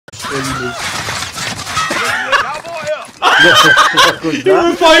You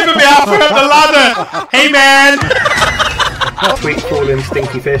were flying me out from the ladder! Hey man! Sweet falling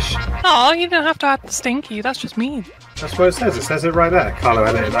stinky fish. Oh, you don't have to add the stinky, that's just mean. That's what it says. It says it right there. Carlo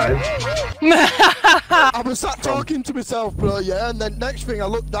edited that in. I was sat talking to myself, bro, yeah, and then next thing I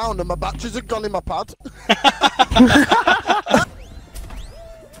looked down and my batteries had gone in my pad.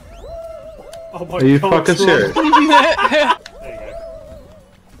 Oh my Are you God, fucking serious? There you go.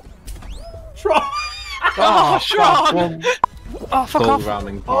 Tron! Oh, Sean! Oh, fuck off.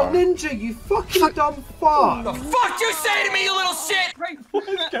 Oh, Ninja, you fucking dumb fuck! The fuck you say to me, you little shit! What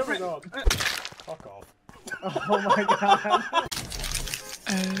is going on? Fuck off. Oh my God.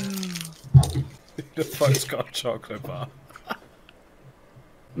 The fuck's got a chocolate bar?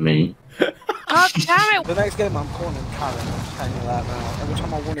 Me. God damn it! The next game I'm calling Karen, I'm just telling you that now. Every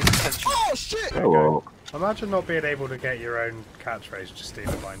time I wanted to catch you. Oh shit! Go up. Imagine not being able to get your own catchphrase, just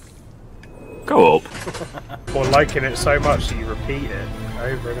stealing mine. Go up. Or liking it so much that you repeat it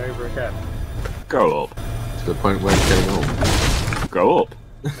over and over again. Go up. To the point where it's getting up. Go up.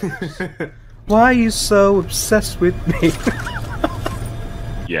 Why are you so obsessed with me?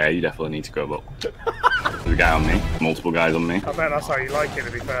 Yeah, you definitely need to go up. There's a guy on me. Multiple guys on me. I bet that's how you like it,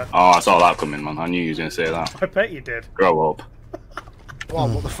 to be fair. Oh, I saw that coming, man. I knew you was gonna say that. I bet you did. Grow up.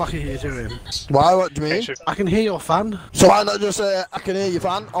 What the fuck are you doing? Why, what do you mean? I can hear your fan. So why not just say, I can hear your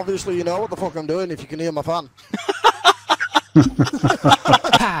fan? Obviously you know what the fuck I'm doing if you can hear my fan.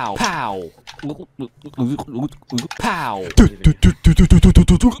 Pow, pow. Pow. Pow,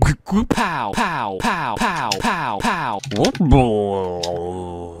 pow, pow, pow, pow.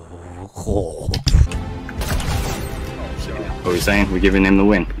 What are we saying? We're giving him the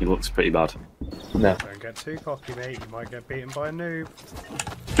win. He looks pretty bad. No. Don't get too cocky, mate. You might get beaten by a noob.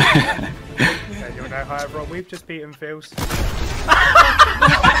 And you'll know how everyone we've just beaten feels.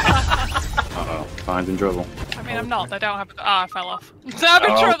 Uh-oh. Fine's in trouble. I mean, I'm not, they don't have. Ah, I fell off. I'm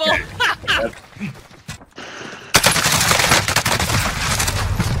in trouble! Okay.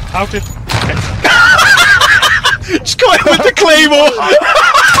 How did... Just got him with the claymore!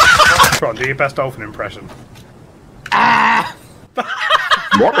 Ron, do your best dolphin impression.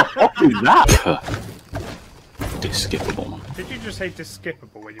 What the fuck is that? Despicable, man. Did you just say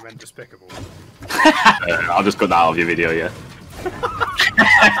deskippable when you meant despicable? I'll just cut that out of your video, yeah.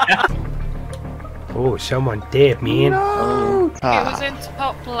 Oh, someone dead, man. No. It was in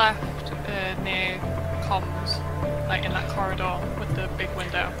top left near comms, like in that corridor with the big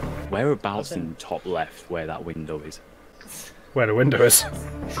window. Whereabouts in top left where that window is? Where the window is.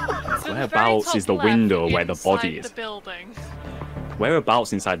 Whereabouts is the window where the body is? The building.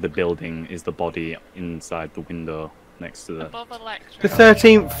 Whereabouts inside the building is the body inside the window next to the... Above electric. The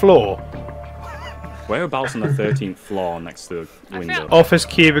 13th floor. Whereabouts on the 13th floor next to the window? Office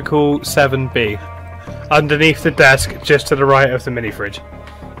cubicle 7B. Underneath the desk, just to the right of the mini fridge.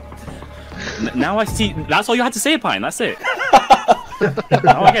 Now I see... That's all you had to say, Pine, that's it.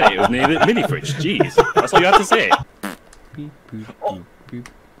 Now I get it, it was near the mini fridge, jeez. That's all you had to say.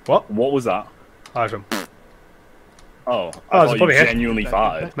 What? What was that? Item. Oh, I thought you here. genuinely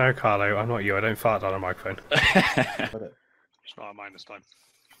farted. No, Carlo, I'm not you. I don't fart down a microphone. It's not mine this time.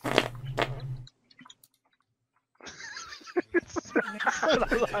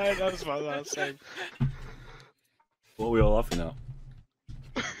 That was my last name. What are we all laughing at?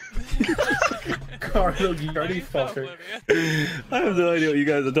 Carlo, you dirty fucker. I have no idea what you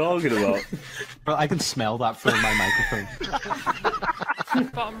guys are talking about. Bro, I can smell that from my microphone.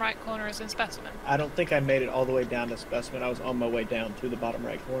 Bottom right corner is in specimen. I don't think I made it all the way down to specimen. I was on my way down to the bottom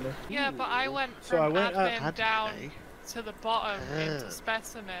right corner. Yeah, but I went So from I went up- admin down to the bottom into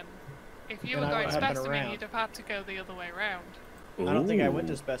specimen. If you And were I going went up and specimen, around. you'd have had to go the other way around. I don't think I went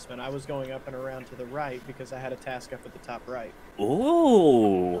to specimen. I was going up and around to the right because I had a task up at the top right.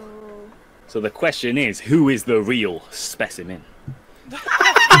 Oh. So the question is, who is the real specimen?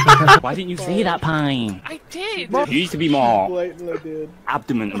 Why didn't you say that, Pine? I did! You need to be more Blatantly did.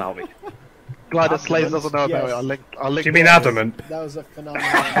 abdomen about it. Glad that Slaves doesn't know about it. Yes. I'll link Do you mean adamant? That was a phenomenal.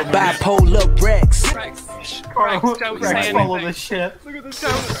 Bipolarex. Rex, don't say anything. follow this shit. Look at this.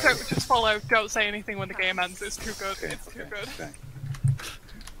 Don't just follow. Don't say anything when the game ends. It's too good. It's too good.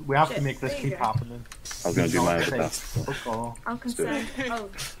 We have to make this keep happening. I was gonna do my other best. I'll consent. Oh.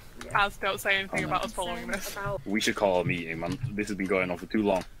 As don't say anything about us following this. We should call a meeting, man. This has been going on for too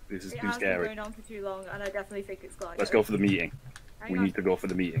long. This is It too has been scary. going on for too long, and I definitely think it's like. Let's go for the meeting. Hang We on. need to go for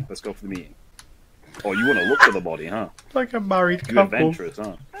the meeting. Let's go for the meeting. Oh, you want to look for the body, huh? Like a married You couple. adventurous,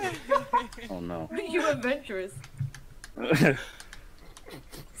 huh? Oh no. You adventurous.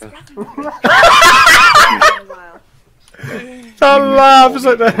 I laughs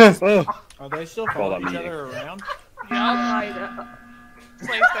at this. Are they still following each other around? Yeah.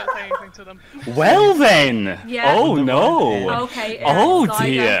 Please don't say anything to them. Well then. Yeah. Oh no. Okay. Oh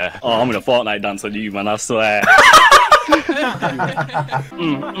dear. Oh, I'm gonna Fortnite dance on you, man. I swear.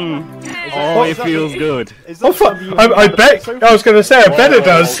 Oh, it feels good. Oh, I bet. I was gonna say, I bet it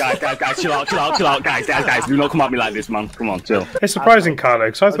does. Guys, chill out, guys, do not come at me like this, man. Come on, chill. It's surprising, Carlo,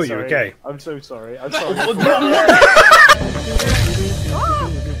 because I thought you were gay. I'm so sorry. I'm sorry.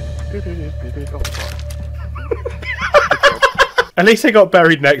 At least they got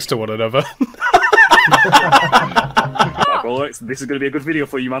buried next to one another. This is gonna be a good video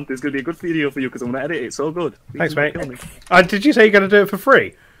for you, man. This is gonna be a good video for you because I'm gonna edit it so good. Thanks, mate. Did you say you're gonna do it for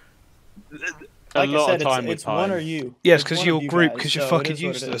free? Like I said, it's one or you. Yes, because you're group, because you're fucking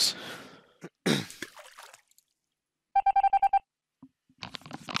useless.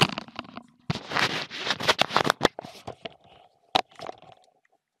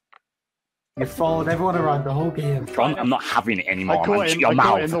 You followed everyone around the whole game. Tron, I'm not having it anymore, man. Shut your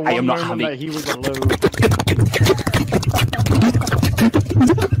mouth. I am not having it. He was alone.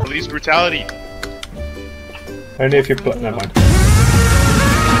 Police brutality. Only if you're never mind.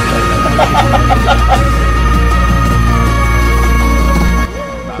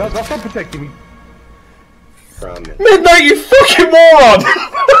 That's not protecting me. Midnight, you fucking moron!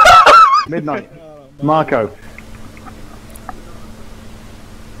 Midnight. Marco.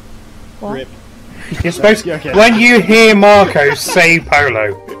 What? You're supposed to, when you hear Marco, say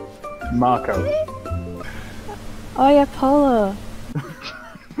Polo. Marco. Oh yeah, Polo.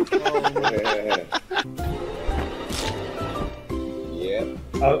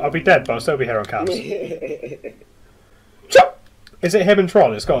 I'll be dead, but I'll still be here on cams. Is it him and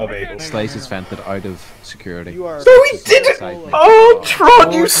Tron? It's gotta be. Slice is vented out of security. No, he didn't! Oh,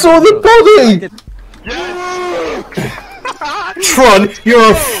 Tron, you saw the body! Tron,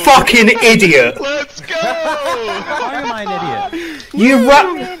 you're a fucking idiot! Let's go! Why am I an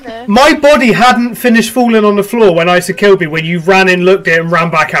idiot? My body hadn't finished falling on the floor when Isa killed me when you ran in, looked at it, and ran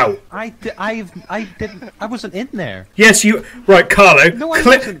back out. I wasn't in there. Yes, you. Right, Carlo, No,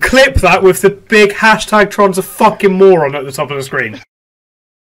 clip that with the big hashtag Tron's a fucking moron at the top of the screen.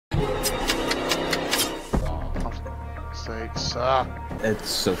 It's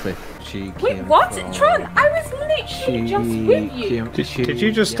Sophie. Wait, what? Tron, I was literally just with you. Did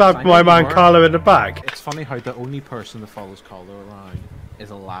you just stab my man Carlo in the back? It's funny how the only person that follows Carlo around is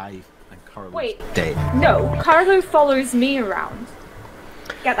alive and Carlo's dead. No, Carlo follows me around.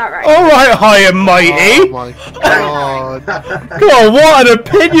 Get that right. Alright, high and mighty! Oh my god. Come on, what an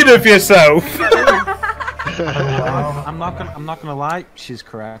opinion of yourself! I'm not gonna lie, she's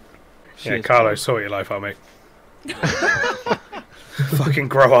correct. Yeah, Carlo, sort your life out, mate. Fucking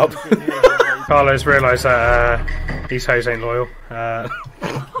grow up. Carlo's realised that these hoes ain't loyal. It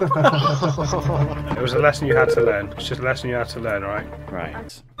was a lesson you had to learn. It's just a lesson you had to learn, right?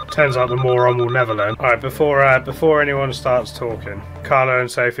 Right. Turns out the moron will never learn. Alright, before anyone starts talking, Carlo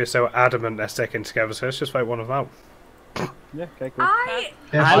and Sophie are still adamant they're sticking together, so let's just vote one of them out. Yeah, okay, cool.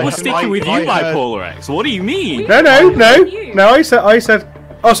 I was sticking with you, Bipolarex. What do you mean? No, I said.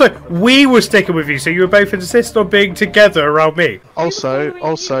 Oh, so we were sticking with you, so you were both insisting on being together around me. Also,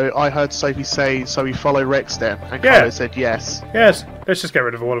 I heard Sophie say, so we follow Rex then, and Carlo said yes. Yes, let's just get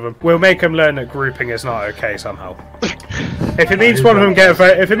rid of all of them. We'll make them learn that grouping is not okay somehow. If it means one of them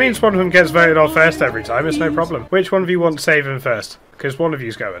gets voted on first every time, it's no problem. Which one of you wants saving first? Because one of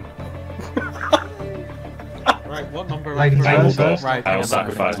you's going. Right, what number? Right, I will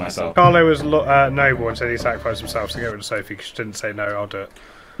sacrifice myself. Carlo was noble and said he sacrificed himself to get rid of Sophie because she didn't say no, I'll do it.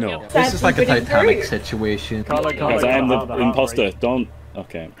 No. This is like a Titanic situation. Guys, I am the imposter. Don't.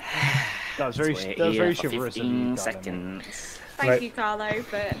 Okay. That was very chivalrous of you, seconds. Thank you, Carlo,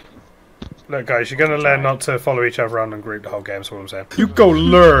 but... Look, guys, you're going to learn not to follow each other around and group the whole game, that's what I'm saying. You go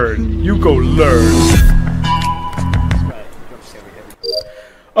learn! You go learn!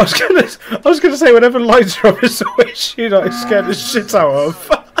 I was gonna say whenever lights are up, it's always shit I scared the shit out of.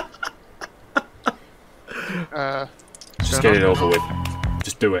 Just get it over with.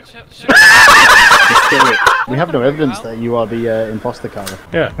 Just do it. Just do it. We have no evidence that you are the imposter, Carlo.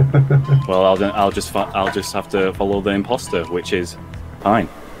 Yeah. Well, I'll just have to follow the imposter, which is fine.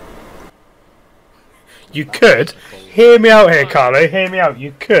 You could hear me out here, Carlo. Hear me out.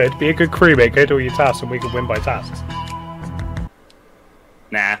 You could be a good crewmate, go do all your tasks, and we could win by tasks.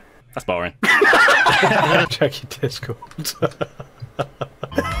 Nah, that's boring. Check your Discord. Check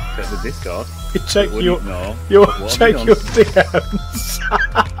the Discord. Check your DMs.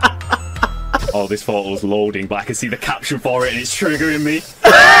 Oh, this photo's loading, but I can see the caption for it and it's triggering me.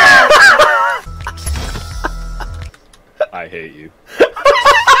 hate you.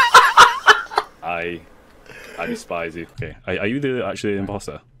 I despise you. Okay, are you actually the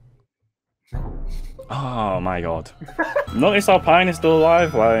imposter? Oh my god. Notice how Pine is still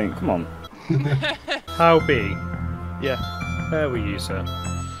alive? Like, come on. How B? Yeah. Where were you, sir?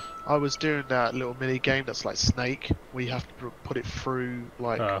 I was doing that little mini game that's like Snake, where you have to put it through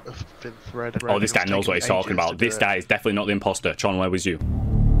like a thin thread. Oh, this guy knows what he's talking about. This guy is definitely not the imposter. Tron, where was you?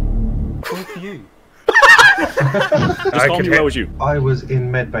 Where for you? Just call me, where was you? I was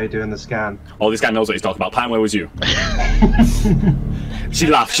in medbay doing the scan. Oh, this guy knows what he's talking about. Pine, where was you? She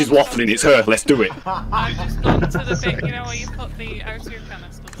laughed, she's waffling, it's her, let's do it. I've just gone to the bit, you know, where you put the O2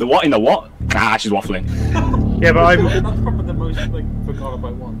 canister. The what in the what? Ah, she's waffling. Yeah, but I'm... That's probably the most, like, forgot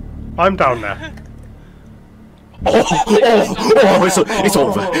about one. I'm down there. It's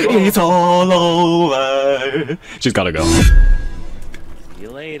over. It's all over. She's gotta go. See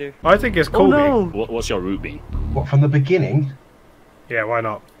you later. I think it's cool. Oh, no. What's your route been? What, from the beginning? Yeah, why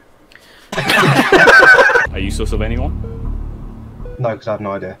not? Are you sus of anyone? No, because I have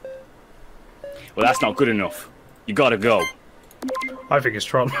no idea. Well, that's not good enough. You gotta go. I think it's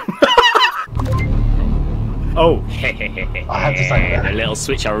Tron. Oh. I had to say that. A little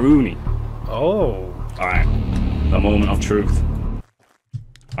switcheroonie. Oh. Alright. The moment of truth.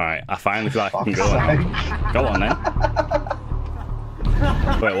 Alright, I finally feel like I can go now. Go on then.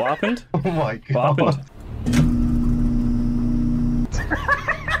 Wait, what happened? Oh my god. What happened?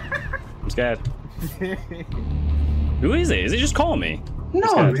 I'm scared. Who is it? Is it just call me?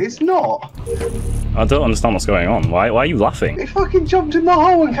 No, it's not. I don't understand what's going on. Why are you laughing? It fucking jumped in the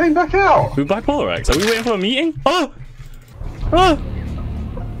hole and came back out. Who Bipolarex? Are we waiting for a meeting? Oh! Oh!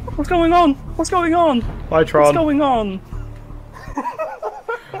 What's going on? What's going on? Bye, Tron. What's going on?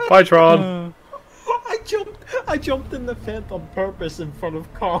 Bye, Tron. I jumped in the vent on purpose in front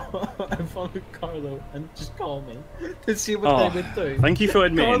of Carlo and just called me to see what they would do. Thank you for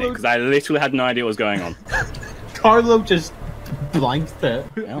admitting it, because I literally had no idea what was going on. Carlo just blanked it.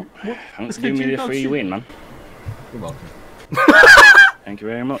 Well, thanks for giving me the free win, man. You're welcome. Thank you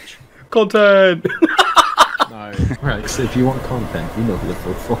very much. Content! No. Right, so if you want content, you know who to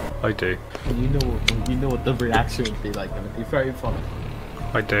vote for. I do. You know what the reaction would be like, and it'd be very funny.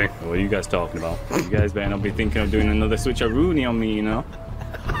 I do. What are you guys talking about? You guys better not be thinking of doing another switcheroonie on me, you know?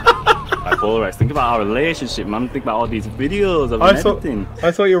 Bipolarex, think about our relationship, man. Think about all these videos of everything.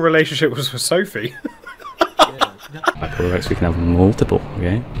 I thought your relationship was with Sophie. Bipolarex, we can have multiple,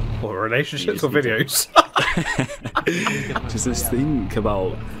 okay? Or relationships or videos? Just think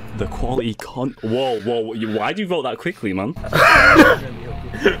about the quality Whoa, why'd you vote that quickly, man?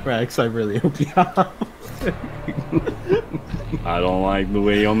 Rex, I really hope you have. I don't like the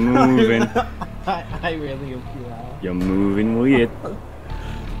way you're moving. I really hope you have. You're moving weird.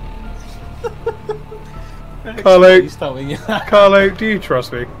 Carlo, do you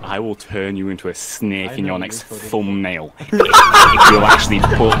trust me? I will turn you into a snake in your next thumbnail. if you'll actually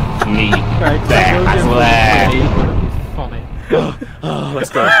put me there as Funny. Oh, let's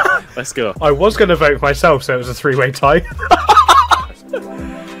go. Let's go. I was going to vote myself, so it was a three-way tie.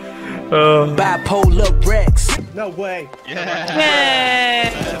 Bipolarex. No way. Yay!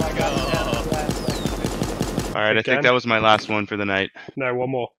 Alright, I think that was my last one for the night. No, one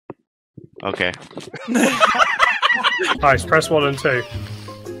more. Okay. Nice, press 1 and 2.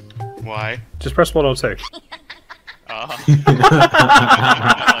 Why? Just press 1 or 2. I like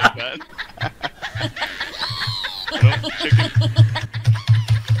that.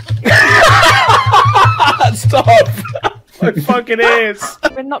 Stop! My fucking ears!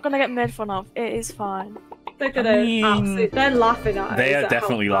 We're not gonna get made fun of. It is fine. They're gonna they're laughing at us. They are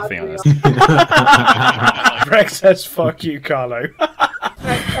definitely laughing at us. Rex says fuck you, Carlo.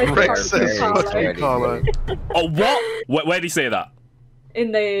 Rex says fuck you, Carlo. Oh, what? Where did he say that?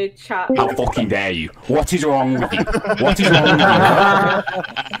 In the chat. How fucking dare you? What is wrong with you? What is wrong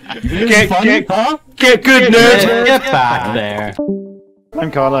with you? Get good, nerd! Get back there.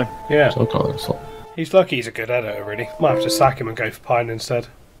 I'm Carlo. Yeah. So Carlo, He's lucky he's a good editor, really. Might have to sack him and go for Pine instead.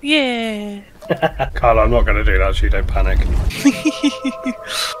 Yeah. Carlo, I'm not going to do that, so you don't panic.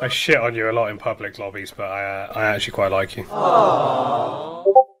 I shit on you a lot in public lobbies, but I actually quite like you. Aww.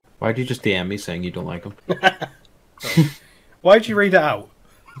 Why'd you just DM me saying you don't like him? Why'd you read it out?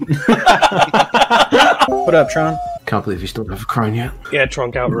 What up, Tron? Can't believe you still haven't crown yet. Yeah,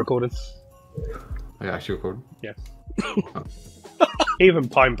 Tron, out recording. I actually recording? Yeah. Even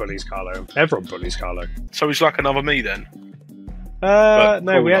Pine bullies Carlo. Everyone bullies Carlo. So he's like another me then?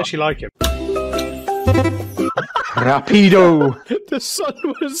 No, we actually like him. Rapido! The sun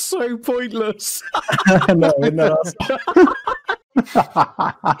was so pointless. No.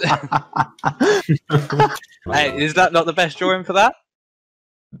 Hey, is that not the best drawing for that?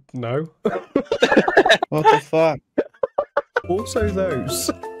 No. What the fuck? Also those.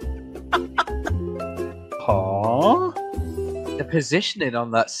 Aww. The positioning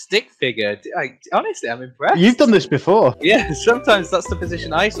on that stick figure, honestly, I'm impressed. You've done this before. Yeah, sometimes that's the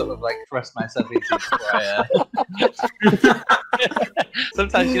position I sort of like thrust myself into.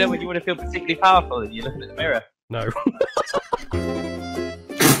 Sometimes, you know, when you want to feel particularly powerful and you look in the mirror. No.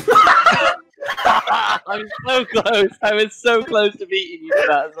 I'm so close. I was so close to beating you for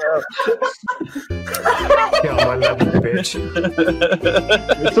that as well. Get on my level, bitch.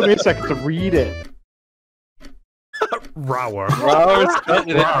 It took me a second to read it. Rower.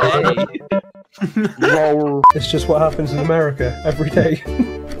 It's just what happens in America every day.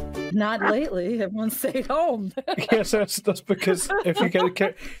 Not lately. Everyone stayed home. Yes, that's because if you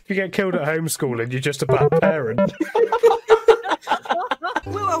get killed at homeschooling, you're just a bad parent.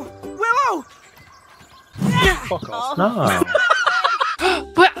 Willow! Willow! Fuck off. No.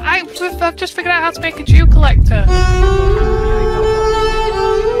 But I've just figured out how to make a dew collector.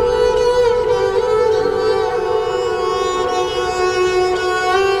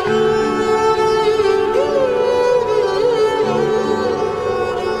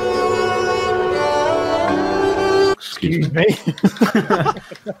 Excuse me.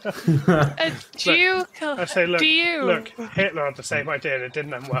 I say, look, do you? Look, Hitler had the same idea and it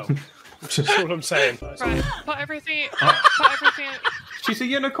didn't end well. That's all I'm saying. Right, put everything. She's a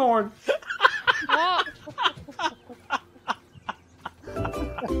unicorn. What?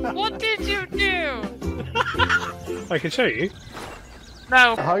 What did you do? I can show you.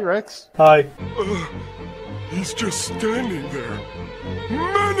 No. Hi, Rex. Hi. He's just standing there,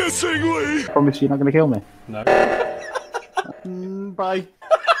 menacingly. Promise you're not going to kill me. No. Bye.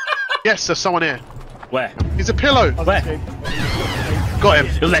 Yes, there's someone here. Where? He's a pillow. Where? Got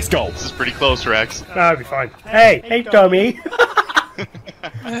him. Let's go. This is pretty close, Rex. That'll be fine. Hey, dummy.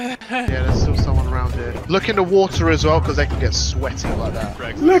 Yeah, there's still someone around here. Look in the water as well, because they can get sweaty like that.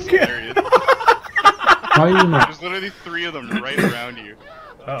 Rex, Look at. There's literally 3 of them right around you.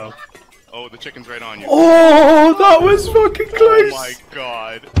 Uh-oh. Oh, the chicken's right on you. Oh, that was fucking close. Oh my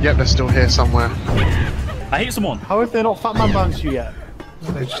god. Yep, they're still here somewhere. I hit someone. How have they not fat man bounced you yet?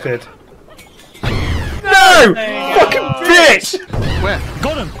 They just did. No! Fucking bitch! Where?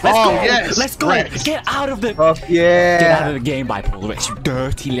 Got him! Let's go! Yes! Let's go! Rex. Get out of the... Fuck yeah! Get out of the game, Bipolarex, you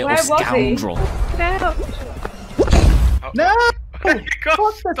dirty little Where was he? scoundrel. No! Fuck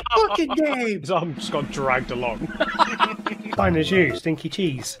the fucking game! His arm just got dragged along. Fine as you, stinky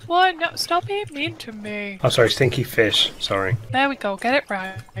cheese. What? No, stop being mean to me. Oh, sorry, stinky fish. Sorry. There we go. Get it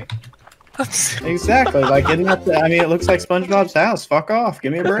right. Exactly, like, isn't that I mean, it looks like SpongeBob's house. Fuck off.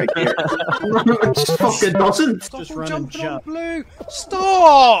 Give me a break here. Just fucking doesn't. Stop Just run and jump. blue.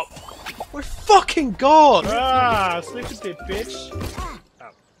 Stop! We're fucking gone. Slip a dip, bitch.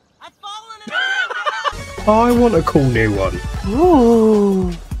 Oh, I want a cool new one.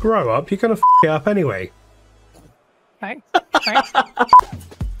 Ooh. Grow up, you're gonna f it up anyway. Right.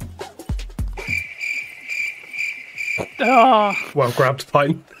 Oh. Well grabbed,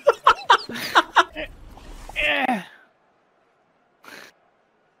 Pine. Yeah.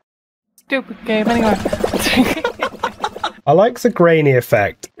 Stupid game, anyway. I like the grainy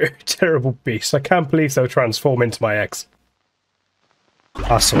effect. Terrible beast. I can't believe they'll transform into my ex.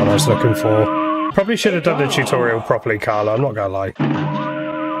 That's the one I was looking for. Probably should have done the tutorial properly, Carla. I'm not gonna lie.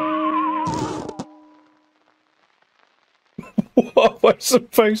 What am I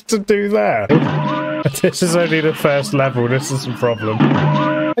supposed to do there? This is only the first level. This is a problem.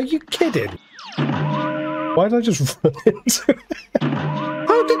 Are you kidding? Why did I just run into it?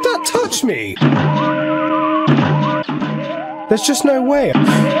 How did that touch me? There's just no way.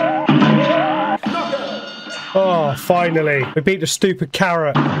 Oh, finally. We beat the stupid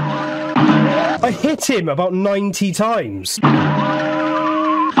carrot. I hit him about 90 times.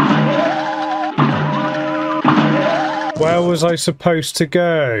 Where was I supposed to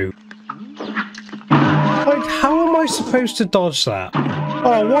go? Like, how am I supposed to dodge that?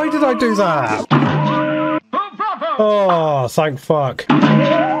 Oh, why did I do that? Oh, thank fuck.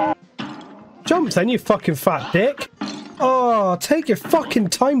 Jump then, you fucking fat dick. Oh, take your fucking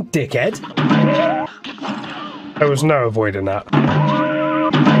time, dickhead. There was no avoiding that.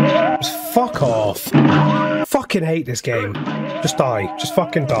 Just fuck off. Fucking hate this game. Just die. Just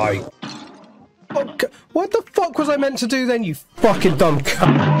fucking die. Oh, what the fuck was I meant to do then, you fucking dumb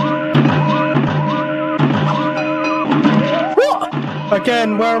cunt? What?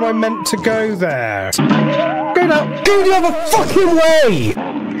 Again, where am I meant to go there? Go now. Go the other fucking way!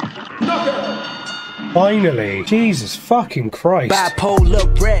 Finally. Jesus fucking Christ.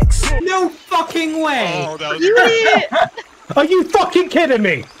 Bipolarex. No fucking way! Oh, that was You idiot! Are you fucking kidding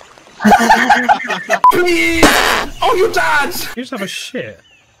me? Please! Oh, you dad! You just have a shit.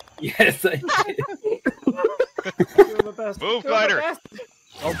 Yes, I did. Move, glider. I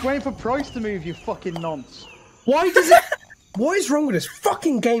was waiting for Price to move, you fucking nonce. Why does it... What is wrong with this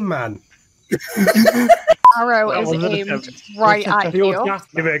fucking game, man? Arrow is aimed right at you.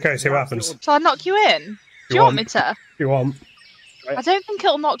 Give it a go, see what happens. So I knock you in? Do you want me to? You want? I don't think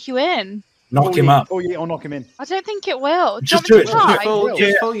it'll knock you in. Knock him up. Oh, yeah, or knock him in. I don't think it will. Do Just you do want me it. to try?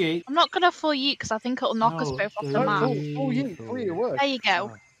 Just full yeet. I'm not gonna full yeet because I think it'll knock us both off the Oh, map. full yeet, it works. There you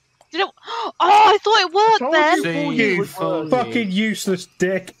go. Did it? Oh, I thought it worked then. You fucking useless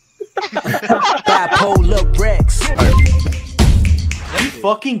dick. Bipolarex. Are you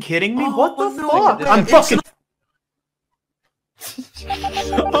fucking kidding me? What the fuck? I'm fucking.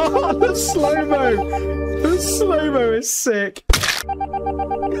 Oh, the slow-mo! The slow-mo is sick.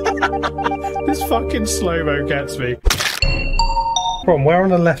 This fucking slow-mo gets me. Ron, where on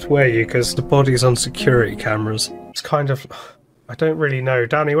the left were you? Because the body's on security cameras. It's kind of... I don't really know.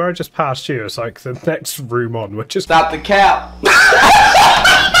 Danny, where I just passed you, it's like the next room on, which is... Stop the cap! Stop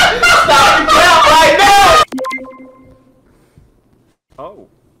the cap right now! Oh.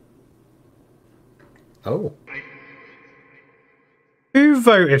 Oh. Who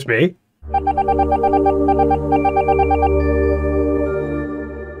voted me?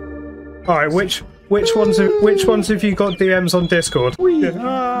 Alright, which ones have you got DMs on Discord?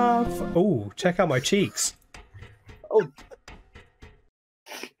 Oh, check out my cheeks. Oh.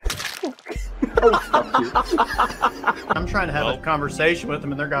 I'm trying to have a conversation with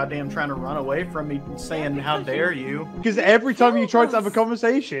them and they're goddamn trying to run away from me saying, how dare you? Because every time you try to have a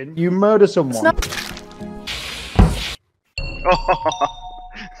conversation, you murder someone.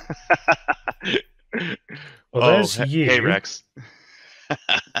 Well, there's you. Hey, Rex.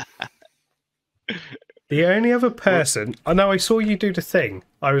 The only other person... I know I saw you do the thing.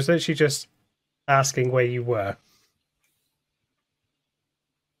 I was literally just asking where you were.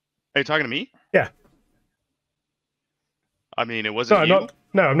 Are you talking to me? Yeah. I mean, it wasn't you.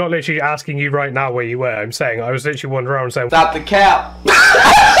 No, I'm not literally asking you right now where you were. I'm saying I was literally wandering around saying... Stop the cap! Stop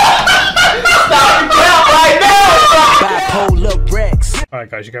the cap right now! Bipolarex. Alright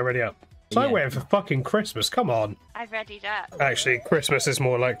guys, you get ready up. So I'm waiting for fucking Christmas, come on. I've readied up. Actually, Christmas is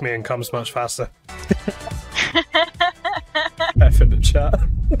more like me and comes much faster. F in the chat.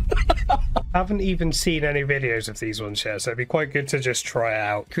 Haven't even seen any videos of these ones yet, so it'd be quite good to just try it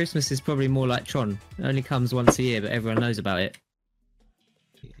out. Christmas is probably more like Tron. It only comes once a year, but everyone knows about it.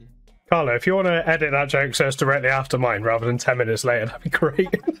 Carlo, if you want to edit that joke so it's directly after mine rather than 10 minutes later, that'd be great.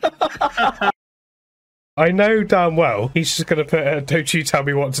 I know damn well he's just going to put a "don't you tell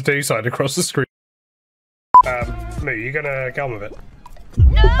me what to do" sign across the screen. Moo, you going to get on with it?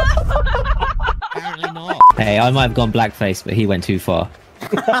 No! Apparently not. Hey, I might have gone blackface, but he went too far.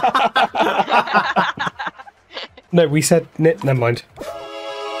 No, we said... never mind.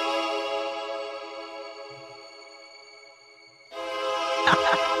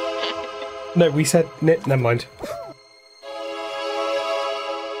 No, we said... never mind.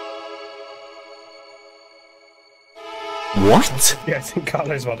 What? Yeah, I think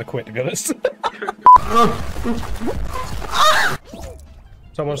Carlo's about to quit, to be honest.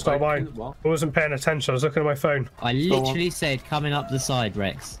 Someone stop by. I wasn't paying attention, I was looking at my phone. I literally said coming up the side,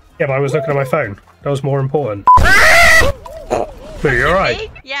 Rex. Yeah, but I was looking at my phone. That was more important. But you're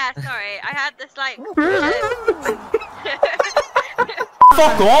right. Yeah, sorry. I had this like...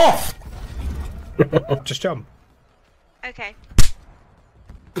 Fuck off! Just jump. Okay.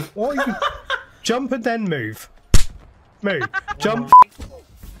 What are you... Jump and then move. Move. Jump.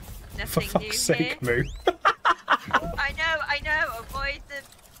 For fuck's sake, move. I know. Avoid the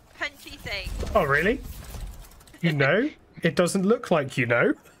punchy thing. Oh, really? You know? It doesn't look like you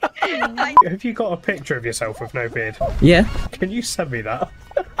know. Have you got a picture of yourself with no beard? Yeah. Can you send me that?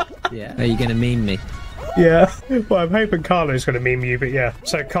 Yeah. Are you going to meme me? Yeah. Well, I'm hoping Carlo's going to meme you, but yeah.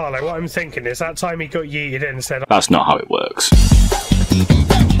 So, Carlo, what I'm thinking is that time he got yeeted in and said... That's not how it works.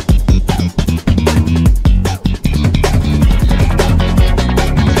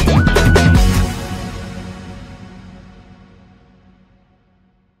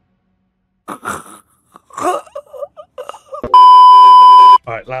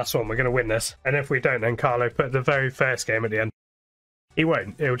 Alright, last one. We're going to win this. And if we don't, then Carlo put the very first game at the end. He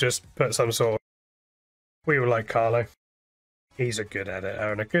won't. He'll just put some sort of... We will like Carlo. He's a good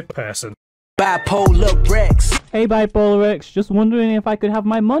editor and a good person. Bipolarex. Hey, Bipolarex. Just wondering if I could have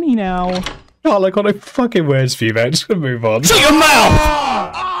my money now. Carlo got no fucking words for you, man. Just gonna move on. Shut your mouth!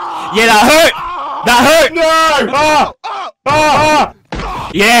 Yeah, that hurt! That hurt! No!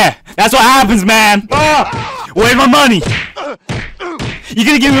 Yeah, that's what happens, man. Where's my money? You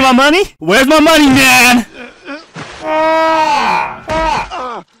gonna give me my money? Where's my money, man?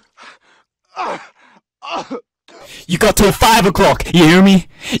 You got till 5 o'clock. You hear me?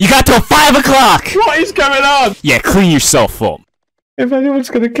 You got till 5 o'clock. What is going on? Yeah, clean yourself up. If anyone's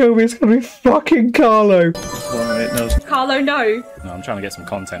gonna kill me, it's gonna be fucking Carlo. Alright, no. Carlo, no. No, I'm trying to get some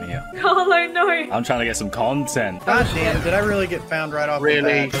content here. Carlo, no. I'm trying to get some content. God damn, did I really get found right off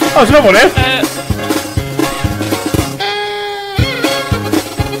Really? the bat? Oh, there's another one here.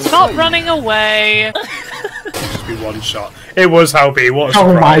 Stop running away. Just be one shot. It was Halby. What a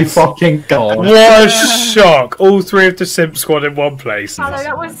Oh my surprise. fucking god. What a shock. All three of the Simp Squad in one place. Carlo,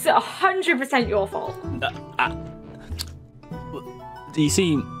 that was 100% your fault. Do you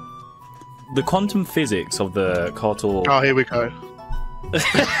see the quantum physics of the caudal? Oh, here we go.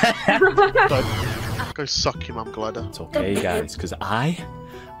 Go suck your mum, Glider. It's okay, guys, because I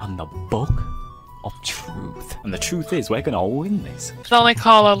am the book of truth, and the truth is we're gonna win this. There's only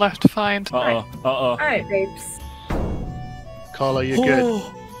Carlo left to find. Alright, babes. Carlo, you're good.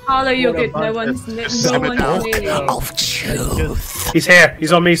 Carlo, you're good. No one's near you. Of truth. He's here.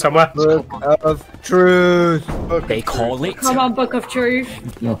 He's on me somewhere. Book of truth. They call it. Come on, Book of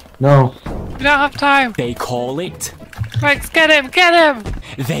Truth. No. We don't have time. They call it. Rex, get him! Get him!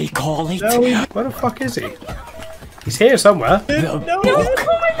 They call it. Where the fuck is he? He's here somewhere. The book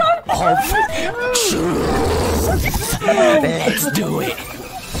of truth. Let's do it.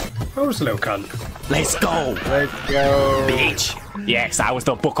 Where was the little cunt? Let's go. Let's go. Bitch. Yes, I was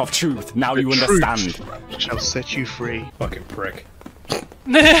the book of truth. Now The you truth understand. Shall set you free. Fucking prick.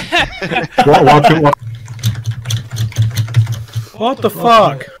 What the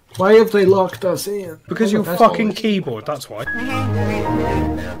fuck? Why have they locked us in? Because your fucking keyboard, that's why.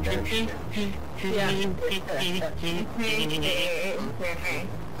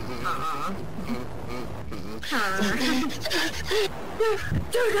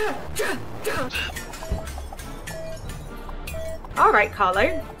 Alright,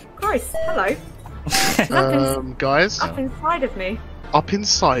 Carlo. Christ, hello. Guys, Up inside of me. up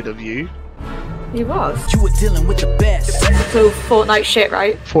inside of you. He was. You were dealing with your best. So Fortnite shit,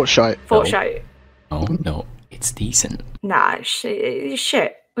 right? Fortnite. Fortnite. Oh no, it's decent. Nah, it's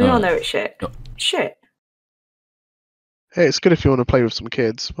shit. We all know it's shit. No. Shit. Hey, it's good if you want to play with some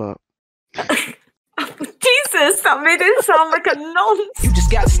kids, but Jesus, that made it sound like a nonce. You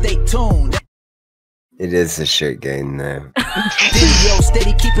just gotta stay tuned. It is a shit game now.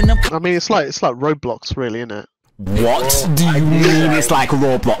 Steady keeping them. I mean, it's like Roblox, really, isn't it? What do you mean it's like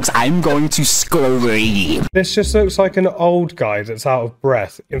Roblox? I'm going to scream. This just looks like an old guy that's out of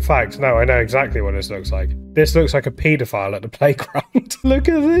breath. In fact, no, I know exactly what this looks like. This looks like a paedophile at the playground. Look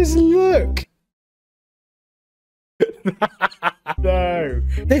at this look. No.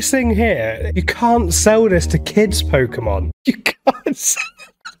 This thing here, you can't sell this to kids Pokemon. You can't sell.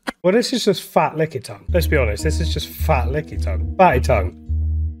 Well, this is just fat licky tongue. Let's be honest, this is just fat licky tongue. Fatty tongue.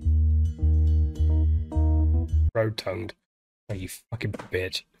 Road tongued. Oh, you fucking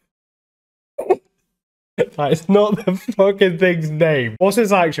bitch. That is not the fucking thing's name. What's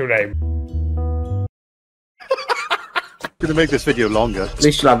his actual name? Gonna make this video longer. At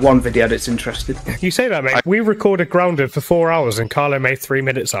least you'll have one video that's interesting. You say that, mate. We recorded Grounded for 4 hours and Carlo made 3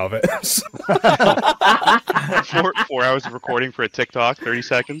 minutes out of it. 4 hours of recording for a TikTok, 30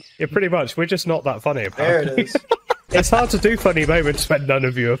 seconds. Yeah, pretty much. We're just not that funny, apparently. There it is. It's hard to do funny moments when none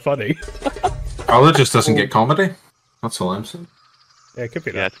of you are funny. Carlo just doesn't get comedy. That's all I'm saying. Yeah, it could be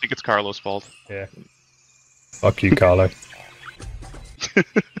that. Yeah, I think it's Carlo's fault. Yeah. Fuck you, Carlo.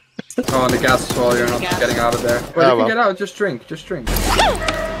 Oh, and the gas is while you're not getting out of there. Wait, you can get out, just drink, just drink.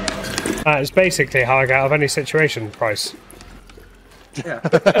 It's basically how I get out of any situation, Price. Yeah.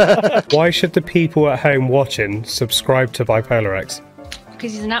 Why should the people at home watching subscribe to Bipolarex?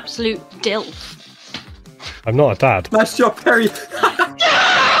 Because he's an absolute dilf. I'm not a dad. Nice job, Perry. Yes,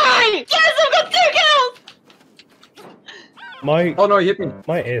 I've got 2 kills! Oh no, he hit me.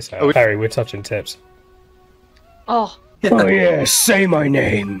 My ears hurt. Perry, we're touching tips. Oh. Oh yeah, say my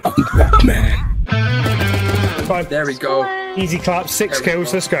name. Man. There we go. Easy clap, 6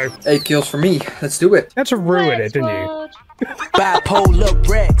 kills, let's go. 8 kills for me. Let's do it. You had to ruin it, didn't you?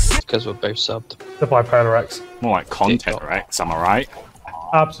 Bipolarex. Because we're both subbed. The Bipolarex. More like content, right? Am I right?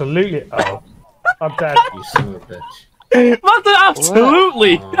 Absolutely. Oh, I'm dead. You son of a bitch. What the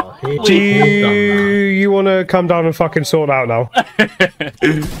absolutely? Do you want to come down and fucking sort out now?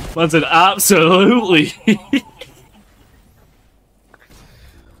 That's an absolutely.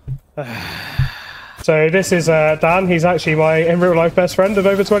 So this is Dan. He's actually my in real life best friend of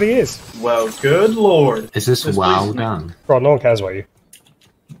over 20 years. Well, good lord. Is this wow, Dan? Bro, no one cares about you.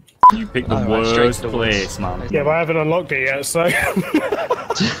 You picked the worst place, man. Yeah, but I haven't unlocked it yet, so...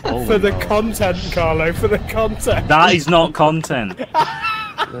 for the content, Carlo, for the content. That is not content.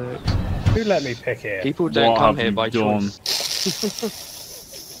 Who let me pick it? People don't come here by choice.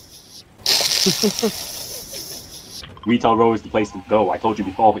 Retail Row is the place to go. I told you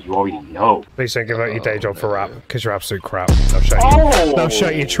before, but you already know. Please don't give up your day job for rap, because you're absolute crap. They'll shut you. They'll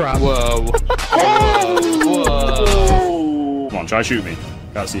shut you trap. Whoa. Whoa. Come on, try to shoot me.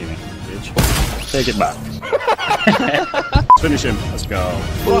 Can't see me, bitch. Take it back. Let's finish him. Let's go.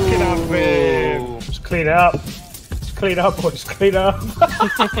 Fucking up, man. Just clean it up. Just clean it up, boys. Clean it up.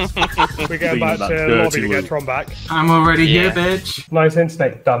 We're going back to the lobby to get Tron back. I'm already here, bitch. Nice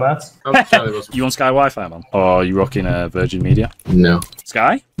internet, dumbass. You on Sky Wi-Fi, man? Or are you rocking Virgin Media? No.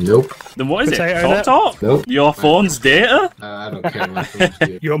 Sky? Nope. Then what is Potato it? Talk? Nope. Your phone's data? I don't care my phone's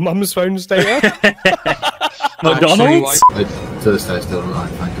data. Your mum's phone's data? McDonald's? Actually, first I still don't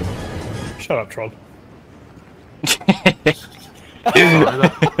like, thank you. Shut up, Tron.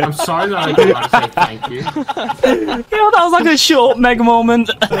 I'm sorry that I don't want to say thank you. Yo, that was like a short Meg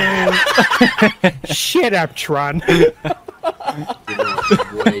moment. Shut up, Tron. You know,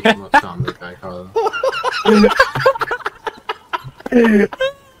 way too much time with that, Carlo.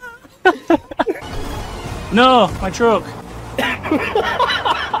 No, my truck.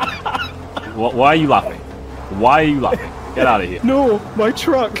 Why are you laughing? Why are you laughing? Get out of here. No, my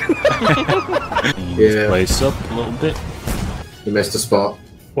truck. Yeah. Place up a little bit. You missed a spot.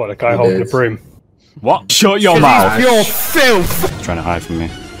 What, a guy holding a broom? What? Shut your mouth. You're filth. He's trying to hide from me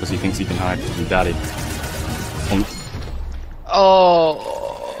because he thinks he can hide from daddy.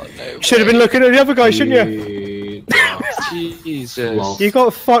 Oh, no. Should have been looking at the other guy, shouldn't you? Jesus. You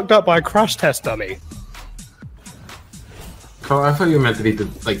got fucked up by a crash test dummy. Carlo, I thought you were meant to be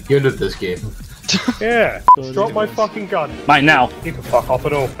good at this game. Yeah. Drop my fucking gun. Mine now. You can fuck off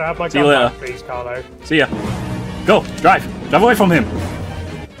at all. Can I have my See you gun later. back, please, Carlo? See ya. Go. Drive. Drive away from him.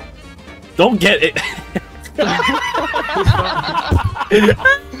 Don't get it.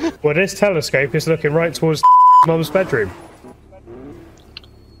 Well, this telescope is looking right towards Mum's bedroom.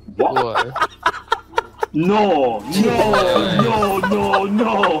 What? No,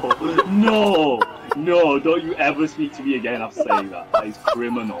 don't you ever speak to me again after saying that. That is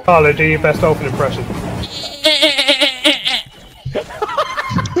criminal. Carlo, do your best dolphin impression.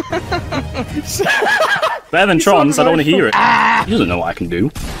 Better than Tron's, I don't want to hear it. He doesn't know what I can do.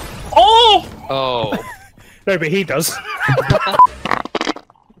 Oh! Oh. No, but he does.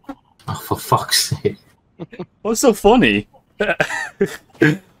 Oh, for fuck's sake. What's so funny? What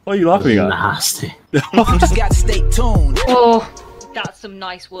are you laughing at? Nasty. You just got to stay tuned. Oh, that's some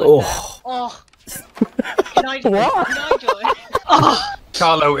nice work there. Oh. Can I join? What? Can I join? Oh.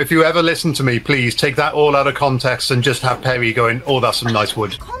 Carlo, if you ever listen to me, please take that all out of context and just have Perry going, oh, that's some nice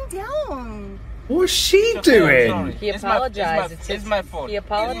wood. Calm down. What's she doing? He apologized. It's my fault. He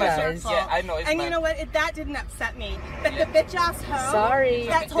apologized. Yeah, I know. And you know what? That didn't upset me. But the bitch ass hoe. Sorry.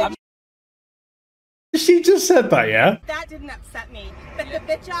 That told She just said that, yeah? That didn't upset me. But the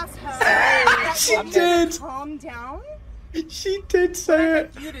bitch ass hoe. She did. Calm down. She did say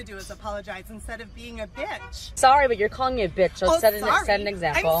it. What you to do is apologize instead of being a bitch. Sorry, but you're calling me a bitch, so set an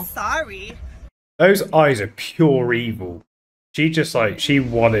example. I'm sorry. Those eyes are pure evil. She just she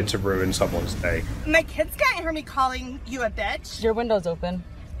wanted to ruin someone's day. My kids can't hear me calling you a bitch. Your window's open.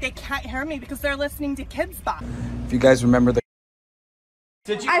 They can't hear me because they're listening to Kids Bop. If you guys remember the...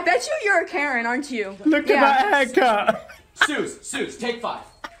 I bet you're a Karen, aren't you? Look at that haircut. Suze, take 5.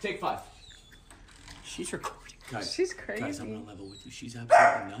 Take 5. She's recording. Guys, she's crazy. Guys, I'm gonna level with you. She's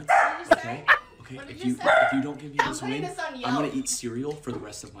absolutely nuts. Okay? Okay, if you don't give me this win, I'm gonna eat cereal for the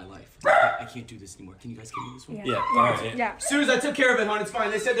rest of my life. I can't do this anymore. Can you guys give me this one? Yeah. All right. Yeah. Suze, I took care of it, hon. It's fine.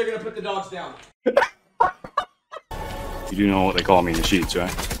 They said they're gonna put the dogs down. You do know what they call me in the sheets,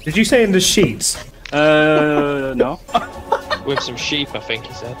 right? Did you say in the sheets? No. With some sheep, I think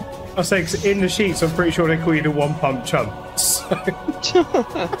he said. I say, 'cause in the sheets, I'm pretty sure they call you the 1 pump chump. So...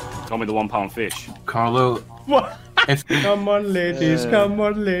 Call me the 1 pound fish. Carlo. What? Come on, ladies, come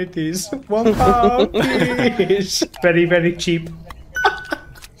on, ladies. 1 pound fish. Very, very cheap.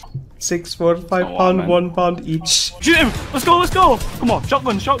 6, 4, 5 pound, 1 pound each. Shoot him! Let's go, let's go! Come on,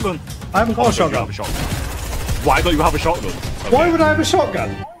 shotgun, shotgun. I haven't got a shotgun. Why don't you have a shotgun? Okay. Why would I have a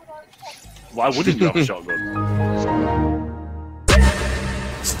shotgun? Why wouldn't you have a shotgun?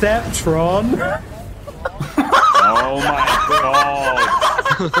 Steptron. Oh my god.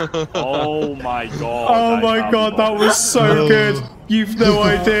 Oh my god. Oh my god, that was so good. You've no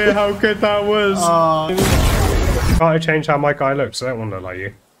idea how good that was. Can't I change how my guy looks? I don't want to look like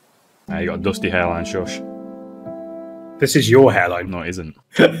you. You got a dusty hairline, shush. This is your hairline. No, it isn't.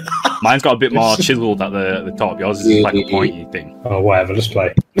 Mine's got a bit more chiseled at the top. Yours is just like a pointy thing. Oh, whatever. Let's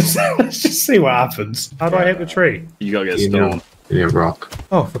play. Let's just see what happens. How do I hit the tree? You gotta get a stone. You need a rock.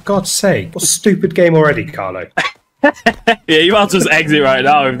 Oh, for God's sake. What a stupid game already, Carlo. Yeah, you might just exit right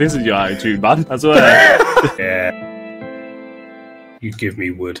now if this is your attitude, man. I swear. Yeah. You give me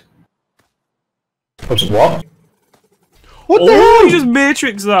wood. What's what? What the hell? You just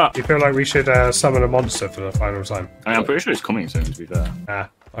matrix that. Do you feel like we should summon a monster for the final time? I mean, I'm pretty sure it's coming soon, to be fair. Ah,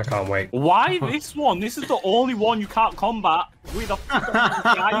 I can't wait. Why this one? This is the only one you can't combat with a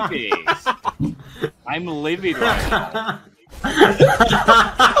sky base. I'm livid right now.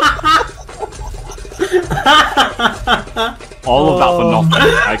 All of that for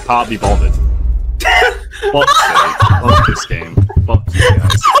nothing. I can't be bothered. Fuck this game. Fuck you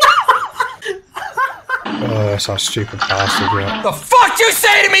guys. Oh, that's our stupid bastard, yeah. The fuck you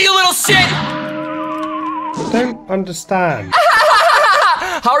say to me, you little shit? I don't understand.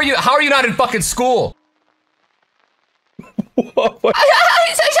 How are you not in fucking school?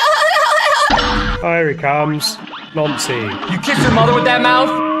 Here he comes. Nancy. You kissed your mother with that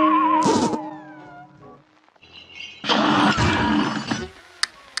mouth?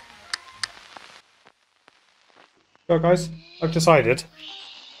 Well, guys, I've decided.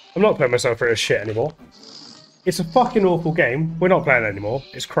 I'm not playing myself through a shit anymore. It's a fucking awful game. We're not playing anymore.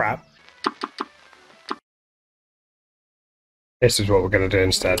 It's crap. This is what we're going to do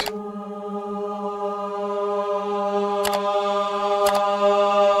instead.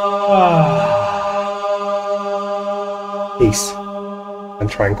 Peace and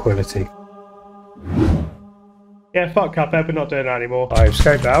tranquility. Yeah, fuck Cuphead, we're not doing that anymore. I've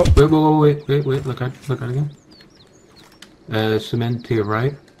scoped out. Wait, look at it again. Cement to your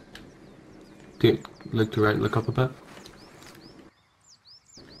right. Look to right, look up a bit.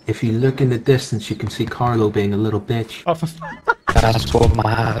 If you look in the distance, you can see Carlo being a little bitch. Oh, for That's what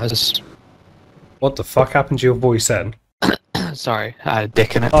matters. What the fuck happened to your voice then? Sorry, I had a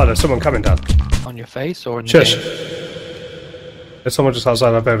dick in it. Oh, there's someone coming down. On your face or in the Shush. game? There's someone just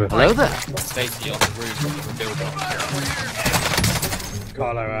outside our building. Hello there. Basically on the roof of the building.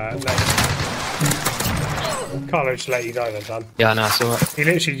 Carlo just let you go then, Dan. Yeah, no, I saw it. He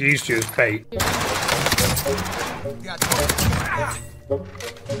literally used you as bait.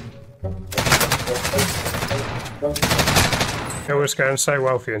 It was going so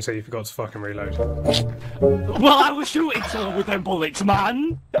well for you until you forgot to fucking reload. Well, I was shooting someone with them bullets,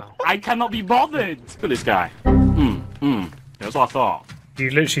 man. I cannot be bothered. Look at this guy. That's what I thought. You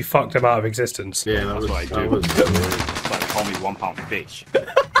literally fucked him out of existence. Yeah, That's what I do. It's like call me 1 pound bitch.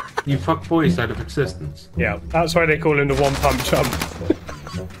 You fuck boys out of existence. Yeah, that's why they call him the one punch chump.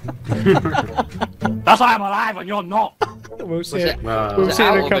 That's why I'm alive and you're not. We'll see it. We'll see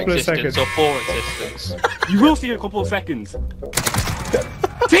it in a couple of seconds. Or for existence. You will see in a couple of seconds.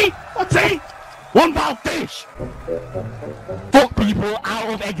 See? 1 pound fish. Fuck people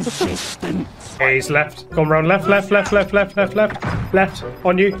out of existence. Okay, he's left. Gone round left. Left.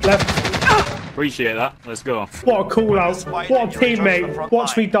 On you, left. Appreciate that. Let's go. What a call out. What a teammate.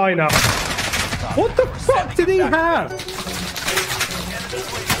 Watch me die now. What the fuck did he have?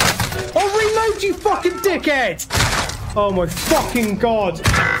 Oh, reload, you fucking dickhead! Oh my fucking god.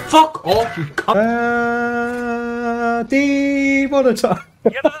 Fuck off, you cunt. Demonitor.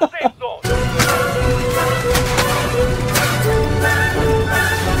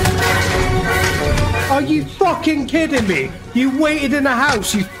 Are you fucking kidding me? You waited in the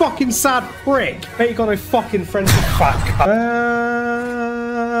house, you fucking sad prick. Bet you got no fucking friends with fat cunt.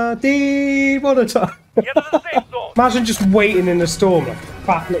 Demonitor. Imagine just waiting in the storm like a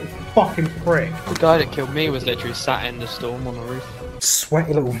fat little fucking prick. The guy that killed me was literally sat in the storm on the roof.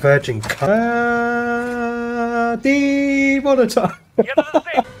 Sweaty little virgin cunt. Demonitor.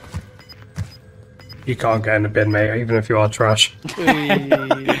 You can't get in the bin, mate, even if you are trash.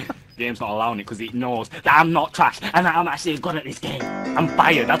 Game's not allowing it because it knows that I'm not trash and that I'm actually good at this game. I'm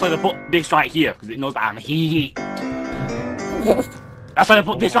fired. That's why they put this right here because it knows that I'm heat. That's why they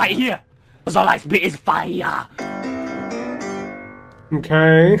put this right here because all I spit is fire.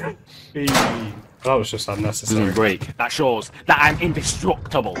 Okay. That was just unnecessary. Break. That shows that I'm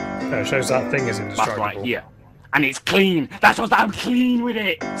indestructible. Yeah, it shows that thing is indestructible. That's right here. And it's clean. That shows that I'm clean with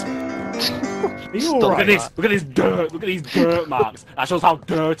it. Look at this. Look at this dirt. Look at these dirt marks. That shows how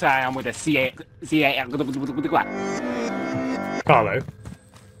dirty I am with a C8. Carlo.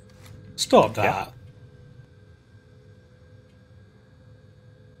 Stop that. Yeah.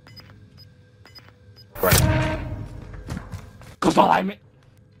 Right. 'Cause I'm...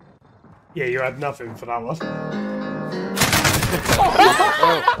 Yeah, you had nothing for that one.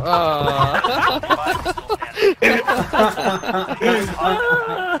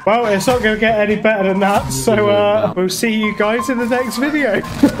 Well, it's not going to get any better than that, so we'll see you guys in the next video.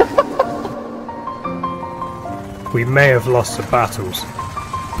 We may have lost the battles,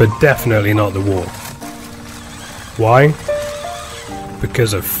 but definitely not the war. Why?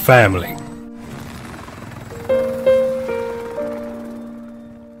 Because of family.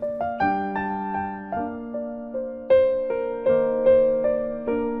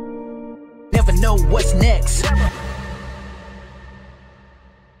 Never know what's next.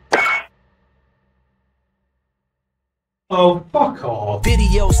 Oh, fuck off.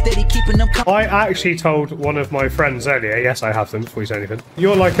 Video steady keeping them. I actually told one of my friends earlier, yes, I have them before you say anything.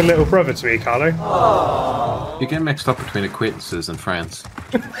 You're like a little brother to me, Carlo. You get mixed up between acquaintances and friends.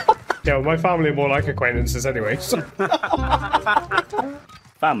 Yeah, well, my family are more like acquaintances anyway. So.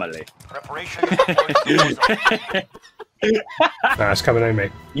 Family. Nah, it's coming home,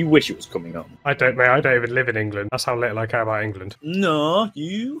 mate. You wish it was coming home. I don't, mate. I don't even live in England. That's how little I care about England. No,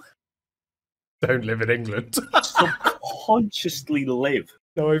 you don't live in England. Subconsciously live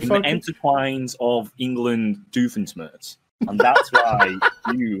no, I in the enterprise of England Doofenshmirtz. And that's why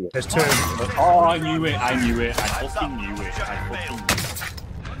you... There's two. Oh, I knew it. I fucking knew it.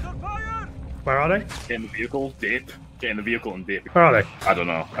 Where are they? Get in the vehicle, dip. Get in the vehicle and dip. Where are they? I don't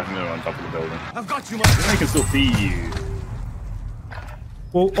know. I think they're on top of the building. I've got you, man. I can still see you.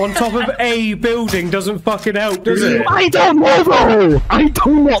 Well, on top of a building doesn't fucking help, does it? I don't know! I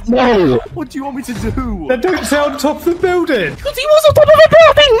do not know! What do you want me to do? Then don't say on top of the building! Because he was on top of a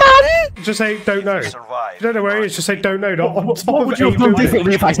building, man! Just say, don't know. If you don't know where he is, just say, don't know. Not on top what of would you have done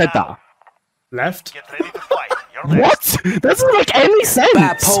differently if I said that? Left? What? That doesn't make any sense!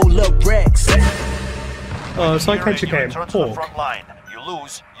 Bipolarex. Oh, it's like educating pork.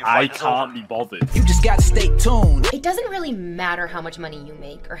 I can't be bothered. You just gotta stay tuned. It doesn't really matter how much money you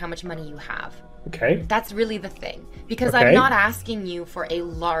make or how much money you have. Okay. That's really the thing. Because I'm not asking you for a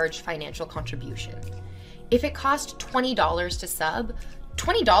large financial contribution. If it cost $20 to sub,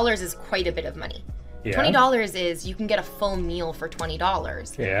 $20 is quite a bit of money. Yeah. $20 is you can get a full meal for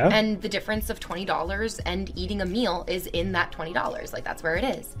 $20. Yeah. And the difference of $20 and eating a meal is in that $20. Like, that's where it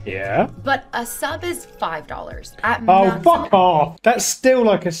is. Yeah. But a sub is $5 at Oh, maximum. fuck off! That's still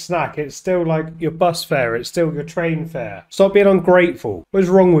like a snack. It's still like your bus fare. It's still your train fare. Stop being ungrateful. What's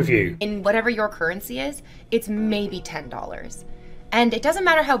wrong with you? In whatever your currency is, it's maybe $10. And it doesn't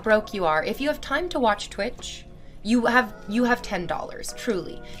matter how broke you are. If you have time to watch Twitch, you have $10,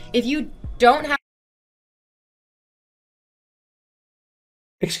 truly. If you don't have...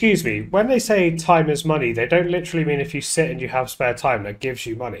 Excuse me, when they say time is money, they don't literally mean if you sit and you have spare time that gives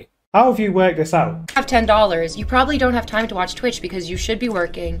you money. How have you worked this out? Have $10, you probably don't have time to watch Twitch because you should be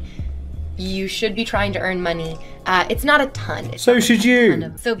working. You should be trying to earn money. It's not a ton. So should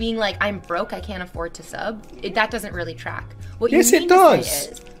you. So being like, I'm broke, I can't afford to sub, that doesn't really track. What yes, you mean it does. To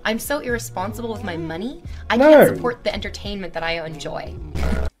say is, I'm so irresponsible with my money, I can't support the entertainment that I enjoy.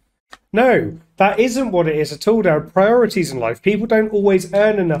 No, that isn't what it is at all. There are priorities in life. People don't always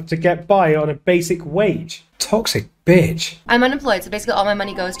earn enough to get by on a basic wage. Toxic bitch. I'm unemployed, so basically all my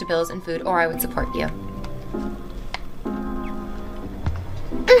money goes to bills and food, or I would support you.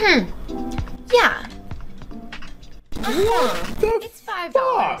 Yeah. It's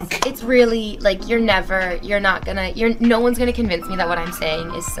 $5. It's really, like, no one's gonna convince me that what I'm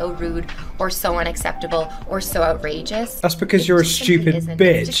saying is so rude or so unacceptable or so outrageous. That's because you're a stupid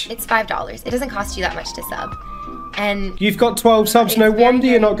bitch. It's $5. It doesn't cost you that much to sub. And you've got 12 subs, no wonder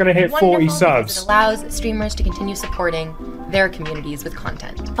you're not gonna hit 40 subs. It allows streamers to continue supporting their communities with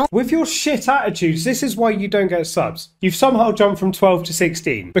content. With your shit attitudes, this is why you don't get subs. You've somehow jumped from 12 to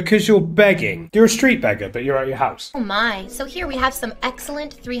 16 because you're begging. You're a street beggar, but you're at your house. Oh my. So here we have some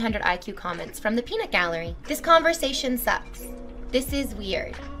excellent 300 IQ comments from the Peanut Gallery. This conversation sucks. This is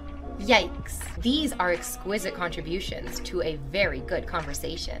weird. Yikes. These are exquisite contributions to a very good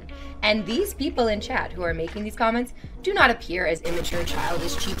conversation. And these people in chat who are making these comments do not appear as immature,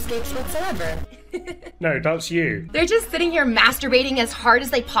 childish cheapskates whatsoever. No, that's you. They're just sitting here masturbating as hard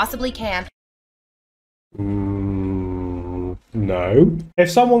as they possibly can. No. If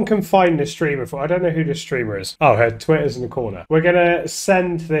someone can find the streamer I don't know who the streamer is. Oh, her Twitter's in the corner. We're gonna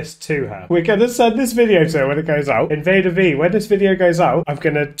send this to her. We're gonna send this video to her when it goes out. Invader V, when this video goes out, I'm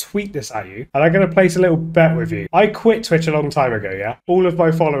gonna tweet this at you and I'm gonna place a little bet with you. I quit Twitch a long time ago, yeah? All of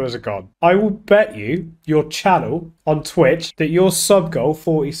my followers are gone. I will bet you your channel on Twitch that your sub goal,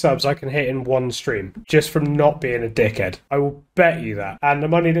 40 subs, I can hit in one stream just from not being a dickhead. I will bet bet you that. And the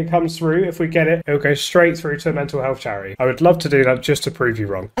money that comes through, if we get it, it'll go straight through to a mental health charity. I would love to do that just to prove you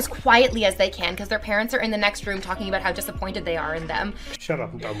wrong. As quietly as they can, because their parents are in the next room talking about how disappointed they are in them. Shut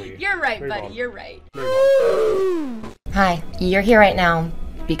up, I'm done with you. You're right, Move buddy, on. you're right. Move on. Hi, you're here right now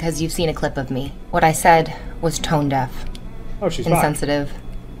because you've seen a clip of me. What I said was tone deaf. Oh, she's back. Insensitive.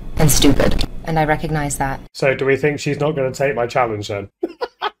 And stupid. And I recognize that. So do we think she's not going to take my challenge then?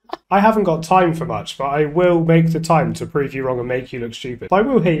 I haven't got time for much, but I will make the time to prove you wrong and make you look stupid. I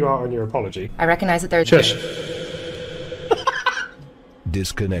will hear you out on your apology. I recognize that there's... Shush.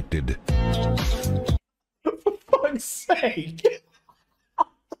 Disconnected. For fuck's sake.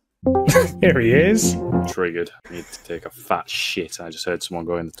 Here he is. Triggered. I need to take a fat shit. I just heard someone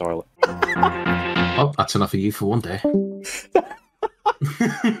go in the toilet. Oh, that's enough of you for one day.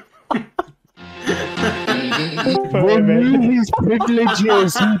 Remove his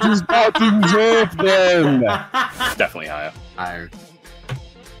privileges. He does not deserve them. Definitely higher. Higher.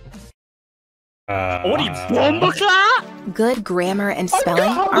 Good grammar and spelling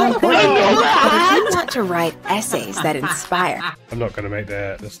are important, but if you want to write essays that inspire... I'm not going to make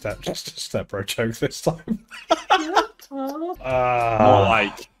the step bro joke this time. More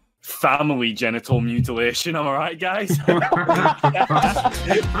like family genital mutilation, am I right, guys?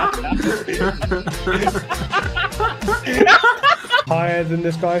 Higher than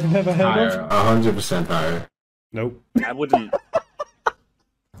this guy I've never heard of? 100% higher. Nope. I wouldn't.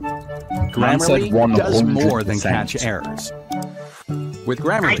 Grammarly does more than catch errors. With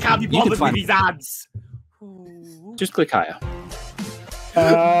Grammarly, I can't be you bothered can with find these ads. Just click higher.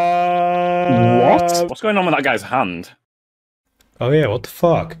 What? What's going on with that guy's hand? Oh yeah, what the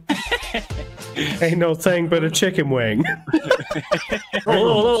fuck? Ain't no thing but a chicken wing.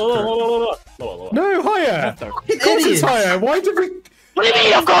 No, higher! Of course it's higher! Why did we... What do you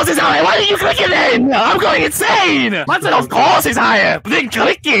mean, of course it's higher? Why did you click it then? I'm going insane! I said, of course it's higher, but then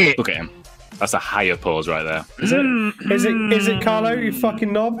click it! Look at him. That's a higher pose right there. Is it Carlo, you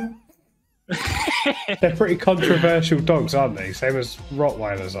fucking knob? They're pretty controversial dogs, aren't they? Same as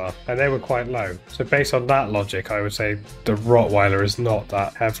Rottweilers are. And they were quite low. So based on that logic, I would say the Rottweiler is not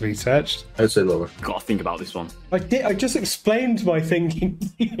that heavily searched. I'd say lower. Gotta think about this one. I just explained my thinking to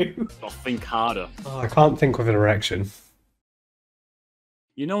you. Gotta think harder. Oh, I can't think with an erection.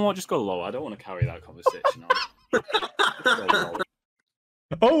 You know what? Just go low. I don't want to carry that conversation on.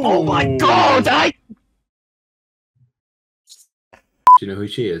 Oh my god! Do you know who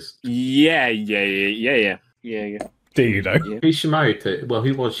she is? Yeah. Do you know? Yeah. Who's she married to? Well,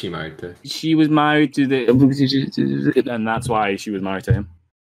 who was she married to? She was married to the... And that's why she was married to him.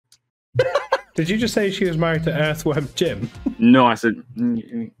 Did you just say she was married to Earthworm Jim? No, I said...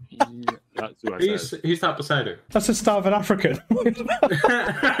 That's who I said. Who's that beside her? That's a starving African.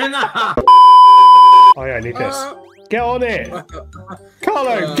 Oh yeah, I need this. Get on it!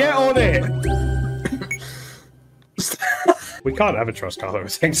 Carlo, get on it! We can't have a trust Carlo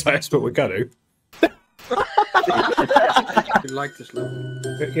with anxiety, but we're gonna. You like this level.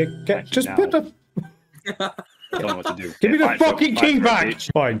 Just put the... I don't know what to do. Give me the fucking key back!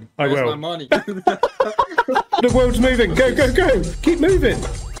 Fine, I Where's will. my money? The world's moving! Go, go, go! Keep moving!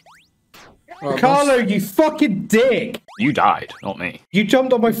 Oh, Carlo, you fucking dick! You died, not me. You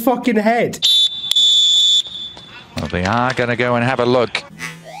jumped on my fucking head! Well, they are going to go and have a look.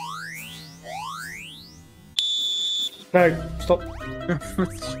 No, stop.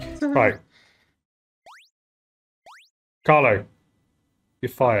 Right. Carlo, you're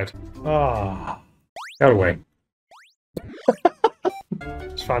fired. Ah. Go away.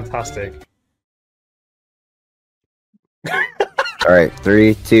 It's fantastic. Alright,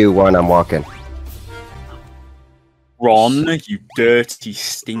 3, 2, 1, I'm walking. Ron, you dirty,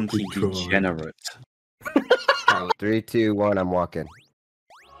 stinky degenerate. 3, 2, 1, I'm walking.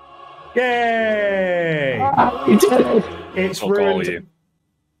 Yay! It's I'll call ruined. you.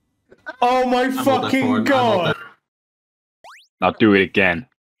 Oh my fucking god! Now do it again.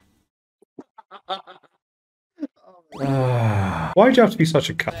 Why'd you have to be such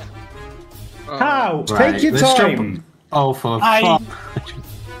a cunt? How? Right, Take your let's time! jump. Oh, for fuck.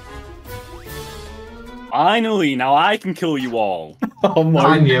 Finally, now I can kill you all. Oh my...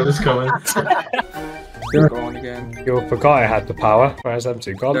 I knew it was coming. You're gone again. You forgot I had the power. Where's them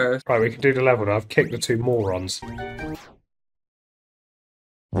two gone? Yes. Right, we can do the level now. I've kicked the two morons. I'm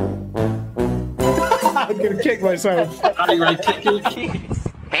gonna kick myself.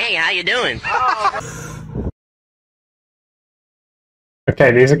 Hey, how you doing?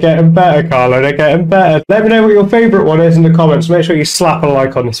 Okay, these are getting better, Carlo. They're getting better. Let me know what your favourite one is in the comments. Make sure you slap a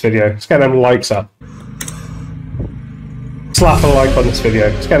like on this video. Let's get them likes up. slap a like on this video.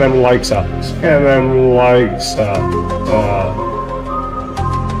 Let's get them likes up. Let's get them likes up.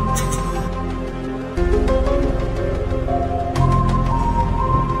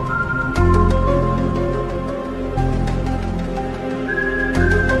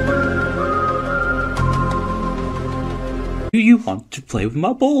 Do you want to play with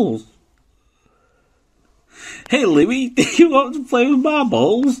my balls? Hey Louie, do you want to play with my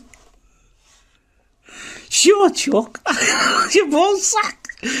balls? Sure, Chuck. Your balls suck,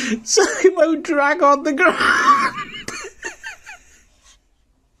 so it won't drag on the ground.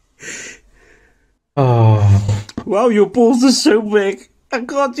 Oh. Wow, your balls are so big. I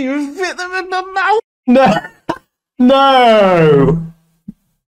can't even fit them in my mouth. No! No!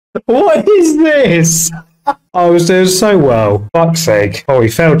 What is this? I was doing so well. Fuck's sake. Oh, we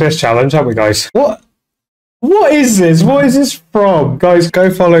failed this challenge, haven't we, guys? What? What is this? What is this from? Guys, go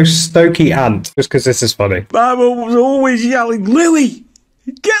follow Stokey Ant, just because this is funny. My mum was always yelling, Louie,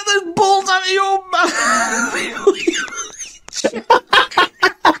 get those balls out of your mouth.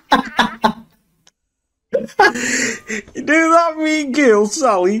 You know that mean girl,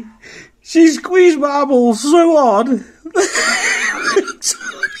 Sally? She squeezed my balls so hard.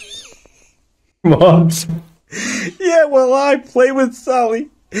 What? Yeah, well, I play with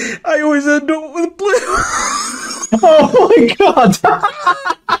Sally. I always end up with blue. Oh my god!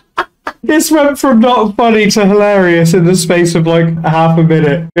 This went from not funny to hilarious in the space of like half a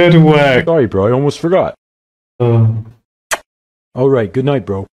minute. Good work. Sorry, bro. I almost forgot. Alright, good night,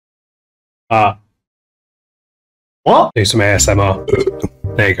 bro. What? Do some ASMR.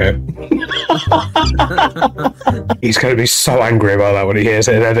 There you go. He's going to be so angry about that when he hears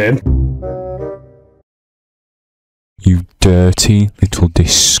it editing. You dirty little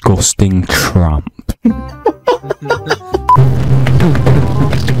disgusting tramp.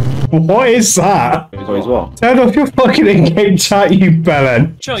 What is that? As well. Turn off your fucking in-game chat, you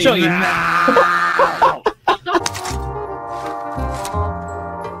bellend. Shut you now.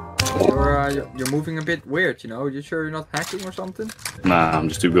 You're moving a bit weird, you know? You sure you're not hacking or something? Nah, I'm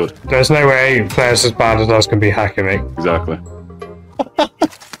just too good. There's no way players as bad as us can be hacking me. Exactly.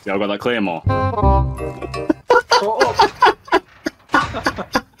 See, I've got that claymore.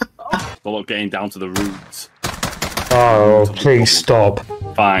 Well, look, getting down to the roots. Oh, please stop.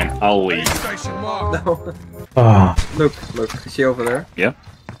 Fine, I'll leave. No. Oh. Look, is she over there? Yeah.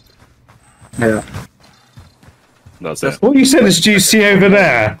 Yeah. That's it. What you said is juicy over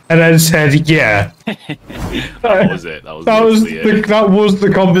there, and then said yeah. That was it. That was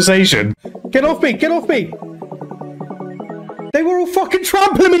the conversation. Get off me! Get off me! They were all fucking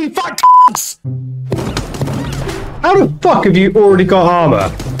trampling me, fuck. How the fuck have you already got armor,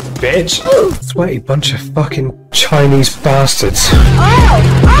 bitch? Sweaty bunch of fucking Chinese bastards.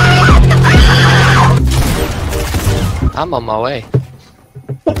 I'm on my way.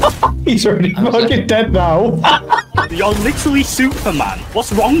 He's already fucking dead now. You're literally Superman.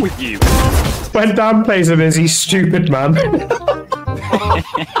 What's wrong with you? When Dan plays him, is he stupid, man?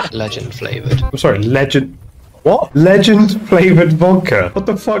 Legend flavoured. I'm sorry, legend. What? Legend flavoured vodka. What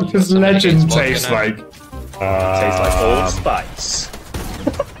the fuck does legend taste like? Tastes like allspice.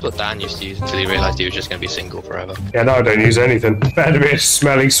 But Dan used to use until he realised he was just going to be single forever. Yeah, no, I don't use anything. Better to be a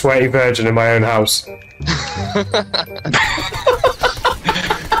smelly, sweaty virgin in my own house.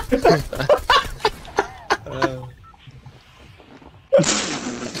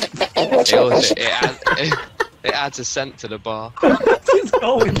 It adds a scent to the bar. What's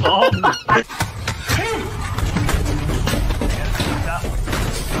going on?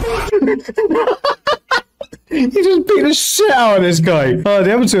 He just beat the shit out of this guy. Oh,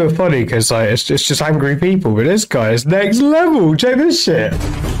 the other two are funny because like it's just angry people, but this guy is next level. Check this shit.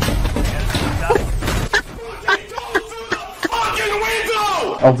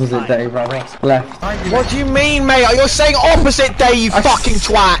 Opposite day, brother. Left. What do you mean, mate? You're saying opposite day, you fucking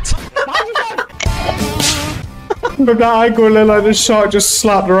twat! From that angle, it looked like the shark just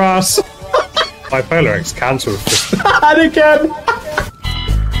slapped her ass. Bipolarex cancelled. And again.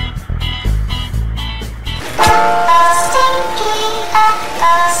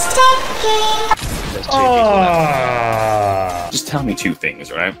 Just tell me two things,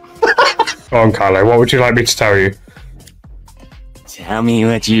 right? Go on, Carlo. What would you like me to tell you? Tell me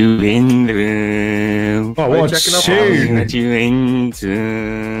what you into. Oh, what tune? What you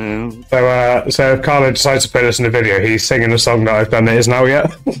into. So if Carlo decides to put this in a video, he's singing a song that I've done that isn't out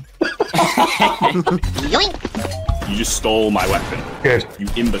yet. You just stole my weapon. Good. You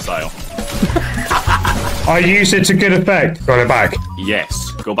imbecile. I used it to good effect. Got it back.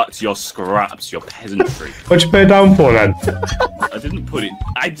 Yes. Go back to your scraps, your peasantry. What'd you put it down for then? I didn't put it.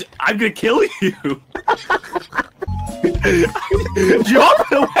 I'm gonna kill you. Drop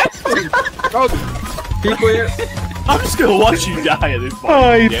the weapon! People here. I'm just gonna watch you die at this point.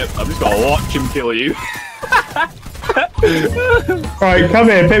 Oh, Yep, I'm just gonna watch him kill you. Right, come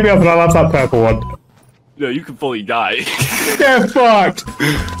here, pick me up and I'll have that purple one. No, you can fully die. Get fucked!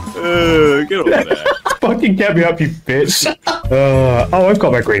 Get over there. Fucking get me up, you bitch. Oh, I've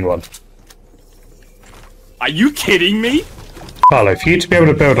got my green one. Are you kidding me? Carlo, for you to be able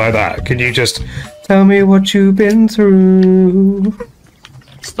to build like that, can you just tell me what you've been through?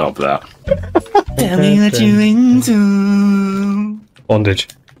 Stop that. Tell me what you into. Bondage.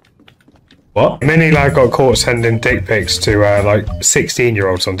 What? Mini lad got caught sending dick pics to like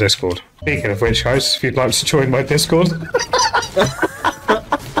 16-year-olds on Discord. Speaking of which, guys, if you'd like to join my Discord.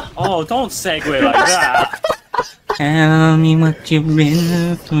 Oh, don't segue like that. Tell me what you've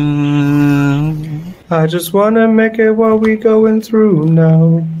been through. I just wanna make it what we going through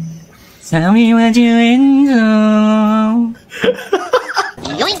now. Tell me what you into.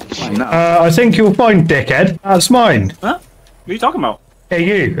 I think you'll find, dickhead. That's mine. Huh? What are you talking about? Hey,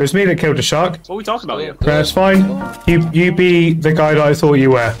 you. It was me that killed the shark. What are we talking about here? That's fine. You be the guy that I thought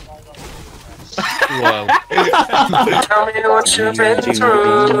you were. Whoa. Tell me what you've been through.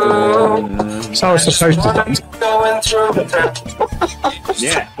 So I was supposed to. Going through.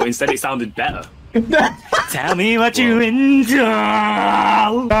 Yeah, but instead it sounded better. Tell me what you into.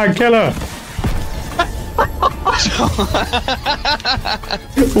 Ah, killer.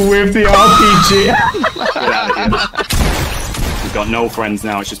 With the RPG. Get out of here. We've got no friends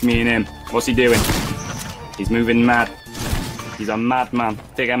now, it's just me and him. What's he doing? He's moving mad. He's a madman.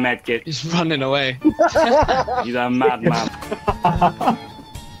 Take a med kit. He's running away. He's a madman.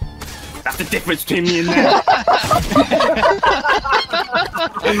 That's the difference between me and them.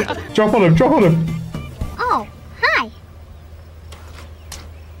 Drop on him, drop on him. Oh, hi.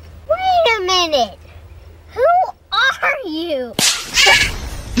 Wait a minute. Who are you?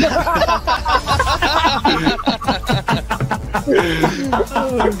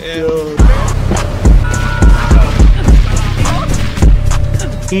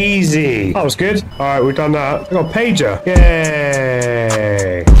 Easy. That was good. Alright, we've done that. I got a pager.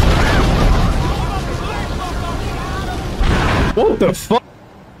 Yay. What the fuck?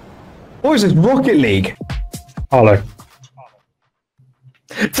 What is this, Rocket League? Hello.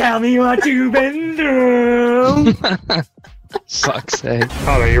 Tell me what you've been through. Fuck's sake.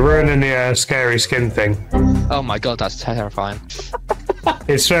 Hello, you're ruining the scary skin thing. Oh my god, that's terrifying.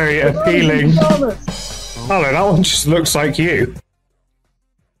 It's very appealing. Hello, that one just looks like you.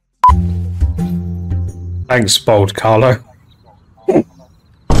 Thanks, bold Carlo.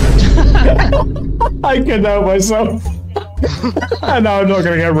 I can help myself. And now I'm not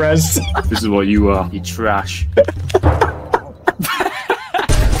gonna get res. This is what you are, you trash.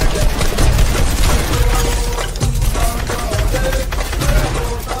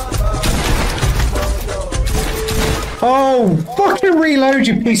 Oh, fucking reload,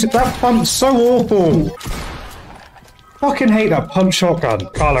 you piece of... That pump's so awful. Fucking hate that pump shotgun.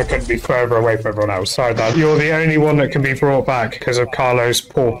 Carlo couldn't be further away from everyone else. Sorry, Dad. You're the only one that can be brought back because of Carlo's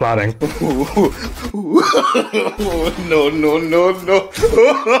poor planning. No, no, no, no.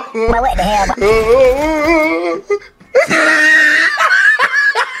 What the hell?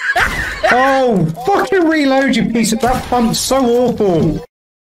 Oh, fucking reload, you piece of... That pump's so awful.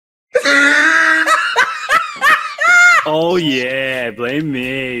 Oh yeah, blame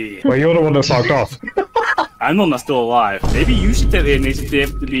me. Well, you're the one that fucked off. I'm the one that's still alive. Maybe you should take the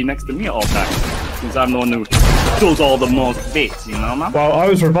initiative to be next to me at all times. Since I'm the one who does all the most bits, you know, man? Well, I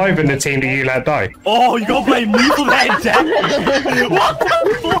was reviving the team that you let die. Oh, you gotta blame me for that, Dad? What the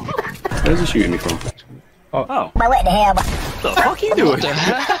fuck? Where's he shooting me from? Oh. What the hell? What the fuck are you doing?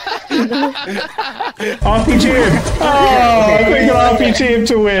 RPG him! Oh, I think I'll RPG him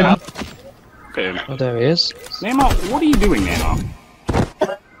to win. Oh, there he is. Neymar, what are you doing, Neymar?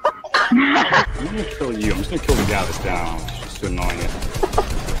 I'm gonna kill you. I'm just gonna kill the guy that's down. It's just to annoy you.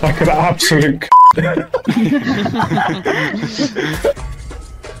 Like an absolute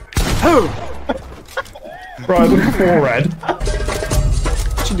Right, look at forehead.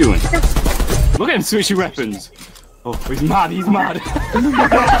 What you doing? Look at him switching weapons. Oh, he's mad, he's mad.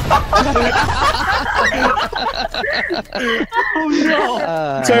 Oh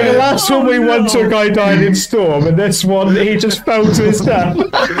no! So the last one we went to a guy died in Storm, and this one he just fell to his death.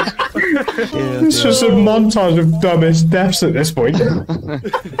 It's just a montage of dumbest deaths at this point.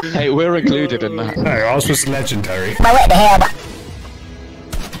 Hey, we're included in that. No, ours was legendary. What the hell?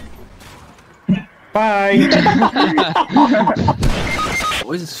 Bye!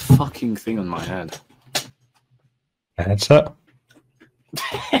 What is this fucking thing on my head? Headset.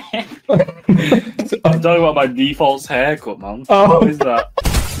 I'm talking about my default haircut, man. Oh. What is that?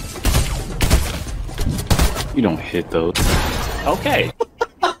 You don't hit those. Okay.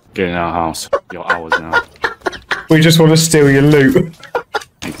 Get in our house. You're ours now. We just want to steal your loot.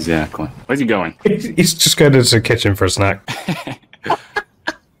 Exactly. Where's he going? He's just going into the kitchen for a snack.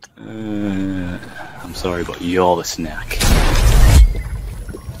 I'm sorry, but you're the snack.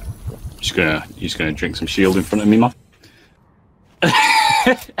 You're just gonna drink some shield in front of me, man.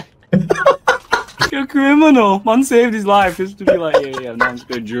 You're a criminal. Man saved his life just to be like, yeah, now I'm just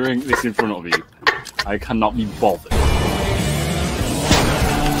gonna drink this in front of you. I cannot be bothered.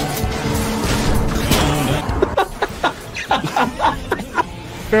 I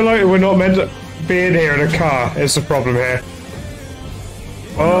feel like we're not meant to be in here in a car. It's the problem here.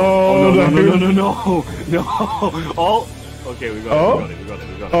 Oh, no. Oh, okay, we got it.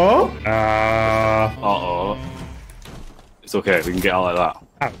 Oh? Uh-oh. It's okay, we can get out like that.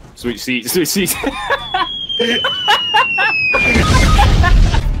 Ow. Switch seats. Who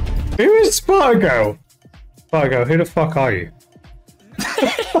is Spargo? Spargo, who the fuck are you?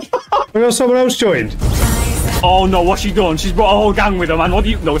 We got someone else joined. Oh no, what's she doing? She's brought a whole gang with her, man. What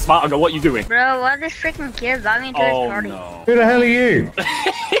do you... No, Spargo, what are you doing? Bro, what are these freaking kids? I mean, to this party. No. Who the hell are you?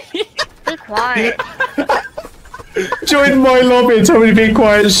 Be quiet. Join my lobby and tell me to be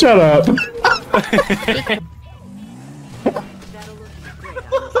quiet and shut up.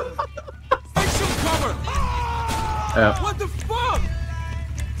 What the fuck?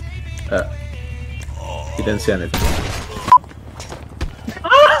 He didn't see anything.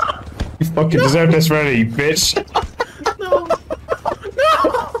 You fucking deserve this ready, you bitch.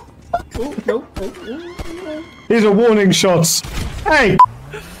 No. These are warning shots. Hey!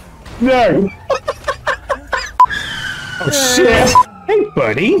 No! Oh shit! Hey,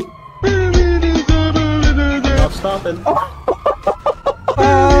 buddy! Not stopping.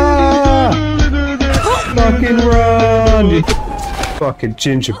 Fucking run! You fucking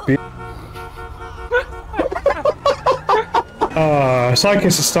ginger bitch. It's like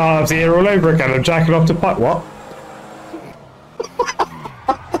it's the start of the year all over again. I'm jacking off to pipe. What?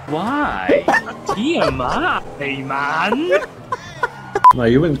 Why? TMI, man. No,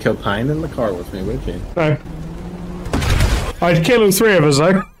 you wouldn't kill Pine in the car with me, would you? No. I'd kill all three of us,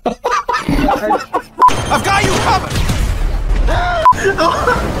 though. I've got you covered!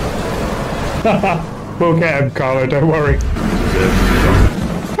 We'll get him, Carlo, don't worry.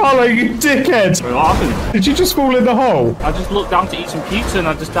 Carlo, you dickhead! What happened? Did you just fall in the hole? I just looked down to eat some pizza and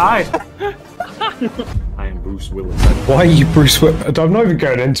I just died. I am Bruce Willis. Why are you Bruce Willis? I'm not even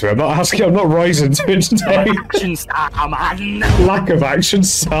going into it. I'm not asking. I'm not rising to it today. Action star, man. Lack of action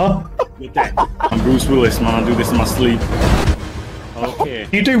star. You're dead. I'm Bruce Willis, man. I do this in my sleep. Okay.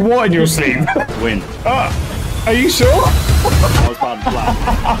 You do what in your sleep? Win. Are you sure? That was part of the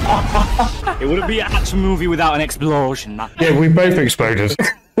plan. It wouldn't be an action movie without an explosion, man. Yeah, we both exploded.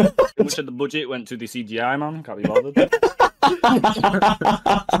 How much of the budget went to the CGI, man? Can't be bothered.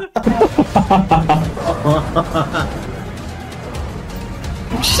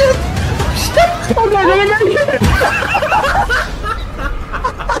 Shit! I'm not gonna make it!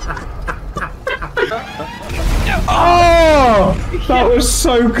 Oh! That was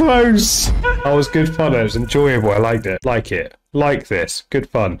so close! That was good fun, it was enjoyable, I liked it. Like it. Like this. Good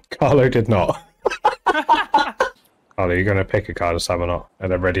fun. Carlo did not. Carlo, you're gonna pick a car this time or not?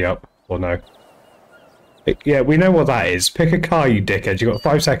 And then ready up, or no? Yeah, we know what that is. Pick a car, you dickhead. You got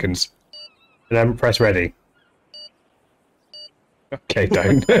 5 seconds. And then press ready. Okay,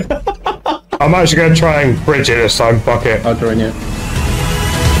 don't. I'm actually going to try and bridge it this time. Fuck it. I'll join you.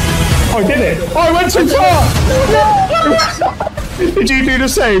 Oh, I did it! Oh, I went too far! Did you do the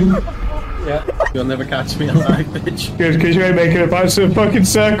same? Yeah. You'll never catch me alive, bitch. Good, because you ain't making it back to the fucking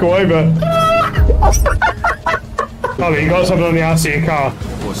circle over. Oh, you got something on the outside of your car.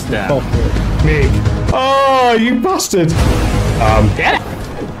 What's that? Oh. Me. Oh, you bastard! Get it!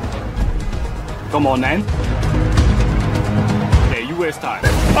 Come on, then. Yeah, you waste time.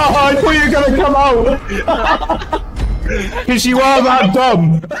 Oh, I thought you were gonna come out! Because you are that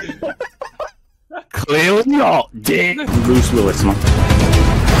dumb! Clearly not, dick! Bruce Willis, man.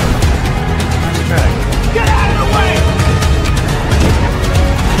 Get out of the way!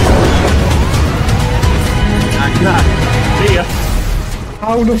 See ya.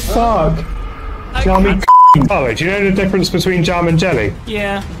 How the fuck? Jammy Carlo, do you know the difference between jam and jelly?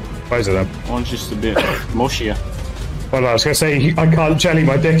 Yeah. Why is it then? One's just a bit mushier. Well, I was going to say, I can't jelly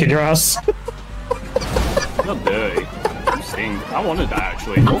my dick in your ass. Not dirty. You stink. I wanted that,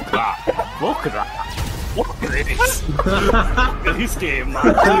 actually. Look at that. Look at that. Look at this. Look at this game, man.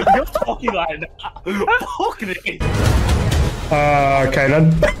 You're talking like that. Look at it. Okay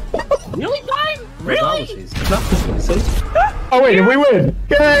then. Really, Brian? Really? Oh wait, did we win?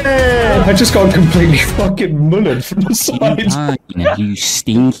 Yay! I just got completely fucking mullered from the side. Pine, you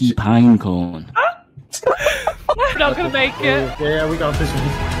stinky pine cone. We're not gonna make it. Yeah, we got this one.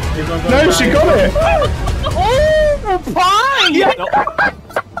 No, she got it! Oh, pine! Yeah.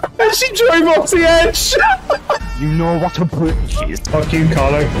 And she drove off the edge! You know what a British is. Fuck you,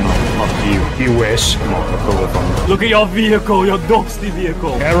 Carlo. Fuck you. You wish. Look at your vehicle, your dusty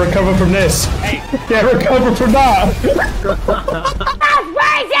vehicle. Yeah, recover from this. Hey. Yeah, recover from that.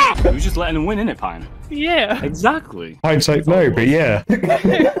 You was just letting him win, innit, Pine? Yeah. Exactly. Hindsight, no, but yeah.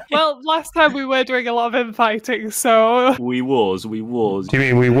 Well, last time we were doing a lot of infighting, so... We was. Do you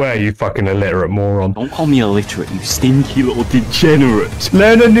mean we were, you fucking illiterate moron? Don't call me illiterate, you stinky little degenerate.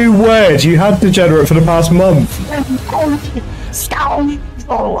 Learn a new word. You had degenerate for the past month.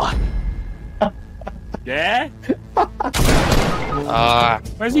 Yeah?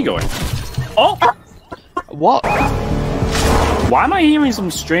 Where's he going? Oh! What? Why am I hearing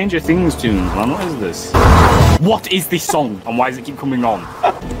some Stranger Things tunes, man? What is this? What is this song? And why does it keep coming on?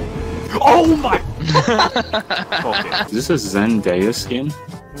 Oh my! Okay. Is this a Zendaya skin?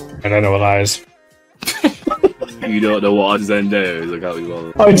 I don't know what that is. You don't know what a Zendaya is? I can't be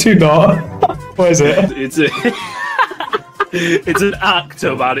bothered. I do not. What is it? It's a... It's an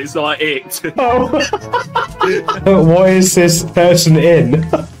actor, man. It's not it. Oh. What is this person in?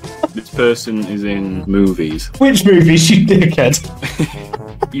 This person is in movies. Which movies, you dickhead?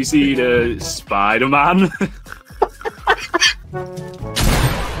 You see the Spider-Man?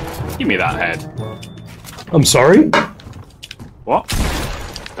 Give me that head. I'm sorry? What?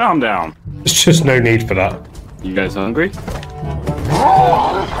 Calm down. There's just no need for that. You guys hungry?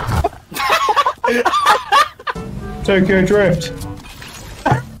 Tokyo Drift.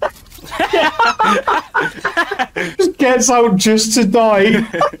 Just gets out just to die.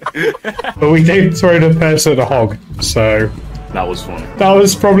 But we did throw the person a hog, so... That was fun. That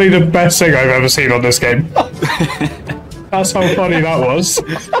was probably the best thing I've ever seen on this game. That's how funny that was.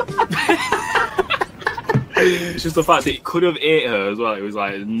 It's just the fact that it could have ate her as well. It was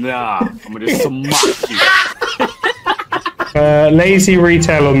like, nah, I'm gonna smack you. Lazy,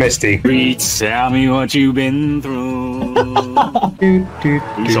 Retail, or Misty? Tell me what you've been through. Do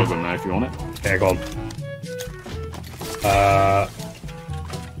something there if you want it. Yeah, go on.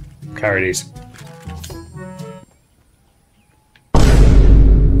 Carry these.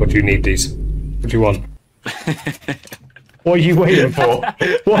 What do you need these? What do you want? What are you waiting for?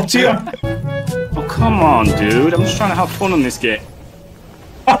 What do you... Oh, come on, dude. I'm just trying to have fun on this game.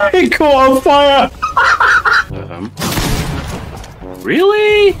 I caught on fire!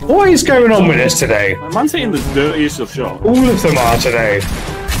 Really? What is going on with this today? My man's hitting the dirtiest of shots. All of them are today.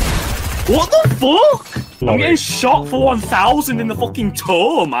 What the fuck? Love I'm getting it. shot for 1,000 in the fucking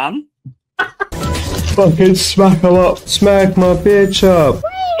toe, man. Fucking smack them up. Smack my bitch up. Wait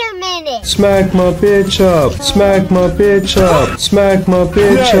a minute. Smack my bitch up. Smack my bitch up. Smack my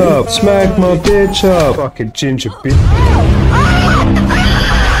bitch up. Smack my bitch up. Fucking ginger bitch.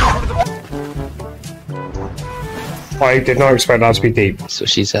 I did not expect that to be deep. That's what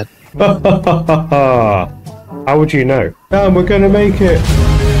she said. How would you know? Damn, we're gonna make it.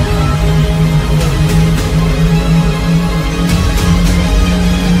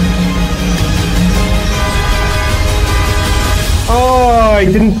 Oh, I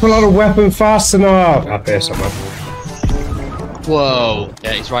didn't pull out a weapon fast enough. Up here somewhere. Whoa.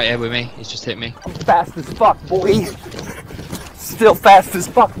 Yeah, he's right here with me. He's just hit me. I'm fast as fuck, boy. Still fast as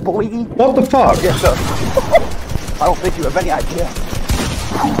fuck, boy. What the fuck? Yes, sir. I don't think you have any idea.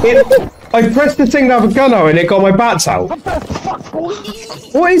 I pressed the thing to have a gun out and it got my bats out.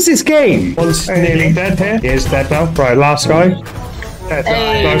 What is this game? One's nearly dead here. He is dead now. Right, last guy. Dead.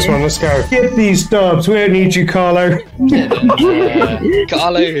 Hey. Nice one, let's go. Get these dubs. We don't need you, Carlo.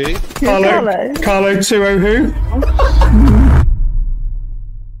 Carlo who? Carlo 2-0 who?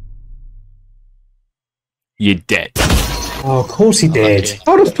 You're dead. Oh, of course he did. Okay.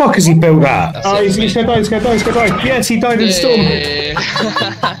 How the fuck has he built that? That's Oh, it. he's gonna die, he's gonna die, he's gonna die. Yes, he died in the storm.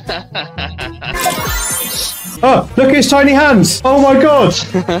 Oh, look at his tiny hands. Oh my god.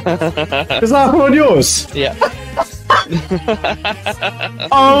 Does that happen on yours? Yeah.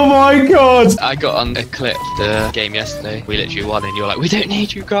 Oh my god. I got on a clip the game yesterday. We literally won and you're like, we don't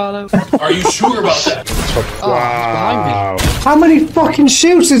need you, Carlo. Are you sure about that? Wow. How many fucking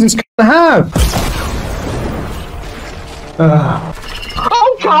shields does this gonna have?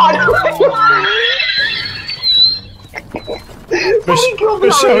 Oh god!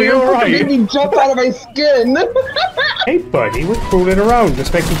 Michelle, you're right. Made me jump out of my skin. Hey buddy, we're crawling around.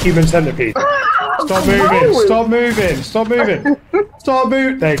 Let's make a human centipede. Stop moving, stop moving, stop moving. Start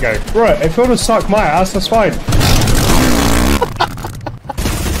boot. There you go. Right, if you want to suck my ass, that's fine.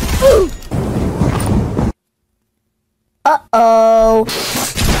 Uh-oh.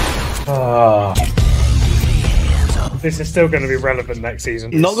 This is still going to be relevant next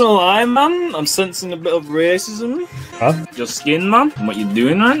season. Not gonna lie, man, I'm sensing a bit of racism. Huh? Your skin, man. What you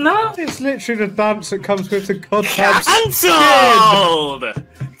doing right now? It's literally the dance that comes with the goddamn Cancelled!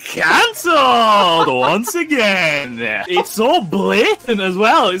 Cancelled once again. It's so blatant as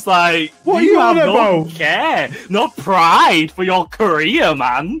well. It's like what you are you have on no about? care, no pride for your career,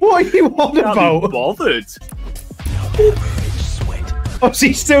 man. What are you on Can't about? be bothered. Oh,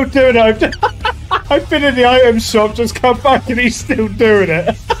 he's still doing it. I've been in the item shop, just come back, and he's still doing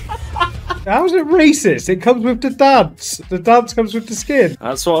it. How is it racist? It comes with the dance. The dance comes with the skin.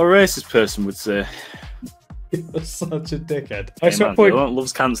 That's what a racist person would say. You're such a dickhead. Hey, man, you don't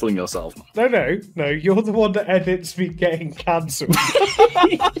loves cancelling yourself, man. No. You're the one that edits me getting cancelled.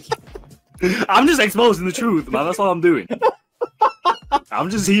 I'm just exposing the truth, man. That's all I'm doing. I'm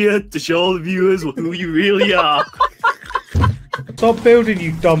just here to show the viewers who you really are. Stop building,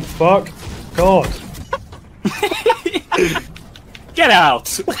 you dumb fuck. God. Get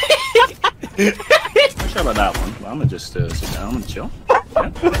out. I'm sure about that one. I'm gonna just sit down and chill. Yeah.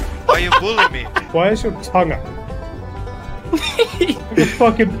 Why you bullying me? Why is your tongue out? Like a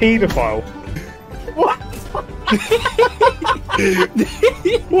fucking paedophile. What?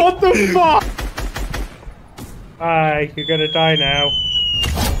 What the fuck? Aye, you're gonna die now.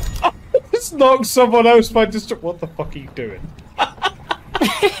 Just knock someone else by just. What the fuck are you doing?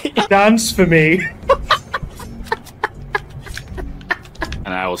 Dance for me.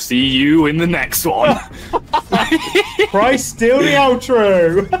 And I will see you in the next one. Christ, still the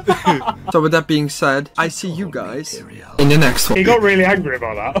outro. So with that being said, I see you guys in the next one. He got really angry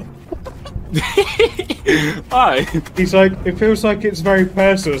about that. Why? He's like, it feels like it's very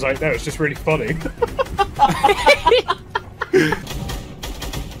personal. It's like, no, it's just really funny.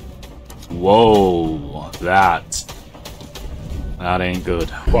 Whoa, that ain't good.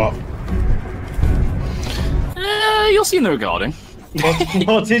 What? You'll see in the recording.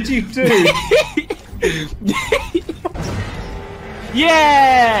 What did you do?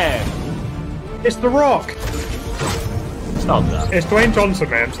 Yeah! It's The Rock. Stop that. It's Dwayne Johnson,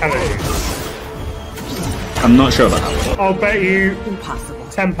 man. I'm telling you. I'm not sure about that. I'll bet you Impossible.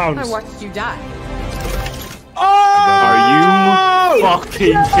 £10. I watched you die. Are you fucking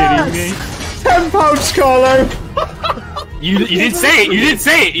kidding me? £10, Carlo. You did say it. You did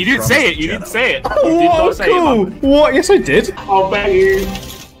say it. You did say it. You did say it. You did What? not say Cool. it. What? Yes, I did. I'll bet you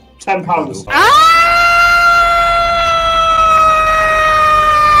 £10.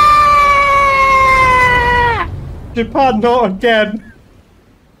 Japan, not again.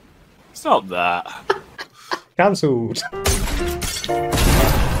 Stop that. Cancelled.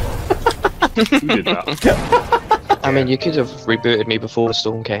 Who did that? I mean, you could have rebooted me before the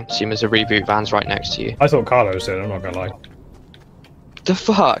storm came. Seeing as a reboot van's right next to you. I thought Carlos did, I'm not gonna lie. The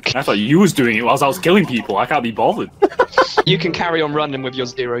fuck? I thought you was doing it whilst I was killing people. I can't be bothered. You can carry on running with your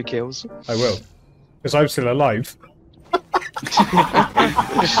 0 kills. I will. Because I'm still alive. Me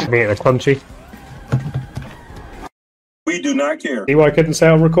and a crunchy. We do not care. See why I couldn't say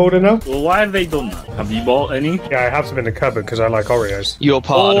on recording now? Well, why have they done that? Have you bought any? Yeah, I have some in the cupboard because I like Oreos. You're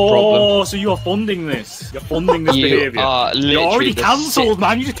part of the problem. Oh, so you're funding this. You're funding this You behaviour. are literally You're already the cancelled,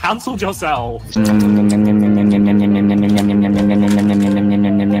 man. You just cancelled yourself. Did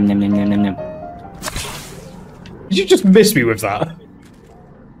you just miss me with that?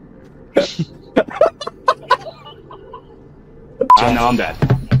 And now I'm dead.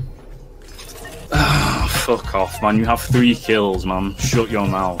 Fuck off, man. You have 3 kills, man. Shut your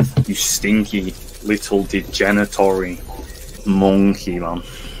mouth. You stinky little degeneratory monkey, man.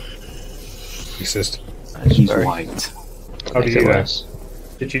 Racist. He's white. How did you know?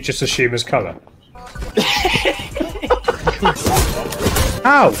 Did you just assume his colour?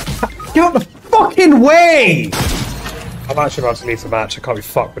 Ow! Get out the fucking way! I'm actually about to leave the match. I can't be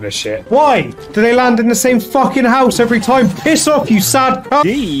fucked with this shit. Why? Do they land in the same fucking house every time? Piss off, you sad cunt!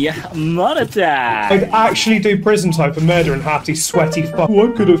 Gee, monetize! I'd actually do prison time for murder and half these sweaty fuck. Oh,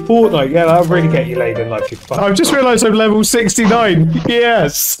 I'm good at Fortnite. Yeah, that'll really get you laid in life, you fuck. I've just realised I'm level 69.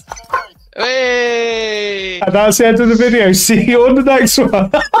 Yes! Hey! And that's the end of the video. See you on the next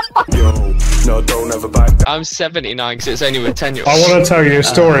one. No, don't ever back down. I'm 79 because it's only with 10-year-olds. I want to tell you a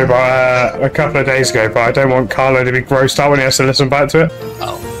story about a couple of days ago, but I don't want Carlo to be grossed out when he has to listen back to it.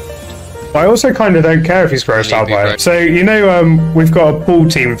 Oh. I also kind of don't care if he's grossed out by it. So, you know, we've got a pool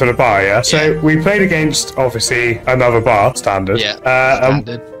team for the bar, yeah? So we played against, obviously, another bar, standard. Yeah,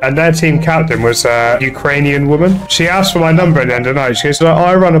 standard. And their team captain was a Ukrainian woman. She asked for my number at the end of the night. She goes,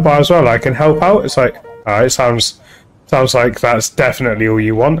 I run a bar as well, I can help out. It's like, alright, sounds like that's definitely all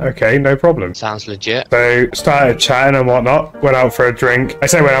you want. Okay, no problem. Sounds legit. So, started chatting and whatnot. Went out for a drink. I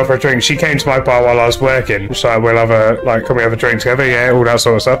say went out for a drink. She came to my bar while I was working. She's like, can we have a drink together? Yeah, all that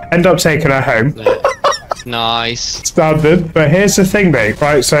sort of stuff. End up taking her home. Nice. Standard. But here's the thing, mate.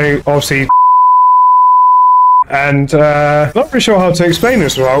 Right, so, obviously... And, not really sure how to explain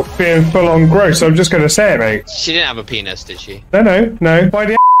this without being full-on gross, so I'm just going to say it, mate. She didn't have a penis, did she? No. By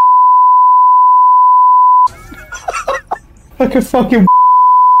the like a fucking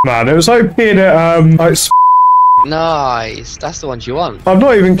man. It was like being at, like... Nice. That's the ones you want. I'm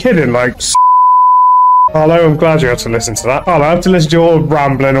not even kidding, like... Harlow, I'm glad you had to listen to that. Harlow, I have to listen to your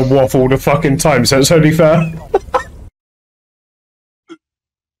rambling and waffle all the fucking time, so it's only fair.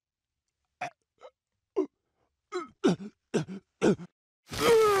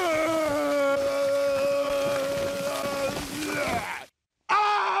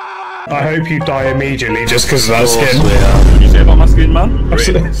 I hope you die immediately just because of that skin. What did you say about my skin, man?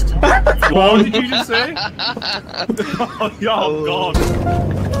 What did you just say? Oh, God.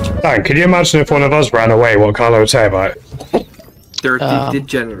 Dan, can you imagine if one of us ran away, what Carlo would say about it? Dirty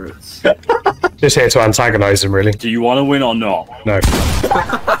degenerates. Just here to antagonise him, really. Do you want to win or not? No.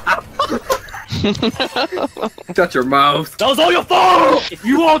 Shut your mouth. That was all your fault! If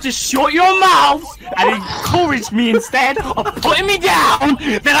you all just shut your mouths and encourage me instead of putting me down,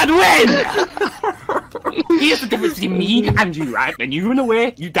 then I'd win! Here's the difference between me and you, right? When you run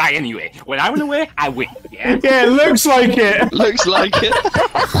away, you die anyway. When I run away, I win. Yeah, yeah, it looks like it. Looks like it.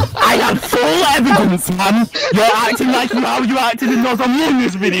 I have full evidence, man. You're acting like how you acted in those Among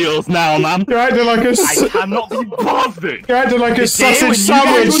Us videos now, man. You're acting like a... I cannot be bothered. You're acting like a sausage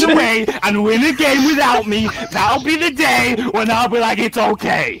sandwich. When you run away and win a game without me, that'll be the day when I'll be like, it's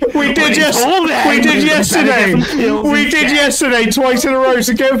okay. We did yesterday. We did yesterday twice in a row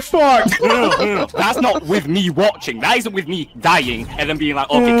to get fucked. No. That's not with me watching. That isn't with me dying and then being like,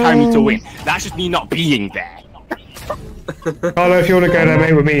 okay, carry me to win. That's just me not being there. I don't know if you want to go there,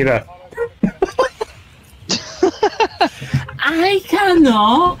 mate, with me either. I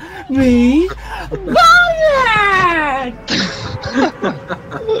cannot be bothered.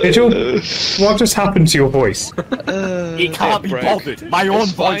 Vigil, what just happened to your voice? It can't be bothered. My own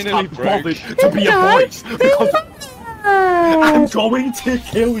voice can't be bothered to be a voice because I'm going to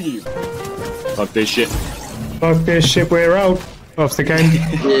kill you. Fuck this shit. Fuck this shit, we're out. Off the game.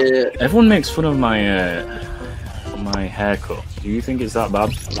 Yeah. Everyone makes fun of my haircut. Do you think it's that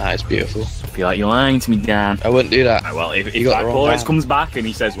bad? Nah, it's beautiful. I feel like you're lying to me, Dan. I wouldn't do that. Well, if Bipolarex comes back and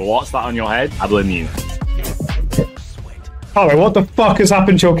he says, well, what's that on your head? I blame you. Harlow, what the fuck has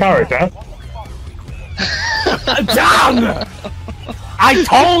happened to your character? Dan! I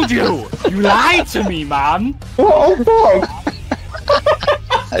told you! You lied to me, man! What the fuck?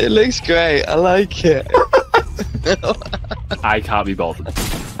 It looks great. I like it. I can't be bothered.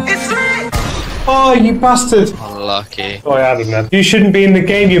 Oh, you bastard! Unlucky. Oh, I had him then. You shouldn't be in the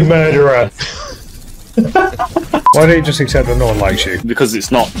game, you murderer! Why don't you just accept that no one likes you? Because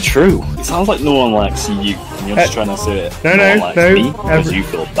it's not true. It sounds like no one likes you, and you're just trying to say it. No, one likes me because you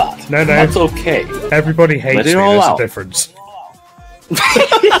feel bad. No. That's okay. Everybody hates me, there's a difference.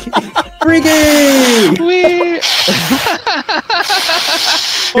 Riggy! Wee!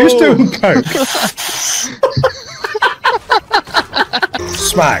 Who's doing coke?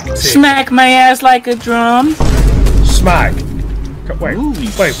 Smack. Smack my ass like a drum. Smack. Wait,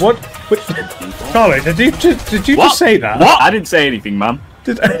 what? Carlo, did you just say that? What? I didn't say anything, man.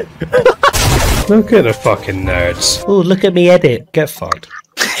 Look at the fucking nerds. Oh, look at me edit. Get fucked.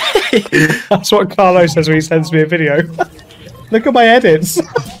 That's what Carlo says when he sends me a video. Look at my edits.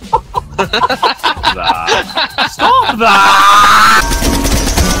 Stop that!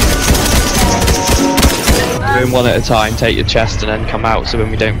 Doing one at a time, take your chest and then come out so when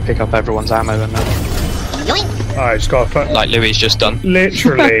we don't pick up everyone's ammo and that. Alright, just gotta put... Like Louis just done.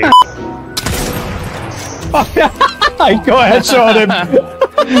 Literally. I got a headshot on him.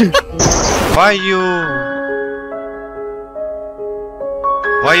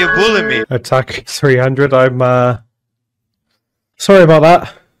 Why you bullying me? Attack 300, I'm sorry about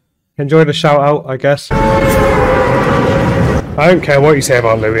that. Enjoy the shout out, I guess. I don't care what you say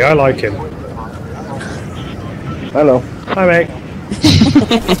about Louis, I like him. Hello. Hi, mate.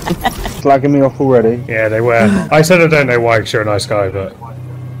 Slagging me off already? Yeah, they were. I said I don't know why, because you're a nice guy, but...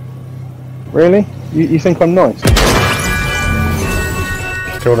 Really? You think I'm nice?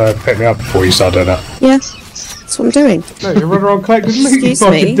 Do you want to pick me up before you start doing that? Yes, that's what I'm doing. No, you're running around collecting loot, you Excuse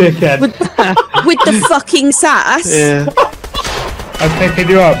fucking me. dickhead. With the fucking sass. Yeah. I'm picking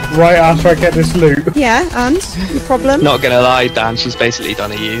you up right after I get this loot. Yeah, and? No problem? Not gonna lie, Dan, she's basically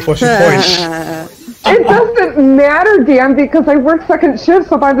done a you. What's your point? It doesn't matter, Dan, because I work second shift,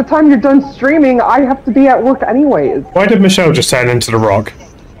 so by the time you're done streaming, I have to be at work anyways. Why did Michelle just turn into the Rock?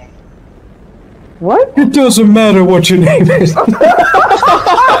 What? It doesn't matter what your name is.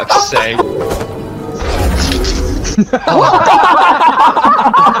 Fuck's sake.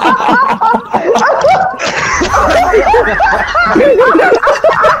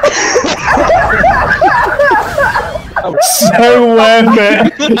 So worth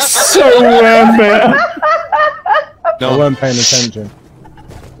it. So worth it. I weren't paying attention.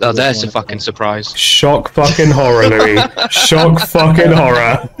 Oh, there's a fucking surprise. Shock fucking horror, Louis. Shock fucking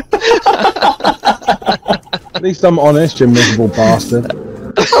horror. At least I'm honest, you miserable bastard.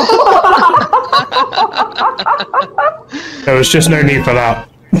 There was just no need for that.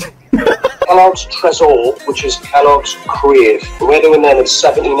 Kellogg's Tresor, which is Kellogg's Crave. We're doing them at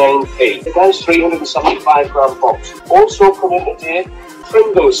 79p. The guy's 375 gram box. Also coming today,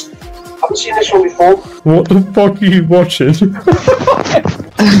 Pringles. Haven't seen this one before. What the fuck are you watching?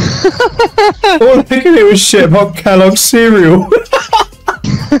 All I could do was shit about Kellogg's cereal.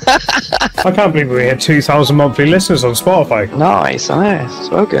 I can't believe we had 2,000 monthly listeners on Spotify. Nice, nice.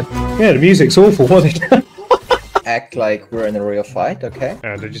 So good. Yeah, the music's awful, wasn't it? Act like we're in a real fight, okay?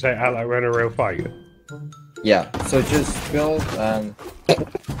 Did you say act like we're in a real fight? Yeah, so just build and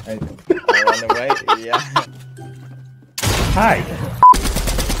run away, yeah. Hi.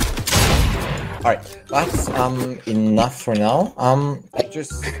 Alright, that's enough for now.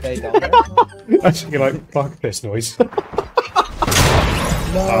 Just stay down there. That's like fuck this noise.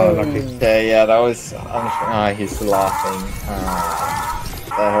 Oh, lucky. Okay, yeah, that was he's laughing.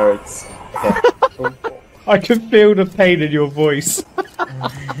 That hurts. Okay. I can feel the pain in your voice.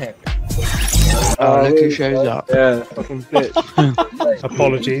 Oh, look who shows up. Yeah, fucking bitch.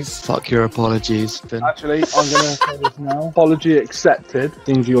 Apologies. Fuck your apologies. Then. Actually, I'm gonna say this now. Apology accepted.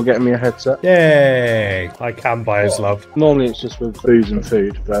 Seems you're getting me a headset. Yay! I can buy his love. Normally it's just with booze and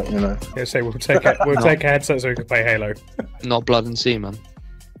food, but you know. Yeah, so we'll take a headset so we can play Halo. Not blood and semen.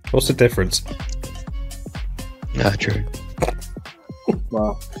 What's the difference? Yeah, true.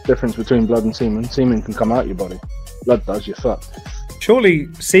 Well, difference between blood and semen. Semen can come out your body. Blood does, you're fucked. Surely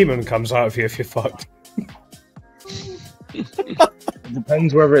semen comes out of you if you're fucked. It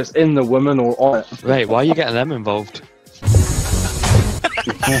depends whether it's in the woman or on it. Wait, why are you getting them involved?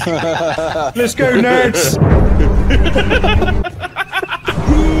 Let's go, nerds!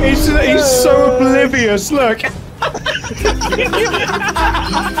 he's so oblivious, look!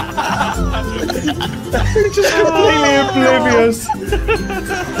 Just completely oblivious.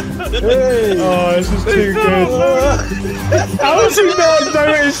 Oh, this is too good. How has he not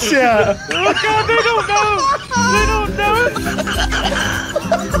noticed yet? Oh god, they don't know! They don't know!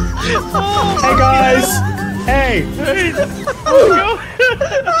 Hey guys! Hey! Hey! Oh god!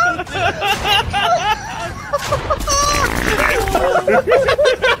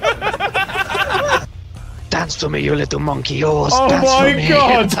 Dance to me, you little monkey horse. Oh Dance my to me.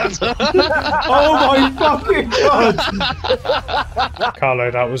 god! Oh my fucking god!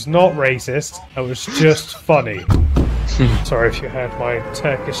 Carlo, that was not racist. That was just funny. Sorry if you heard my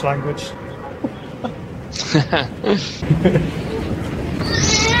Turkish language.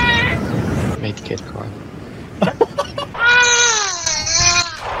 Made the kid cry.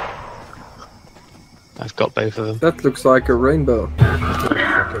 I've got both of them. That looks like a rainbow.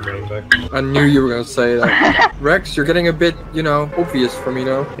 Rainbow. I knew you were gonna say that. Rex, you're getting a bit, you know, obvious for me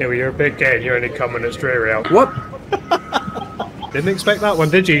now. Yeah, well, you're a bit gay and you're only coming at Dreary out. What? Didn't expect that one,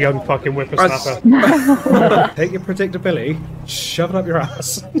 did you, young fucking whippersnapper? Take your predictability, shove it up your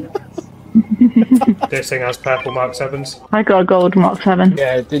ass. This thing has purple Mark 7s. I got a gold Mark 7.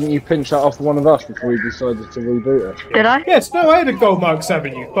 Yeah, didn't you pinch that off one of us before you decided to reboot it? Did I? Yes, no, I had a gold Mark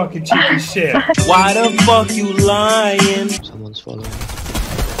 7, you fucking cheeky shit. Why the fuck you lying? Someone's following.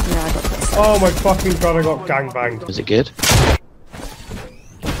 Yeah, I got this. Oh my fucking god, I got gangbanged. Was it good?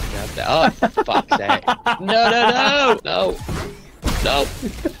 Oh, fuck's sake. No. No.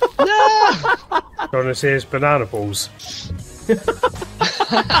 You want to see his banana balls?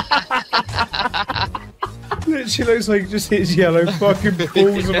 Literally looks like just his yellow fucking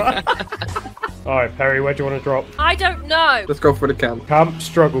balls. Alright, Perry, where do you want to drop? I don't know. Let's go for the camp. Camp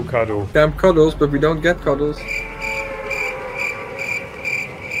Struggle Cuddle. Camp cuddles, but we don't get cuddles.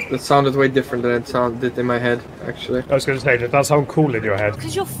 That sounded way different than it sounded in my head, actually. I was going to say, did that sound cool in your head?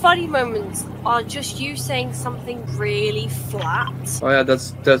 Because your funny moments are just you saying something really flat. Oh yeah,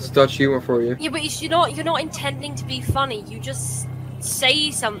 that's Dutch humor for you. Yeah, but you're not intending to be funny. You just say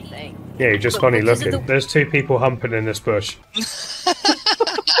something. Yeah, you're just funny looking. There's two people humping in this bush.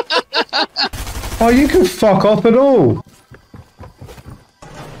 Oh, you can fuck off at all.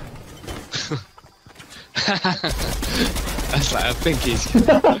 That's like a pinkies.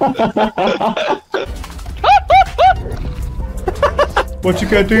 What you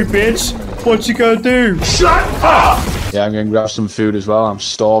gonna do, bitch? What you gonna do? Shut up! Yeah, I'm gonna grab some food as well. I'm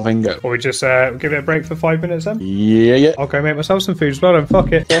starving. Or we just give it a break for 5 minutes then? Yeah. I'll go make myself some food as well then,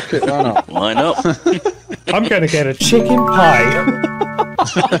 fuck it. Fuck it, why not? Why not? I'm gonna get a chicken pie.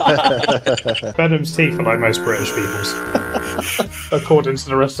 Venom's teeth are like most British people's. According to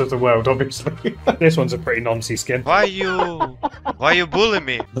the rest of the world, obviously. This one's a pretty noncy skin. Why you bullying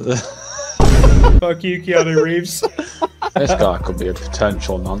me? Fuck you, Keanu Reeves. This guy could be a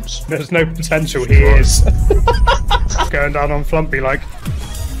potential nonce. There's no potential, he is. Going down on Flumpy like.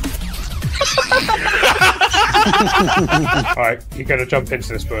 Alright, you're gonna jump into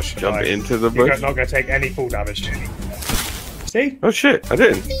this bush. Jump into the bush? You're not gonna take any fall damage. See? Oh shit, I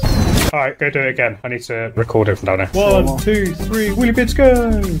didn't. Alright, go do it again. I need to record it from down there. 1, 2, 3, Wheelie Bits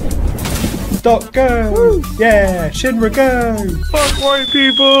go! Doc go! Woo. Yeah! Shinra go! Fuck white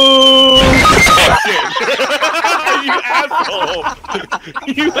people! Oh shit! You asshole!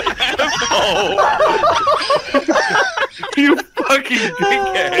 You asshole! You fucking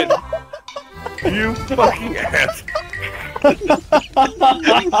dickhead! You fucking ass!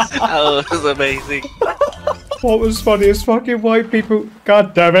 Oh, this is amazing. What was funny is fucking white people.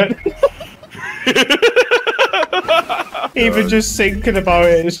 God damn it. Even just thinking about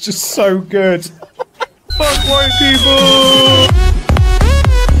it is just so good. Fuck white people!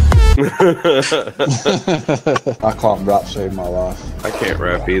 I can't rap save my life. I can't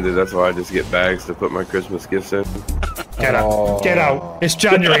rap either, that's why I just get bags to put my Christmas gifts in. Get out. Get out. It's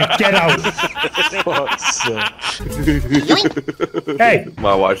January. Get out. Hey.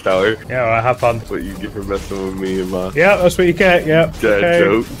 My watchtower. Yeah, well, have fun. That's what you get for messing with me and my... Yeah, that's what you get. Yeah. Dad okay.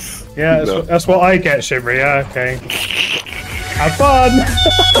 jokes. Yeah, that's what I get, Shimry. Yeah, okay. Have fun.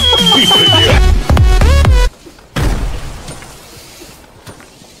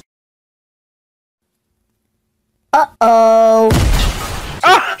 Uh-oh.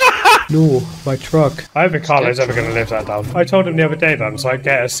 No, my truck. I don't think Carlo's ever going to live that down. I told him the other day that I'm like,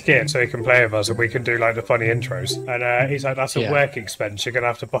 get a skin so he can play with us and we can do like the funny intros. And he's like, that's a work expense. You're going to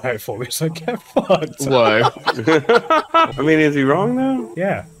have to buy it for me. So get fucked. Whoa. I mean, is he wrong though?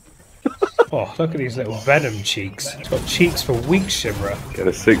 Yeah. Oh, look at these little venom cheeks. It's got cheeks for weeks, Shimra. Got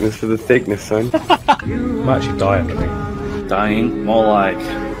a sickness for the thickness, son. I'm actually dying, I think. Dying? More like...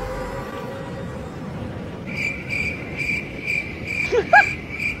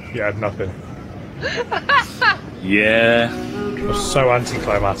 You had nothing. Yeah. It was so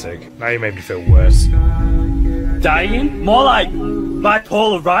anticlimactic. Now you made me feel worse. Dying? More like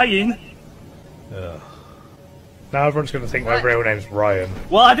bipolar Ryan. Ugh. Now everyone's going to think my real name's Ryan.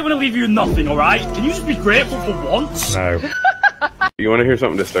 Well, I don't want to leave you nothing, alright? Can you just be grateful for once? No. You want to hear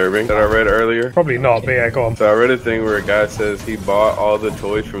something disturbing that I read earlier? Probably not, but yeah, go on. So I read a thing where a guy says he bought all the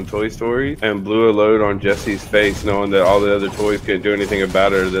toys from Toy Story and blew a load on Jesse's face knowing that all the other toys couldn't do anything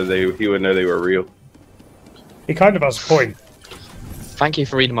about it or that he would know they were real. He kind of has a point. Thank you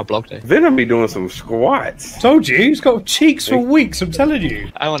for reading my blog, Dave. Venom be doing some squats. Told you, he's got cheeks for weeks, I'm telling you.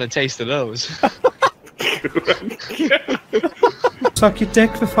 I want a taste of those. Suck your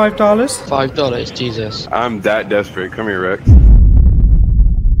dick for $5? $5, Jesus. I'm that desperate. Come here, Rex.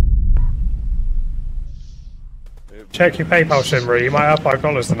 Check your PayPal, Shimra. You might have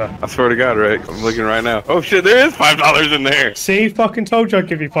 $5 in there. I swear to God, Rex. I'm looking right now. Oh shit, there is $5 in there. See, fucking told you I'd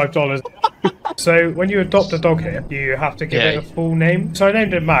give you $5. So when you adopt a dog here, you have to give it a full name. So I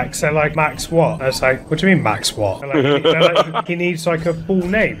named it Max. They're like, Max what? And I was like, what do you mean Max what? They're like, he needs like a full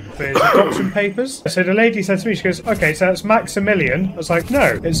name for his adoption papers. So the lady said to me, she goes, okay, so that's Maximilian. I was like,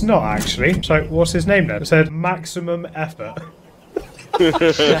 no, it's not actually. So what's his name then? I said, Maximum Effort.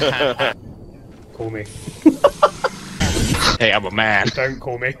 Call me. Hey, I'm a man. Don't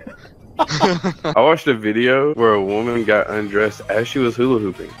call me. I watched a video where a woman got undressed as she was hula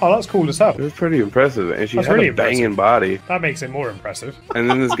hooping. Oh, that's cool as hell. It was pretty impressive, and she That's had really a banging impressive. body. That makes it more impressive. And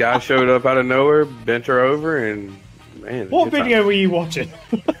then this guy showed up out of nowhere, bent her over, and man. What video were you watching?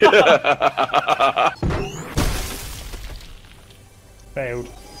 Failed.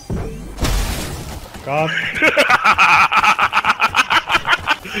 God.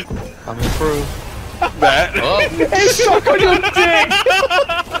 I'm through. That. It's stuck on your dick!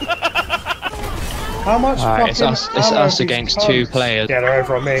 How much Alright, it's fucking us ammo against these 2 cunts? players. Yeah, they're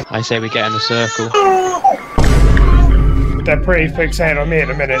over on me. I say we get in a circle. They're pretty fixated on me at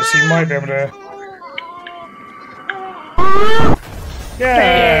the minute, so you might be able to...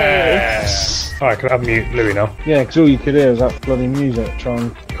 Yes! Alright, can I unmute Louis now? Yeah, because all you could hear was that bloody music trying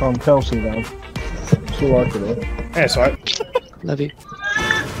to calm Kelsey down. That's all I could hear. Yeah, it's alright. Love you.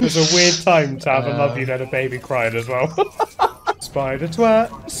 It's a weird time to have a love you then a baby crying as well. Spider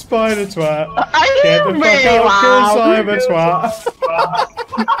twat, spider twat. Get the fuck out, cause I'm a twat.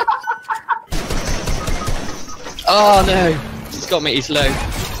 Oh no! He's got me, he's low.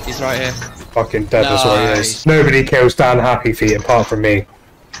 He's right here. Fucking dead, that's what he is. Nobody kills Dan Happy Feet apart from me.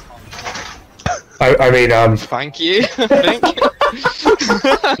 I mean, Thank you. Thank you.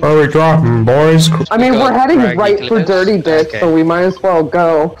 Where are we dropping, boys? I mean, we're heading right for Dirty Dicks, so we might as well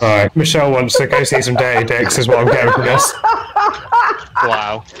go. Alright, Michelle wants to go see some Dirty Dicks, is what I'm getting from this.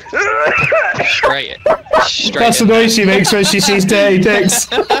 Wow. Straight. That's the noise she makes when she sees Dirty Dicks.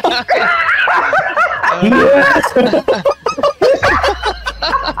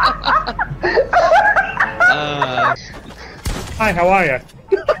 Hi, how are you?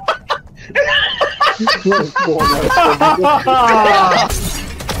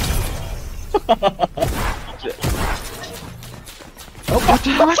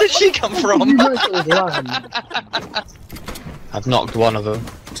 Where did she come from? I've knocked one of them.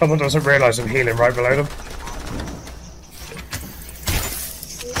 Someone doesn't realise I'm healing right below them.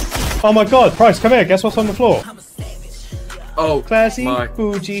 Oh my god, Price, come here, guess what's on the floor? Oh, classy,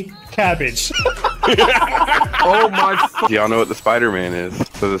 Fuji, cabbage. Oh my. Do y'all know what the Spider-Man is?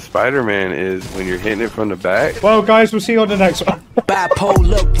 So the Spider-Man is when you're hitting it from the back. Well, guys, we'll see you on the next one.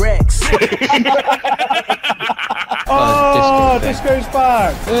 Bipolarex. Oh, Disco's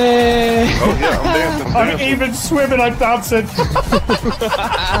back. Oh yeah, I'm dancing. I'm even swimming, I'm dancing.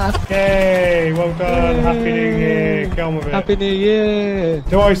 Yay, well done. Happy New Year. Get on with it. Happy New Year.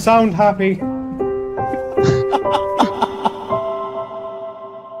 Do I sound happy?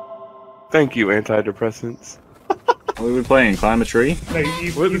 Thank you, antidepressants. What are we playing? Climb a tree? No,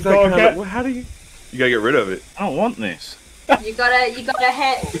 you've What is got to that get... how do you? You gotta get rid of it. I don't want this. You gotta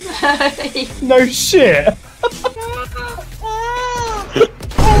hit. No shit.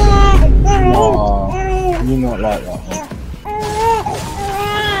 Oh, you're not like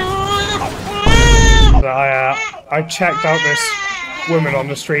that, I checked out this woman on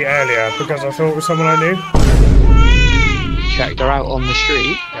the street earlier because I thought it was someone I knew. Checked her out on the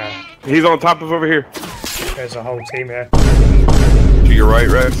street. Yeah. He's on top of over here. There's a whole team here. To your right,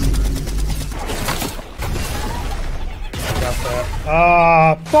 Rex.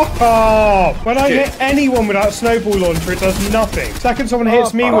 Ah, fuck off! When I hit anyone with that snowball launcher, it does nothing. Second someone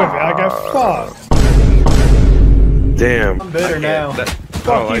hits me with it, I go fucked. Damn. I'm bitter now.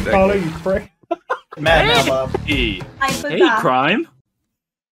 Fuck you, Carlo, you prick. Mad now, Bob. Hey, crime?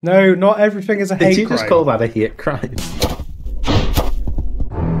 No, not everything is a hate crime. Did you just call that a hate crime?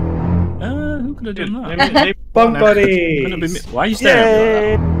 Who could have done that? Bunk buddy! Why are you staring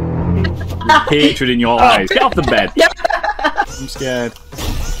at me like that? Hatred in your eyes. Get off the bed. I'm scared.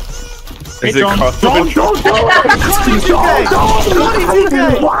 Is it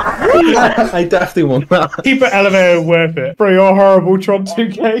I definitely want that. Keep it elevator worth it. For your horrible Trump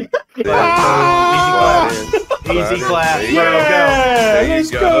 2K. Easy clap. Yeah!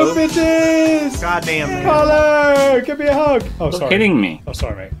 Let's go, bitches! Goddamn, man. Hello! Give me a hug! Oh, Stop sorry. kidding me. Oh,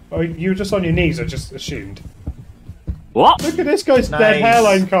 sorry, mate. Oh, you were just on your knees, I just assumed. What? Look at this guy's dead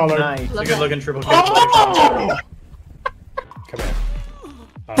hairline, Carlo. Nice. It's a good looking triple kick. Oh! Come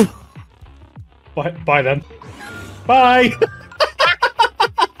here. Bye then. Bye!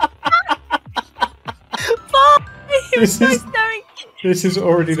 This is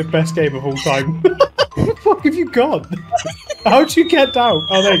already the best game of all time. Where the fuck have you gone? How'd you get down?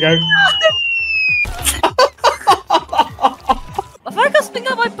 Oh, there you go. Have I got something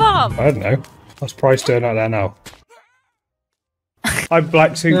on my bum? I don't know. That's Price doing out there now. I'm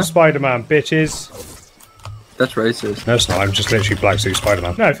Black Suit Spider-Man, bitches. That's racist. No, it's not. I'm just literally Black Suit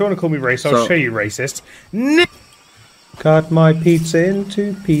Spider-Man. No, if you want to call me racist, I'll show you racist. Cut my pizza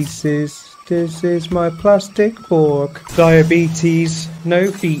into pieces. This is my plastic fork. Diabetes,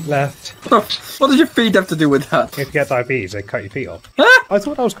 no feet left. What does your feet have to do with that? If you get diabetes, they cut your feet off. Huh? I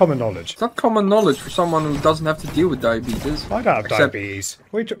thought that was common knowledge. It's not common knowledge for someone who doesn't have to deal with diabetes. I don't have diabetes.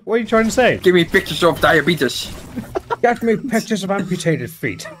 What are you trying to say? Give me pictures of diabetes. Get me pictures of amputated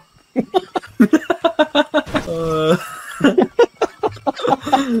feet.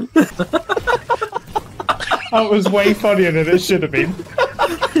 That was way funnier than it should have been.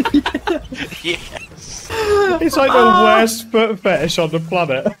 Yes. It's like the worst foot fetish on the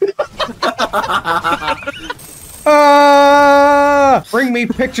planet. Bring me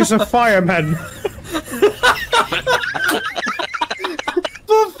pictures of firemen.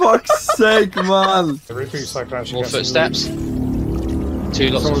 For fuck's sake, man! The reboot's like actually More footsteps. 2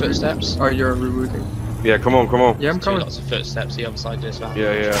 lots of footsteps. Oh, you're rebooting. Yeah, come on, come on. Yeah, I'm 2 coming. lots of footsteps the other side this one.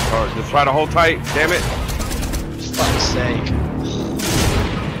 Yeah, yeah. Alright, just try to hold tight. Damn it. Fuck's sake.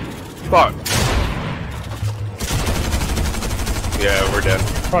 Fuck. Yeah, we're dead.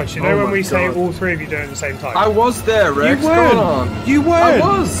 Right, you know when we say all 3 of you do it at the same time? I was there, Rex. You Go weren't. on. You weren't.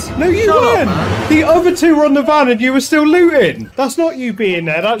 I was. No, you Shut up, weren't. man. The other 2 were on the van and you were still looting. That's not you being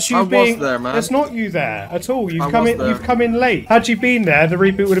there. That's you I being. was there, man. That's not you there at all. I You've come was in. there. You've come in late. Had you been there, the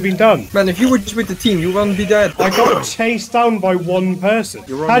reboot would have been done. Man, if you were just with the team, you wouldn't be dead. I got chased down by 1 person.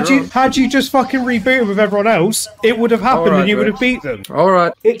 You're on Had your you own. had you just fucking rebooted with everyone else, it would have happened Alright, and you would Rex. have beat them.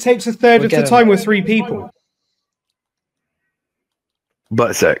 Alright. It takes a third of the time with 3 people.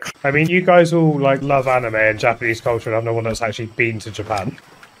 Butt sex. I mean, you guys all like love anime and Japanese culture, and I'm the one that's actually been to Japan.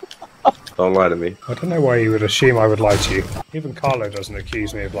 Don't lie to me. I don't know why you would assume I would lie to you. Even Carlo doesn't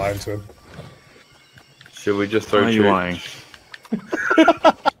accuse me of lying to him. Should we just throw Why are you lying?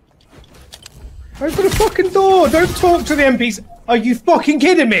 Open the fucking door! Don't talk to the MPs! Are you fucking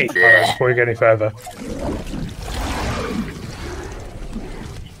kidding me? Alright, before we get any further.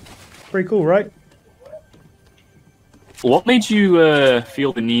 Pretty cool, right? What made you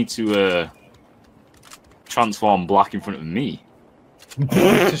feel the need to transform black in front of me?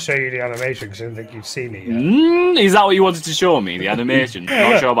 To show you the animation because I didn't think you'd seen it yet. Is that what you wanted to show me? The animation? Yeah,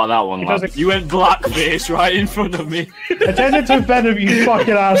 Not look. sure about that one, It lad. doesn't- You went blackface right in front of me. I turned into Venom, you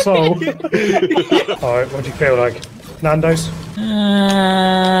fucking asshole! Alright, what do you feel like? Nando's?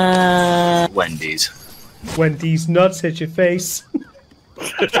 Wendy's. Wendy's nuts hit your face.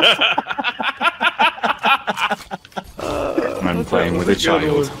 I'm playing with a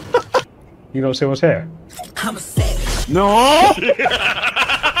child. You don't see what's here? No!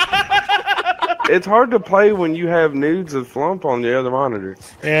 It's hard to play when you have nudes of Flump on the other monitor.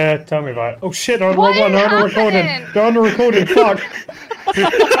 Yeah, tell me about it. Oh shit, they're on the wrong one, they're on the recording. They're on the recording, fuck.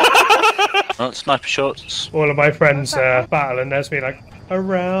 Oh, sniper shots. All of my friends battle and there's me like,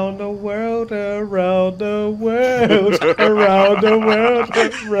 around the world, around the world, around the world,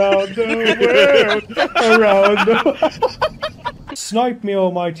 around the world, around the world. Snipe me,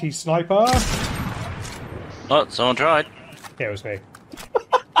 almighty sniper. Oh, someone tried. Yeah, it was me.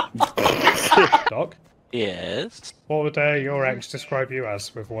 Doc? Yes. What would your ex describe you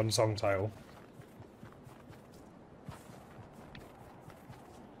as with 1 song title?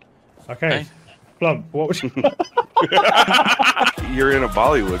 Okay. Plump, what would you... You're in a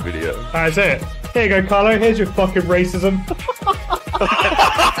Bollywood video. That's it. Here you go, Carlo. Here's your fucking racism.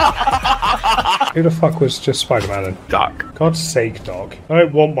 Who the fuck was just Spider-Man then? Doc. God's sake, Doc. I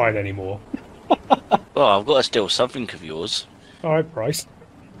don't want mine anymore. Well, I've got to steal something of yours. Alright, Bryce.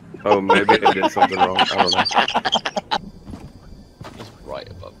 Oh, maybe I did something wrong. I don't know. He's right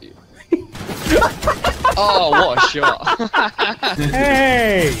above you. Oh, what a shot.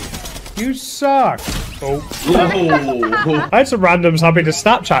 Hey! You suck! Oh. I had some randoms happy to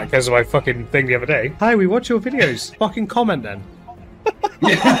Snapchat because of my fucking thing the other day. Hi, we watch your videos. Fucking comment then.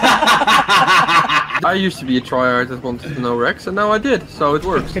 I used to be a tryhard that wanted to know Rex, and now I did, so it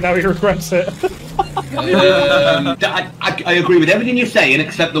works. Now he regrets it. I agree with everything you're saying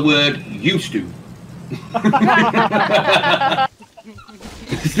except the word used to.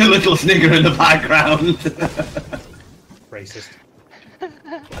 There's a little snigger in the background. Racist.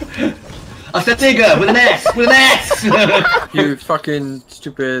 I said nigger with an S, with an S. You fucking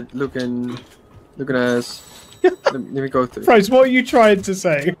stupid looking ass. Let me go through. Bryce, what are you trying to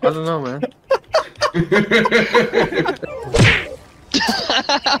say? I don't know, man.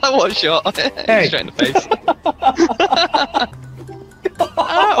 What a shot. Hey. Straight in the face.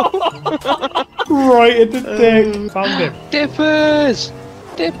 Right in the dick. Found him. Dippers!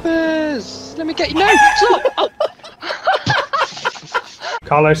 Dippers! Let me get you. No! Stop! Oh.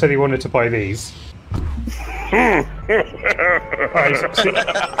 Carlo said he wanted to buy these. Right,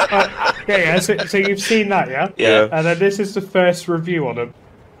 so you've seen that, yeah? Yeah. And then this is the first review on them.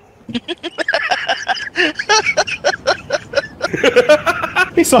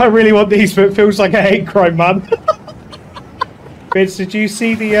 He's like, I really want these, but it feels like a hate crime, man. Vince, did you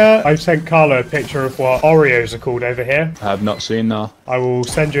see the, I sent Carlo a picture of what Oreos are called over here. I have not seen that. I will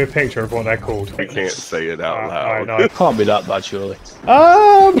send you a picture of what they're called. You can't say it out loud. I know. Can't be that bad, surely.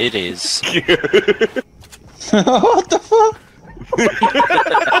 It is. What the fuck?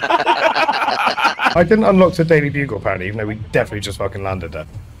 I didn't unlock the Daily Bugle apparently, even though we definitely just fucking landed there.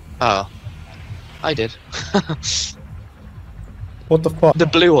 Oh. I did. What the fuck? The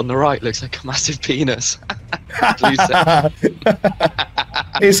blue on the right looks like a massive penis. Blue set.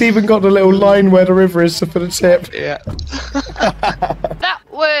 It's even got the little line where the river is for the tip. Yeah. That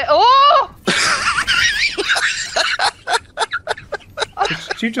way. Oh!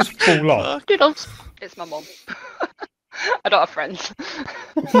 Did you just fall off? Doodles. It's my mum. I don't have friends.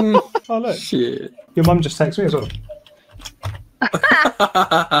 Oh look. Shit. Your mum just texted me as well.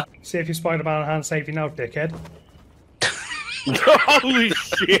 See if you're Spider-Man hand safety now, dickhead. Holy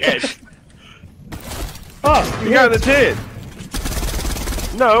shit! Oh, you got the tin.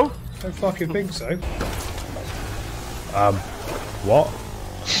 No. I don't fucking think so. What?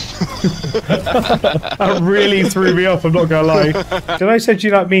 That really threw me off, I'm not gonna lie. Did I send you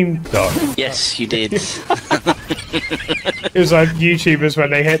that meme? No. Yes, you did. It was like YouTubers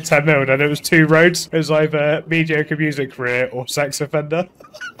when they hit 10 mil and it was 2 roads. It was either mediocre music career or sex offender.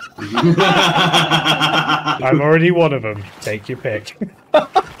 I'm already one of them. Take your pick.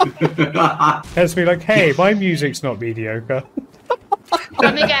 Has me like, hey, my music's not mediocre.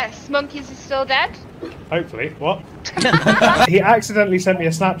 Let me guess. Monkeys is still dead? Hopefully. What? He accidentally sent me a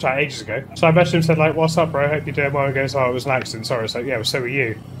Snapchat ages ago. So I messaged him, said like, what's up bro, hope you're doing well. He goes, oh, it was an accident, sorry. I was like, yeah, well so were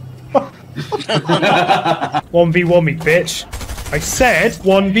you. 1v1 me, bitch. I said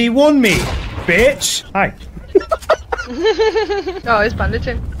 1v1 me, bitch. Hi. Oh, it's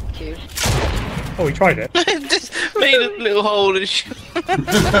bandaging. Cute. Oh, he tried it. Just made a little hole and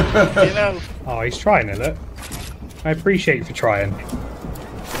you know. Oh, he's trying it, look. I appreciate you for trying.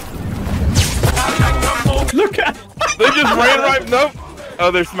 Look at. They just ran right. Nope. Oh,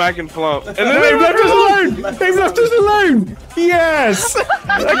 they're smacking Flump. And then They've left us alone! They've left us alone! Yes!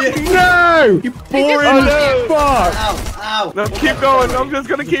 No! You boring fuck! Ow, ow. No, keep going. I'm just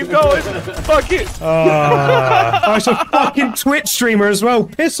gonna keep going. Fuck it. Oh, it's a fucking Twitch streamer as well.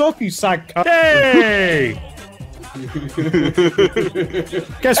 Piss off, you sag cunt. Hey!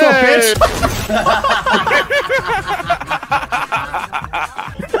 Guess what, bitch?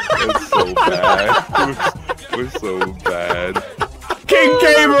 That's so bad. We're so bad. King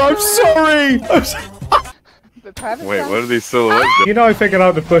Gamer, I'm sorry! Wait, what are these silhouettes? You know I figured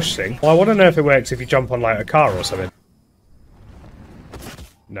out the push thing. Well, I want to know if it works if you jump on like a car or something.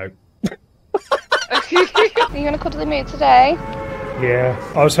 No. Are you gonna cuddle me today? Yeah.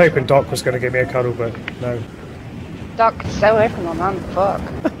 I was hoping Doc was going to give me a cuddle, but no. Doc, stay away from my man, fuck.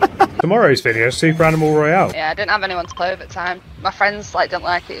 Tomorrow's video is Super Animal Royale. Yeah, I didn't have anyone to play with at the time. My friends like didn't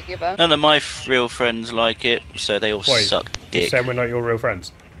like it either. None of my real friends like it, so they all suck dick. Saying we're not your real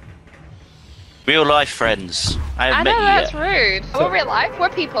friends. Real life friends. I haven't know, met you that's yet. rude. We're real life, we're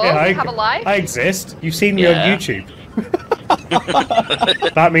people, Yeah, we have a life. I exist. You've seen me Yeah. on YouTube.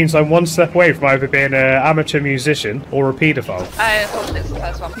 That means I'm one step away from either being an amateur musician or a paedophile. Unfortunately, it's the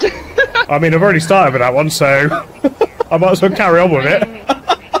first one. I mean, I've already started with that one, so I might as well carry on with it.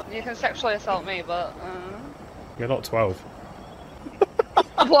 You can sexually assault me, but... You're not 12.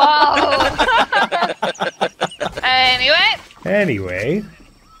 Wow! Anyway,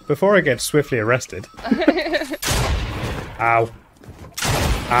 before I get swiftly arrested... Ow.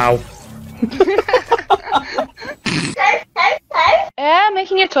 Ow. Yeah,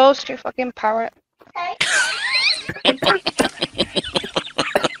 making your toast, you fucking parrot.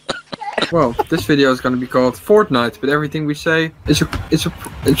 Well, this video is going to be called Fortnite, but everything we say is a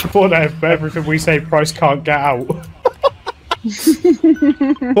Fortnite, but everything we say price can't get out.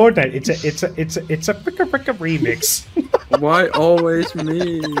 Fortnite, it's a fricka remix. Why always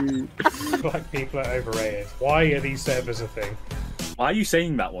me? Black people are overrated. Why are these servers a thing? Why are you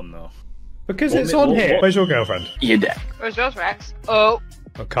saying that one though? Because it's on here. Where's your girlfriend? You're dead. Where's yours, Rex? Oh.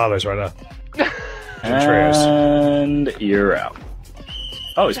 Oh, Carlo's right there. And you're out.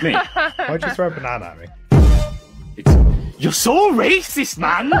 Oh, it's me. Why'd you throw a banana at me? You're so racist,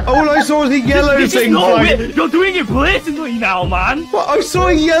 man! All I saw was a yellow thing flying. You're doing it blatantly now, man! What? I saw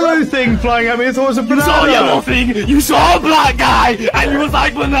a yellow thing flying at me. I thought it was a banana. You saw a yellow thing, you saw a black guy, and you was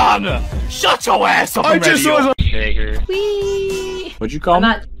like banana! Shut your ass up! I just saw a... Wee. What'd you call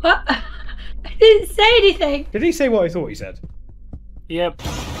me? What? I didn't say anything. Did he say what I thought he said? Yep.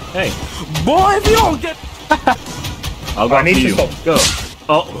 Hey. Boy, if you don't get... I'll go I need for to you. stop. Go.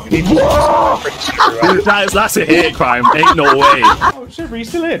 Oh. That's a hate crime. Ain't no way. Oh, shit, are you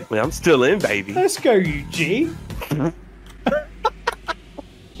still in? I'm still in, baby. Let's go, you G.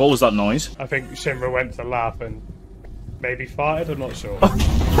 What was that noise? I think Shimra went to laugh and maybe farted, I'm not sure.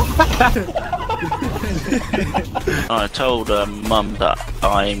 I told Mum that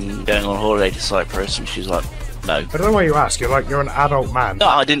I'm going on holiday to Cyprus, and she's like, no. I don't know why you ask, you're an adult man. No,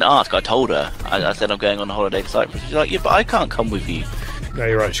 I didn't ask, I told her. I said I'm going on a holiday to Cyprus. She's like, yeah, but I can't come with you. No,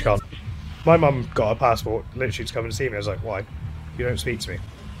 you're right, she can't. My mum got a passport literally to come and see me. I was like, why? You don't speak to me.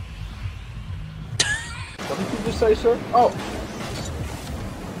 What did you just say, sir? Oh.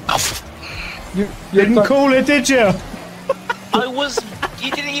 You didn't call it, did you?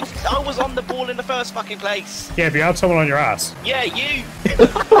 You didn't even. I was on the ball in the first fucking place. Yeah, but you had someone on your ass. Yeah, you.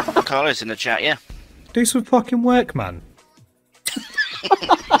 Carlos in the chat, yeah. Do some fucking work, man.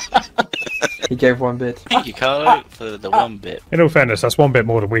 He gave 1 bit. Thank you, Carlo, for the 1 bit. In all fairness, that's 1 bit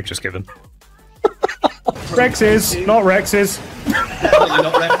more than we've just given. Rex's, not Rex's.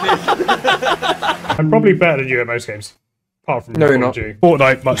 I'm probably better than you at most games. Apart from no, you're not.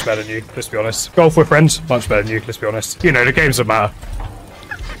 Fortnite, much better than you, let's be honest. Golf with friends, much better than you, let's be honest. You know, the games that matter.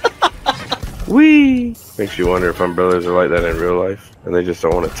 Whee! Makes you wonder if umbrellas are like that in real life, and they just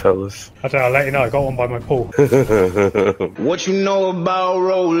don't want to tell us. I'll let you know, I got one by my pool. What you know about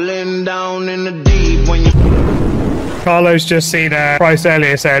rolling down in the deep when you... Carlos just seen Price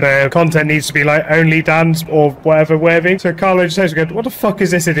earlier said content needs to be like only dance or whatever. So Carlo just says, what the fuck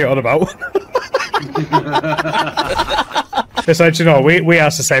is this idiot on about? It's like, you know, we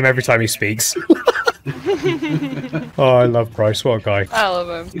ask the same every time he speaks. Oh, I love Price. What a guy. I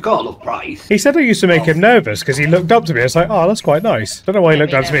love him. You gotta love Price. He said I used to make him nervous because he looked up to me. I was like, oh, that's quite nice. Don't know why he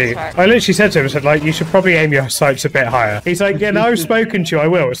looked up to me. I literally said to him, I said, like, you should probably aim your sights a bit higher. He's like, yeah, now I've spoken to you, I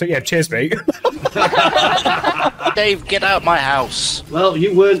will. It's like, yeah, cheers, mate. Dave, get out my house. Well,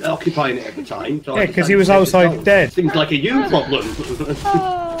 you weren't occupying it at the time. So yeah, because he was outside dead. Seems like a you problem.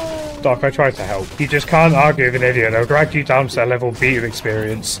 Doc, I tried to help. You just can't argue with an idiot. They'll drag you down to that level B of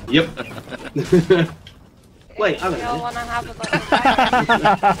experience. Yep. Wait, I don't know. want to have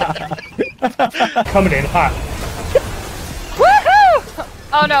a Coming in hot. Woohoo!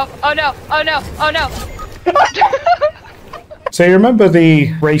 Oh no, oh no, oh no, oh no. So you remember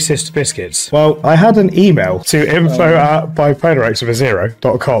the racist biscuits? Well, I had an email to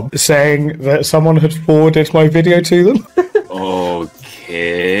info@bipolarexofazero.com saying that someone had forwarded my video to them.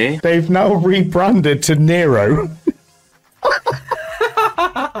 Okay. They've now rebranded to Nero.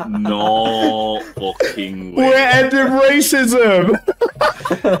 No fucking way. We're ending racism!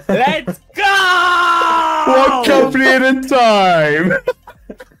 Let's go! One company at a time!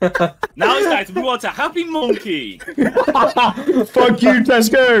 Now it's time to move on to Happy Monkey. Fuck you,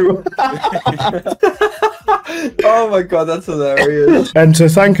 Tesco! Oh my god, that's hilarious. And to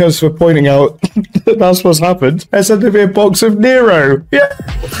thank us for pointing out that that's what's happened, I sent him a box of Nero. Yeah!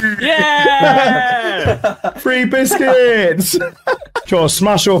 Yeah! Free biscuits! Sure,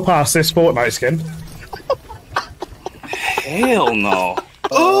 smash or pass this Fortnite skin. Hell no.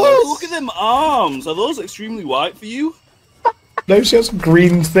 Oh, look at them arms. Are those extremely white for you? No, she has a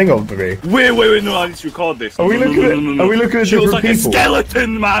green thing on for me. Wait, no, I need to record this. Are we looking at different she looks like people? a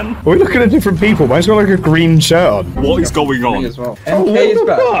skeleton, man. Are we looking at different people? Mine's got like a green shirt on. What is going on? As well. Oh, what the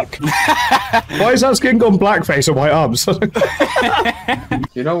fuck? Why is that skin gone blackface on white arms?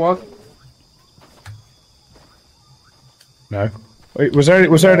 You know what? No. Wait, was there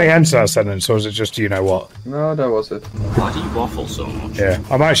any end to that sentence, or was it just you know what? No, that was it. Why do you waffle so much? Yeah,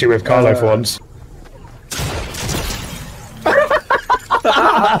 I'm actually with Carlo for once.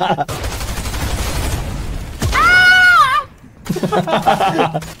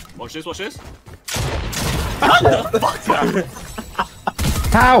 Watch this.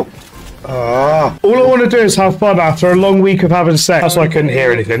 How? All I want to do is have fun after a long week of having sex. That's why I couldn't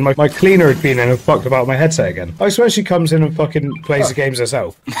hear anything. My cleaner had been in and fucked about my headset again. I swear she comes in and fucking plays the games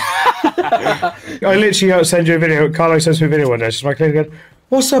herself. I literally send you a video. Carlo sends me a video one day. She's my cleaner going,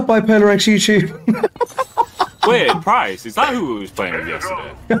 what's up, Bipolarex YouTube? Wait, Price, is that who we was playing with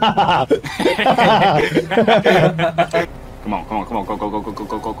yesterday? Come on, go.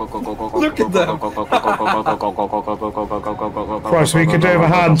 Look at them. Christ, we can do it with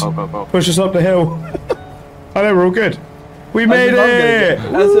hands. Push us up the hill. I know, we're all good. We made it!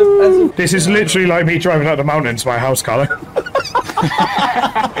 This is literally like me driving up the mountain to my house, Carlo.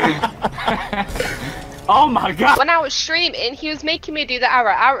 Oh my god! When I was streaming, he was making me do the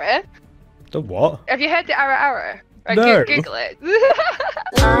arrow. The what? Have you heard the arrow? Right, no. Google it.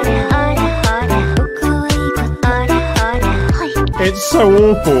 It's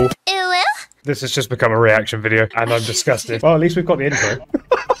so awful. This has just become a reaction video, and I'm disgusted. Well, at least we've got the intro.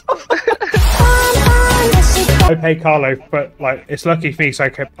 I pay Carlo, but like it's lucky for me, so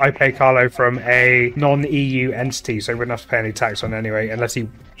I pay Carlo from a non-EU entity, so we wouldn't have to pay any tax on it anyway, unless he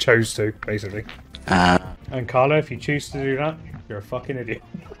chose to, basically. And Carlo, if you choose to do that, you're a fucking idiot.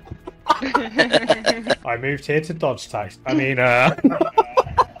 I moved here to dodge tax. I mean,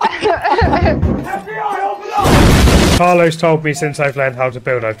 Carlos told me since I've learned how to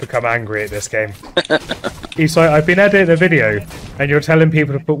build, I've become angry at this game. He's like, I've been editing a video, and you're telling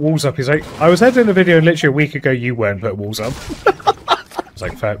people to put walls up. He's like, I was editing a video literally a week ago, you weren't putting walls up. It's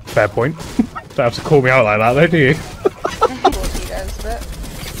like, fair point. Don't have to call me out like that though, do you?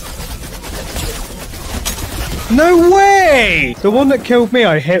 No way! The one that killed me,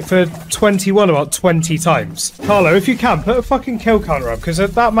 I hit for 21 about 20 times. Carlo, if you can, put a fucking kill counter up, because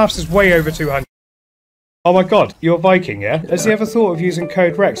that maths is way over 200. Oh my god, you're Viking, yeah? Has he ever thought of using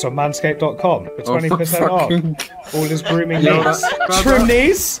code REX on manscaped.com for 20% off all his grooming needs? Trim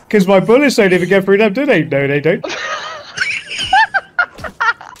knees? Because my bullets don't even get through them, do they? No, they don't.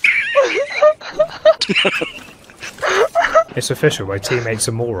 It's official, my teammates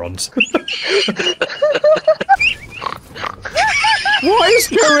are morons. What is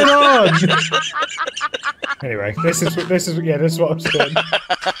going on? Anyway, this is what I'm doing.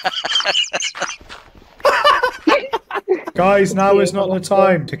 Guys, now is not the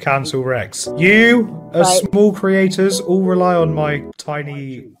time to cancel Rex. You, as small creators, all rely on my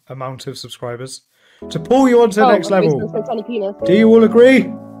tiny amount of subscribers to pull you onto the next level. Do you all agree?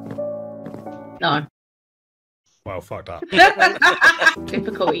 No. Well, fuck that.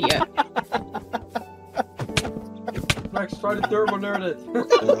 Difficult, yeah. Max, try to thermal nerd it.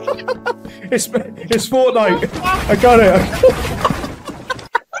 It's Fortnite. I got it.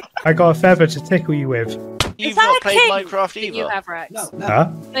 I got a feather to tickle you with. You've not played Minecraft either. You have, Rex. No. Huh?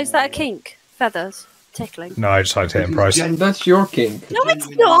 Is that a kink? Feathers? Tickling? No, I just like to hit price. That's your kink. No, it's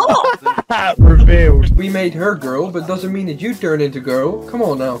not! Revealed. We made her girl, but doesn't mean that you turn into girl. Come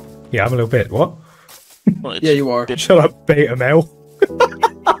on now. Yeah, I'm a little bit. What? Yeah, you are. Shut up, beta male.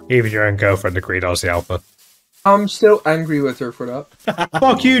 Even your own girlfriend agreed I was the alpha. I'm still angry with her for that.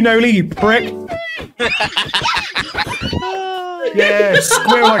 Fuck you, Noli, you prick! Yeah,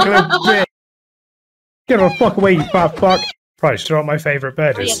 squeal like a little bitch! Get the fuck away, you fat fuck! Right, do you know what my favourite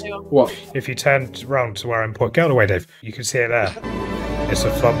bird is? What? If you turn round to where I'm pointing... Get out of the way, Dave. You can see it there. It's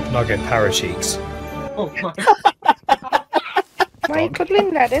a Flump Nugget Paracheeks. Oh my... Why are you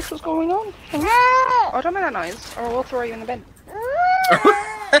cuddling there? This what's going on? I don't make that noise, or I'll throw you in the bin.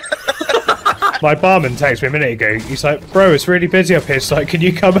 My barman texted me a minute ago. He's like, bro, it's really busy up here. It's like, can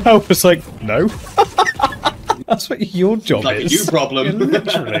you come help? It's like, no. That's what your job like is. Like a you problem. Yeah,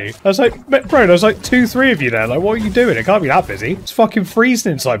 literally. I was like, bro, there's like 2-3 of you there. Like, what are you doing? It can't be that busy. It's fucking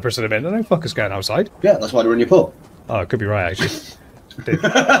freezing in Cyprus in a minute. No fuckers going outside. Yeah, that's why they're in your pub. Oh, it could be right, actually.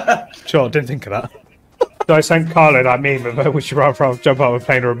 Sure, didn't think of that. So I sent Carlo that meme of would you rather jump out of a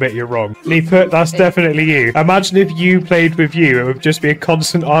plane or admit you're wrong. And he put, that's definitely you. Imagine if you played with you, it would just be a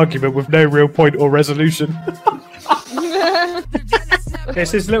constant argument with no real point or resolution.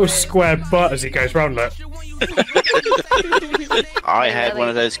 It's his little square butt as he goes round, look. I had one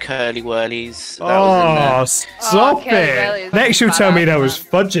of those curly whirlies. Oh, stop it! Next you'll tell me there was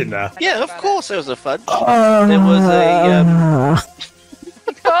fudge in there. Yeah, of course there was a fudge. There was a...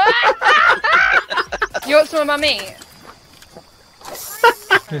 You want some of my meat?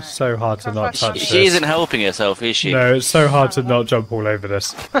 It's so hard to not touch this. She isn't helping herself, is she? No, it's so hard to not jump all over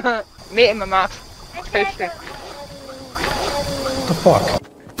this. Meat in my mouth. Tasty. What the fuck?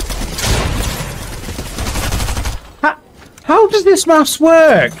 How does this maths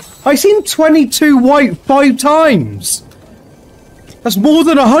work? I seen 22 white 5 times. That's more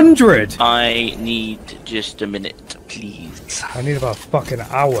than 100. I need just a minute, please. I need about a fucking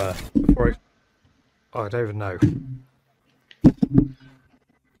hour before I don't even know.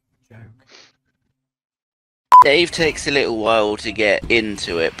 Dave takes a little while to get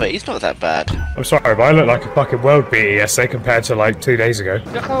into it, but he's not that bad. I'm sorry, but I look like a fucking world beater yesterday compared to like 2 days ago.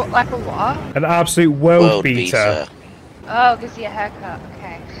 You look like a what? An absolute world beater. Oh, gives you a haircut.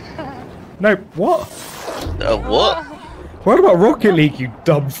 Okay. No, what? What? What about Rocket League, you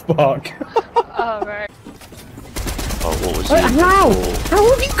dumb fuck? Oh, right. Oh, what was How? How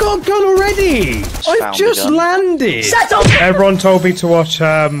have you got a gun already? I've just landed. Shut up! Everyone told me to watch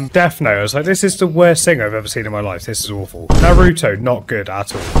Death Note. I was like, this is the worst thing I've ever seen in my life. This is awful. Naruto, not good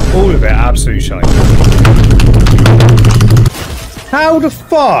at all. All of it, absolute shite. How the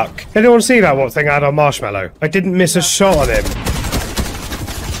fuck? Anyone see that what thing I had on Marshmallow? I didn't miss a shot on him.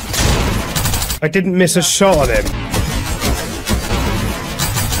 I didn't miss a shot on him.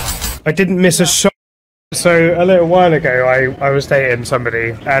 I didn't miss a shot. So a little while ago I was dating somebody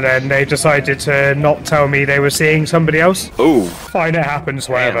and then they decided to not tell me they were seeing somebody else. Ooh. Fine, it happens,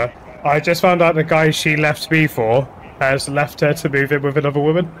 whatever. Yeah. I just found out the guy she left me for has left her to move in with another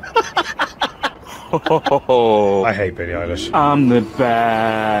woman. I hate Billie Eilish. I'm the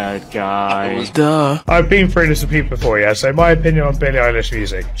bad guy. Duh. I've been through this with people before, yeah, so my opinion on Billie Eilish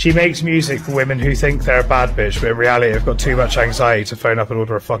music. She makes music for women who think they're a bad bitch, but in reality have got too much anxiety to phone up and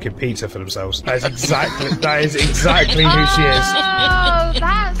order a fucking pizza for themselves. That is exactly who she is. Oh,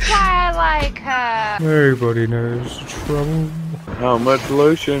 that's why I like her. Nobody knows the trouble. How much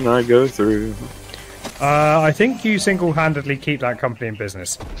lotion I go through. I think you single-handedly keep that company in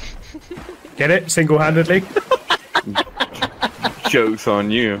business. Get it? Single-handedly? Joke's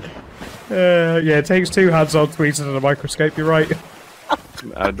on you. Yeah, it takes two hands-on tweezers and a microscope, you're right.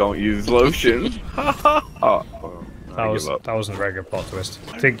 I don't use lotion. Oh, that wasn't a very good plot twist.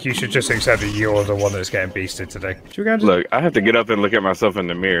 I think you should just accept that you're the one that's getting beasted today. Look, I have to get up and look at myself in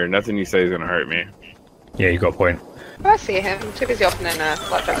the mirror. Nothing you say is gonna hurt me. Yeah, you got a point. I see him. Too busy opening a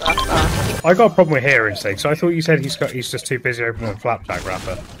flapjack wrapper. I got a problem with hearing things, so I thought you said he's just too busy opening a flapjack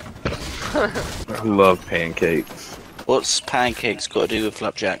wrapper. I love pancakes. What's pancakes got to do with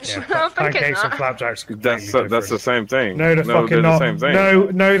flapjacks? Yeah, pancakes and flapjacks. That's the same thing. No, the fucking not. The same thing.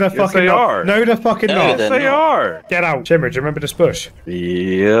 No, the fucking they not. are. No, the fucking not. Yes, they are. Get out, Jimmer. Do you remember this bush?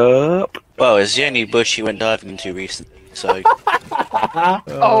 Yep. Well, it's the only bush you went diving into recently, so.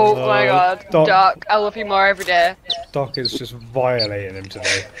 Oh my god, Doc, I love you more every day. Doc is just violating him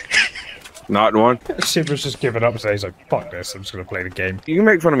today. Not one. Shimmer's just given up today. He's like, fuck this, I'm just gonna play the game. You can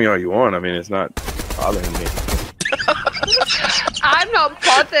make fun of me all you want. I mean, it's not bothering me. I'm not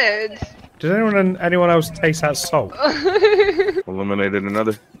bothered. Does anyone else taste that salt? Eliminated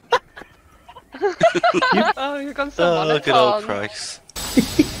another. Oh, you've gone so look at old Christ.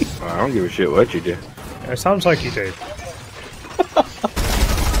 I don't give a shit what you do. It sounds like you do.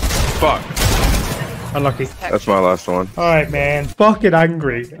 Fuck. Unlucky. That's my last one. Alright, man. Fucking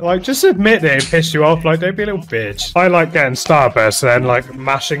angry. Like, just admit that it pissed you off. Like, don't be a little bitch. I like getting Starburst and then, like,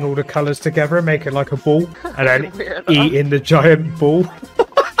 mashing all the colours together and making, like, a ball. And then eating the giant ball.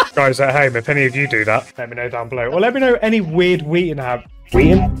 Guys at home, if any of you do that, let me know down below. Or let me know any weird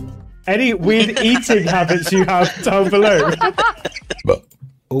any weird eating habits you have down below.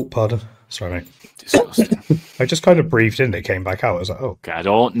 Oh, pardon. Sorry, mate. Disgusting. I just kind of breathed in, it came back out. I was like, oh. I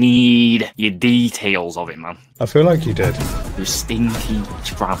don't need your details of it, man. I feel like you did. You stinky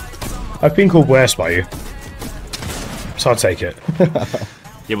tramp. I've been called worse by you. So I'll take it.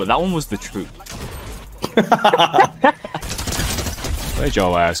 Yeah, but that one was the truth. Where's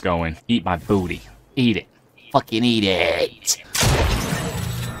your ass going? Eat my booty. Eat it. Fucking eat it.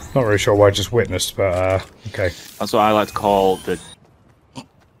 Not really sure why I just witnessed, but okay. That's what I like to call the...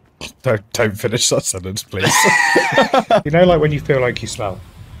 Don't finish that sentence, please. You know, like when you feel like you smell.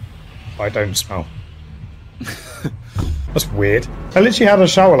 I don't smell. That's weird. I literally had a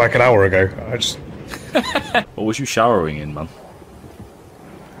shower like an hour ago. I just... What was you showering in, man?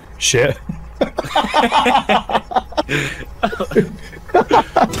 Shit.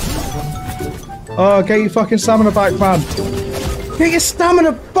 Oh, get your fucking stamina back, man. Get your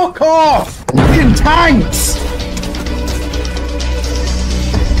stamina, fuck off! Fucking tanks!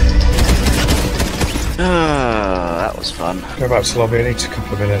 That was fun. Go back to the lobby, I need a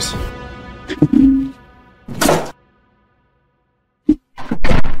couple of minutes.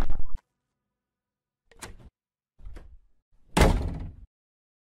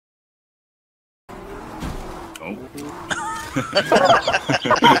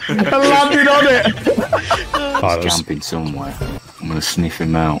 I landed on it! He's camping somewhere. I'm gonna sniff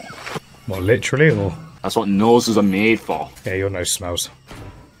him out. What, literally, or? That's what noses are made for. Yeah, your nose smells.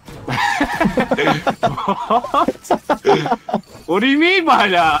 What do you mean by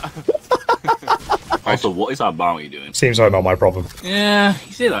that? Also, what is that bounty doing? Seems like not my problem. Yeah,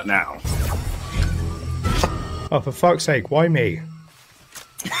 you say that now. Oh, for fuck's sake, why me?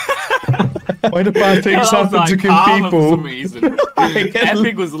 Why do bad things happen to good people? For some reason.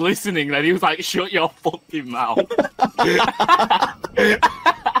 Epic was listening and he was like, shut your fucking mouth.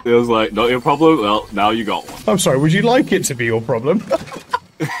 It was like, not your problem? Well, now you got one. I'm sorry, would you like it to be your problem?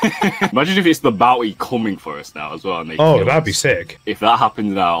 Imagine if it's the bounty coming for us now as well. And they oh, that'd be sick. If that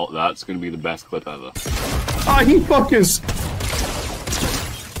happens now, that's going to be the best clip ever. Ah, you fuckers!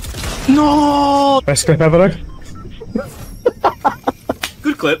 No! Best clip ever, though?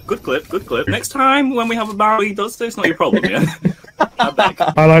 Good clip, good clip, good clip. Next time when we have a bounty, that's not your problem, yeah?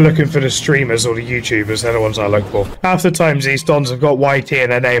 I like looking for the streamers or the YouTubers, they're the ones I look for. Half the times these dons have got YT in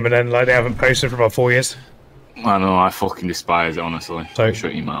their name and then like they haven't posted for about 4 years. I know, I fucking despise it, honestly. So,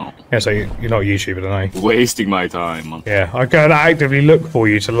 shut your mouth. Yeah, so you're not a YouTuber, then, are you? Wasting my time, man. Yeah, I go and actively look for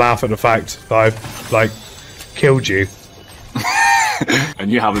you to laugh at the fact that I've, like, killed you.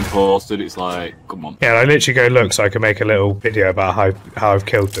 and you haven't posted, it's like, come on. Yeah, I literally go look so I can make a little video about how I've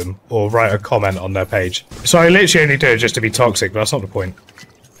killed them, or write a comment on their page. So I literally only do it just to be toxic, but that's not the point.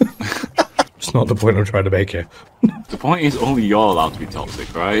 It's not the point I'm trying to make here. The point is only you're allowed to be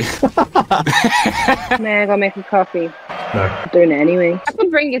toxic, right? May I go make a coffee? No. I'm doing it anyway. I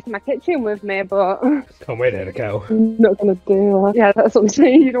could bring it to my kitchen with me, but Can't wait to hit a kettle. I'm not gonna do that. Yeah, that's what I'm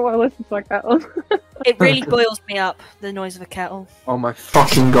saying. You don't want to listen to a kettle. It really boils me up, the noise of a kettle. Oh my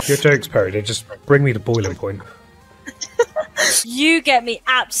fucking god. Your jokes, Perry, they just bring me to boiling point. You get me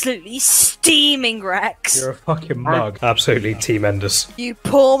absolutely steaming, Rex. You're a fucking mug. Absolutely T-mendous. You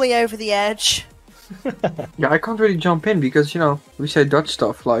pull me over the edge. Yeah, I can't really jump in because, you know, we say Dutch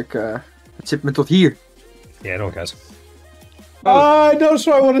stuff like, het zit me tot hier. Yeah, no one cares. I'm not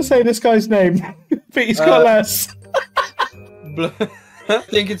sure I want to say this guy's name, but he's got less. I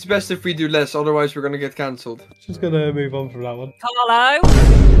think it's best if we do less, otherwise we're gonna get cancelled. Just gonna move on from that one. Carlo?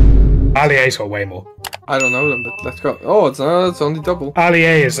 Ali A's got way more. I don't know them, but let's go. Oh, it's only double. Ali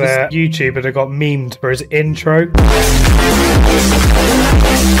A is a YouTuber that got memed for his intro.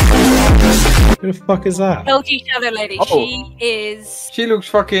 Who the fuck is that? LG Shadow Lady. Oh. She is. She looks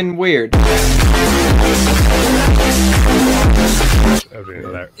fucking weird.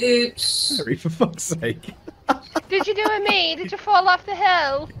 Oops. Harry, for fuck's sake. Did you do it me? Did you fall off the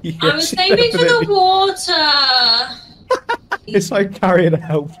hill? I was aiming for the water. It's like carrying a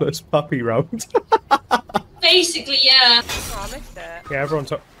helpless puppy round. Basically, yeah. Oh, I missed it. Yeah, everyone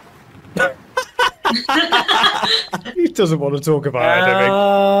talk. He doesn't want to talk about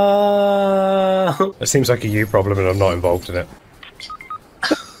anything. It seems like a you problem and I'm not involved in it.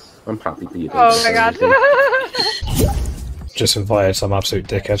 I'm happy for you. Oh my god. Just invited some absolute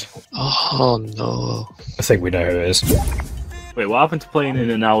dickhead. Oh no. I think we know who it is. Wait, what happened to playing in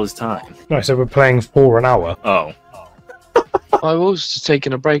an hour's time? No, so we're playing for an hour. Oh. I was just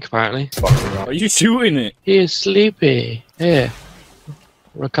taking a break apparently. Are you shooting it? He is sleepy. Here.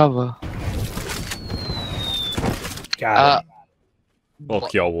 Recover. Got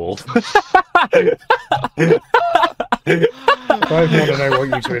Fuck your wolf. I want to know what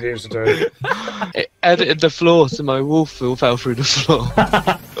you two idiots are doing. It edited the floor so my wolf fell through the floor.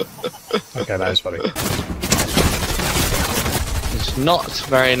 Okay, that is funny. It's not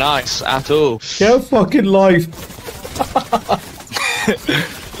very nice at all. Get a fucking life.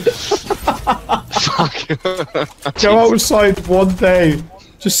 Fuck. Go outside one day.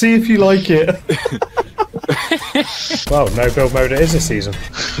 Just see if you like it. Well, no build mode it is this season.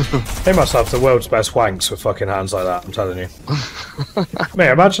 They must have the world's best wanks with fucking hands like that, I'm telling you.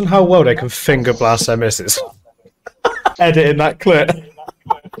 Mate, imagine how well they can finger blast their misses. Editing that clip.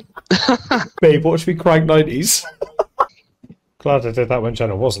 Babe, watch me crank 90s. Glad I did that when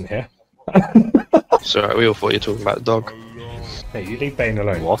Jenna wasn't here. Sorry, we all thought you were talking about the dog. Hey, you leave Bane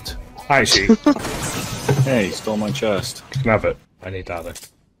alone. What? Actually. Hey, you stole my chest. You can have it. I need that though.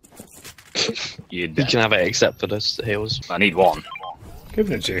 You can have it except for the heals. I need one.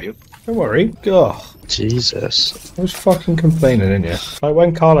 Giving it to you. Don't worry. God. Jesus. I was fucking complaining, didn't you? Like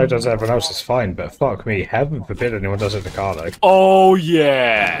when Carlo does it, everyone else is fine, but fuck me, heaven forbid anyone does it to Carlo. Oh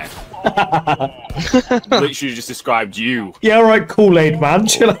yeah. Literally just described you. Yeah, alright, Kool-Aid man,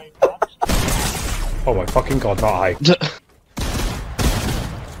 chill out. Oh my fucking god, not high.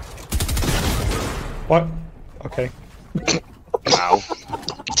 What? Okay. Wow.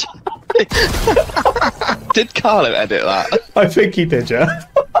 Did Carlo edit that? I think he did, yeah.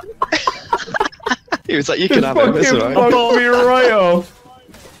 He was like, you can have it, it's alright. Fucked me right off.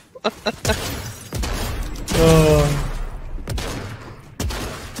 Oh.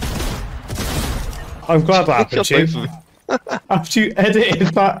 I'm glad that happened to you. After you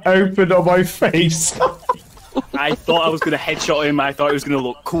edited that open on my face. I thought I was going to headshot him. I thought it was going to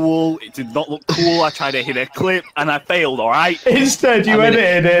look cool. It did not look cool. I tried to hit a clip and I failed, alright? Instead, you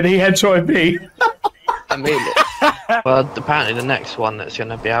edited it and he headshotted me. I mean, well, apparently the next one that's going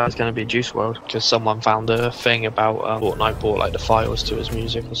to be out is going to be Juice WRLD, because someone found a thing about Fortnite bought like the files to his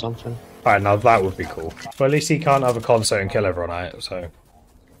music or something. Alright, now that would be cool. Well, at least he can't have a concert and kill everyone at it, so...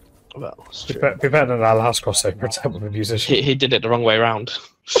 Well, be better than that last crossover attempt with a musician. He did it the wrong way around.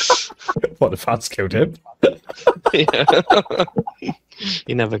 What, the fans killed him? Yeah.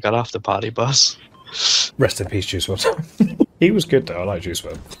 He never got off the party bus. Rest in peace, Juice WRLD. He was good though, I like Juice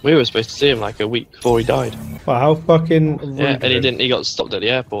WRLD. We were supposed to see him like a week before he died. Well, how fucking... Yeah, and he didn't. He got stopped at the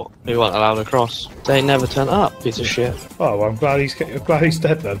airport. He wasn't allowed across. They never turned up, piece of shit. Oh, well, I'm glad he's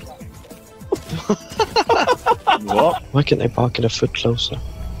dead then. What? Why can't they park in a foot closer?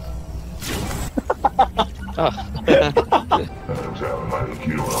 Oh.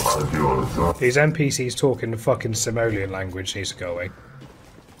 These NPCs talking fucking Somalian language needs to go away.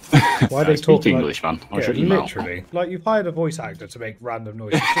 Why are they Speak talking English, man. Yeah, literally. Like, you've hired a voice actor to make random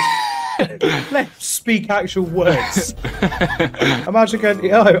noises. Just let him speak actual words. Imagine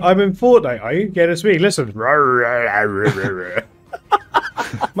going, oh, I'm in Fortnite, are you? Get to speak. Listen.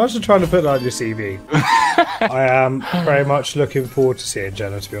 Imagine trying to put that on your CV. I am very much looking forward to seeing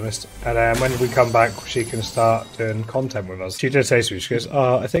Jenna, to be honest. And when we come back, she can start doing content with us. She did say to me, she goes,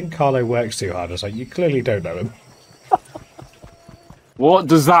 I think Carlo works too hard. I was like, you clearly don't know him. What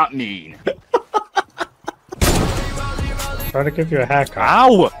does that mean? Trying to give you a haircut.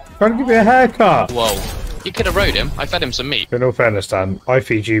 Ow! Trying to give you a haircut. Whoa. You could have rode him. I fed him some meat. In all fairness, Dan, I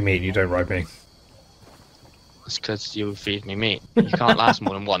feed you meat and you don't ride me. It's because you feed me meat. You can't last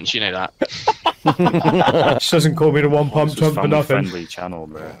more than once, you know that. She doesn't call me the one pump chump for nothing. Friendly channel,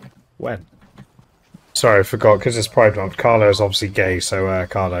 bro. When? Sorry, I forgot, because it's Pride Month. Carlo is obviously gay, so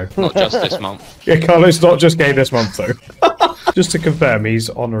Carlo. Not just this month. Yeah, Carlo's not just gay this month, though. Just to confirm, he's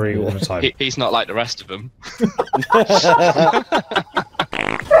honorary all the time. He's not like the rest of them.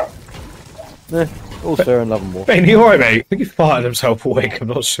 All fair and love and war. Ben, you alright, mate? I think he farted himself awake, I'm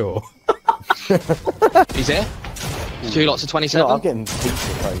not sure. He's here. 2 lots of 27. No, I'm getting pizza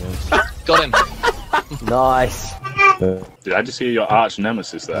fragrance. Got him. Nice. Did I just hear your arch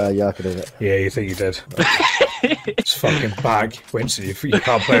nemesis there? Yeah, I could do it. Yeah, you think you did. It's fucking bag. Winston, you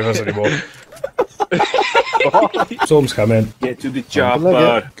can't play with us anymore. Storm's coming. Get to the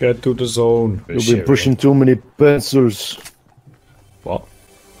chopper. Get to the zone. You've been pushing too many pencils. What?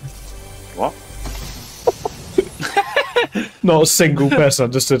 What? Not a single person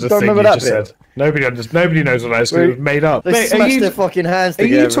understood a Don't thing you remember just that bit? said. Nobody knows what that is because it was made up. They Mate, smashed their fucking hands Are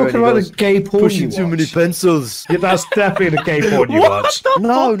together. you talking about the gay porn pushing you too many watch? pencils? Yeah, that's definitely the gay porn you watch.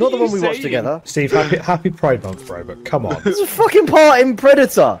 No, not the one we watched together. Steve, happy Pride Month, bro, but come on. It's a fucking part in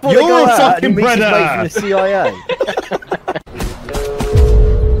Predator. Before You're they go a out fucking and he meets his predator. mate from the CIA.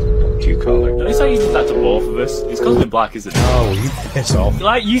 At least I you did that to both of us. It's because we're black, isn't it? Oh, you piss off.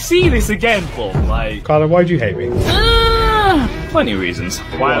 Like, you see this again, Paul. Like, Carla, why do you hate me? plenty of reasons.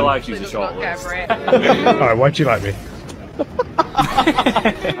 Why I like you is a short list. Alright, why do you like me?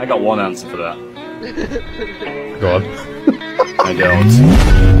 I got one answer for that. Go on. I don't.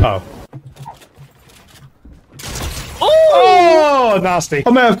 Oh. Oh, nasty.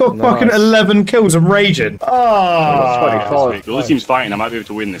 Oh, man, I've got fucking 11 kills. I'm raging. Oh, Well, this team's fighting. I might be able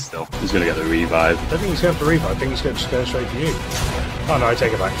to win this still. He's going to get the revive. I don't think he's going for revive. I think he's going to just go straight to you. Oh, no, I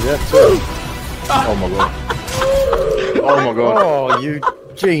take it back. Yeah, oh my god. Oh my god. Oh, you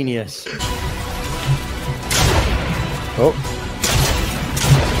genius. Oh.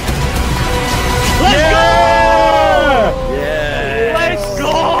 Let's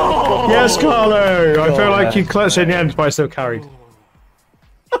go! Yes, Carlo! I feel like you clutched in the end, but I still carried.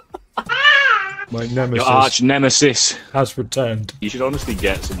 My nemesis. Your arch nemesis has returned. You should honestly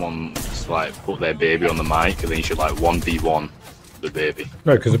get someone to like put their baby on the mic, and then you should like 1v1 the baby.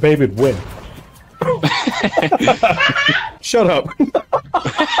 No, because the baby would win. Shut up.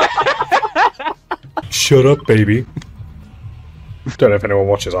 Shut up, baby. Don't know if anyone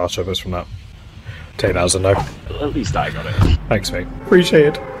watches our shows from that. Take that as a no. At least I got it. Thanks, mate.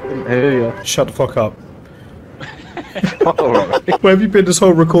 Appreciate it. Hey, shut the fuck up. Where have you been this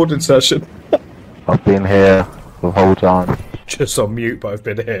whole recording session? I've been here the whole time. Just on mute, but I've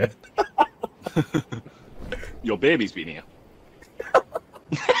been here. Your baby's been here.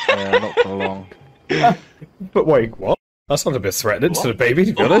 Yeah, not for long. But wait, what? That's not a bit threatening to the baby,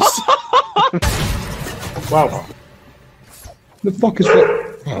 to be honest. Wow. The fuck is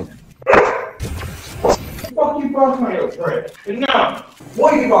that? Oh. Fuck you both, my little prick. Enough!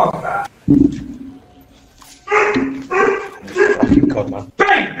 What are you talking about? Fucking god, man.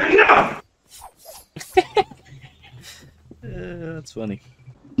 Bang! Enough! That's funny.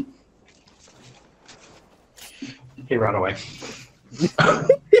 He ran away.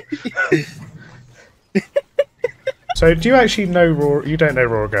 So, do you actually know Raw? You don't know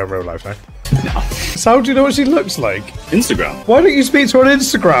Raw Girl in real life, no? No. So, how do you know what she looks like? Instagram. Why don't you speak to her on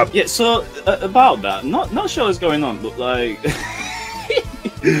Instagram? Yeah, so about that, not sure what's going on, but like,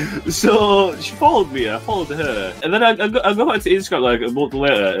 so she followed me, I followed her, and then I go back to Instagram like a month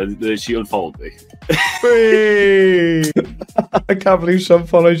later, and then she unfollowed me. I can't believe Sean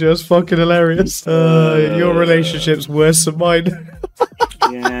followed you. That's fucking hilarious. Your relationship's worse than mine.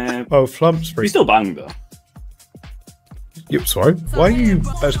 Yeah. Oh, Flump's free. We still bang though. Yep, sorry. Why are you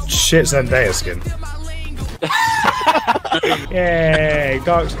a shit Zendaya skin? Yay,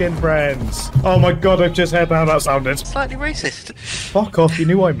 dark skin friends. Oh my god, I've just heard how that sounded. Slightly racist. Fuck off, you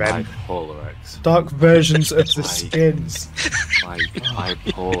knew I meant. Bipolarex. Dark versions of the skins.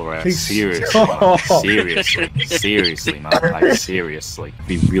 Bipolarex. Seriously, man. Like, seriously.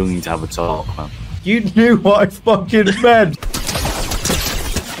 We really need to have a talk, man. You knew what I fucking meant!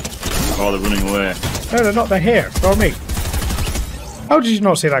 Oh, they're running away. No, they're not, they're here. They're on me. How did you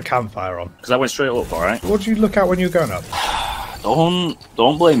not see that campfire on? Because I went straight up, alright? What did you look at when you were going up?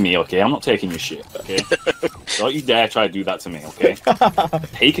 Don't blame me, okay? I'm not taking your shit, okay? Don't you dare try to do that to me, okay?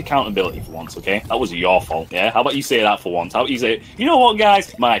 Take accountability for once, okay? That was your fault, yeah? How about you say that for once? How about you say, you know what,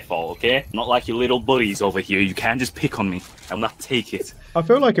 guys? My fault, okay? Not like your little buddies over here. You can't just pick on me. I'm not take it. I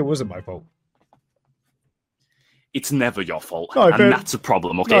feel like it wasn't my fault. It's never your fault, no, and that's a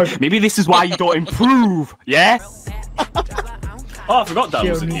problem, okay? No. Maybe this is why you don't improve, yeah? Oh, I forgot Dan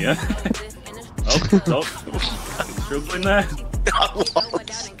was in here. Oh, struggling there. Come on,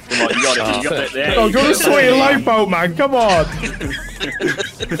 you got it. You got it there. Oh, do you want to sort your lifeboat, man? Come on.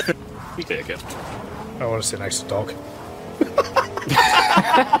 You take it. I want to sit next to dog.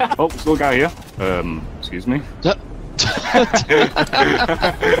 Oh, still a guy here. Excuse me.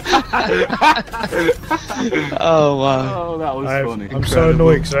 Oh wow. Oh, that was funny. I'm so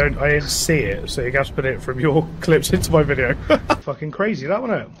annoyed because I didn't see it, so you have to put it from your clips into my video. Fucking crazy, that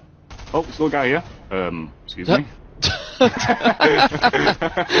one out. Oh, still a guy here. Excuse me.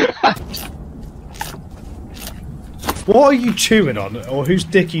 What are you chewing on? Or whose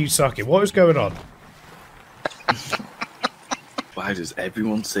dick are you sucking? What is going on? Why does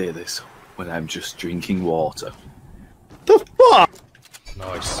everyone say this when I'm just drinking water? The fuck?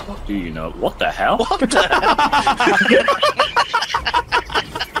 Nice. What do you know? What the hell? What the hell?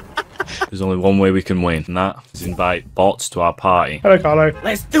 There's only one way we can win, and that is invite bots to our party. Hello, Carlo.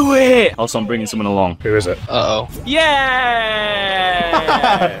 Let's do it! Also, I'm bringing someone along. Who is it? Uh-oh. Yeah!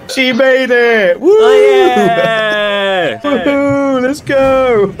 She made it! Woo! Oh, yeah! Woohoo! Let's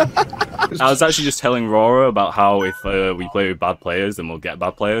go! I was actually just telling Rora about how if we play with bad players, then we'll get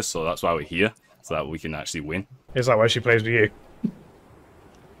bad players, so that's why we're here, so that we can actually win. Is that why she plays with you?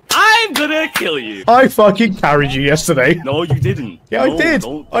 I'm gonna kill you! I fucking carried you yesterday. No, you didn't. Yeah, no, I did.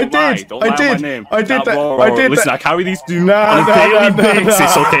 I did. Don't lie my name. I did that. Rora. I did Listen, that. I carry these dudes on a daily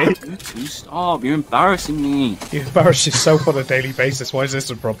basis, okay? You stop. You're embarrassing me. You embarrass yourself on a daily basis. Why is this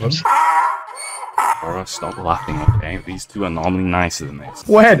a problem? Rora, stop laughing, okay? These two are normally nicer than this.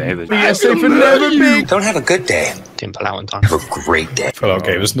 When? Yes, they can never be. Don't have a good day. Tim Valentine. Have a great day. Well,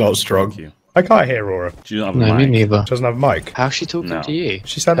 okay, it was not strong. You. I can't hear Rora. She doesn't have a No, me mic. neither. Doesn't have a mic. How's she talking No. to you?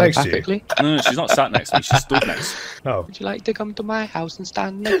 She sat next to you. Telepathically? No, she's not sat next to me. She stood next. No. Would you like to come to my house and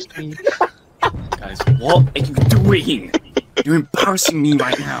stand next to me? Guys, what are you doing? You're embarrassing me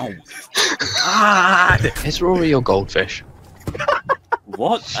right now. God! Is Rory your goldfish?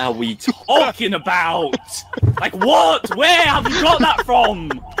 What are we talking about? Like what? Where have you got that from?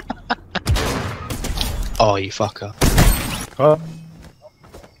 Oh, you fucker. Huh?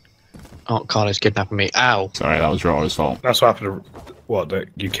 Oh, Carlo's kidnapping me. Ow. Sorry, that was Rora's fault. That's what happened to... What, that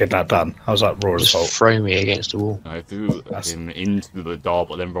you kidnapped Dan? How's that Rora's Just fault? throw me against the wall. I threw him into the door,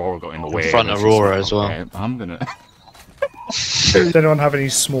 but then Rora got in the way. In front of Rora as well. Okay, I'm gonna... Does anyone have any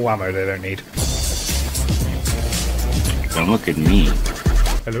small ammo they don't need? Don't look at me.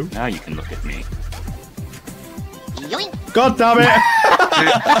 Hello? Now you can look at me. God damn it!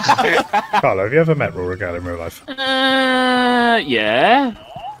 Carlo, have you ever met Rora Gal in real life? Yeah.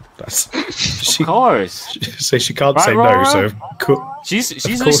 That's... Of course. So she can't Right, say Rora? no, so... She's Of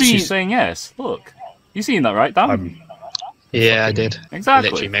course literally she's- saying yes. Look. You seen that, right, Dan? Yeah, I did.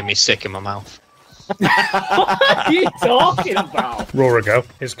 Exactly. Literally made me sick in my mouth. What are you talking about? Rora Gal,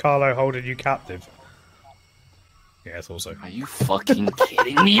 is Carlo holding you captive? Yeah, I thought so. Are you fucking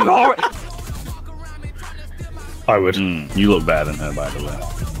kidding me, Rora? I would. You look better than her, by the way.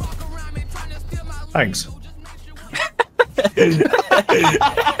 Thanks.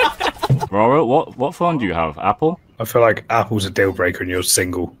 Rora, what phone do you have? Apple? I feel like Apple's a deal breaker and you're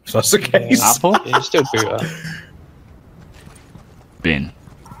single, if that's the case. Apple? Yeah, you still boot her. Bin.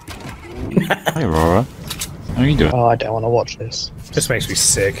 Hey, Rora. How are you doing? Oh, I don't want to watch this. This makes me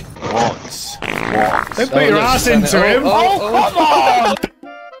sick. What? Don't put your ass into him! Oh, come on!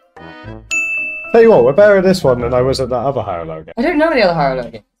 Tell you what, we're better at this one than I was at that other Harlow game. I don't know the other Harlow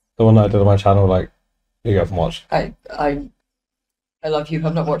game. The one that I did on my channel, like, you go and watch. I love you.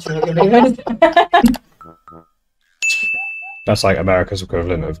 I'm not watching what you're doing. That's like America's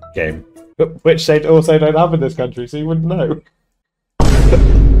equivalent of game. Which they also don't have in this country, so you wouldn't know.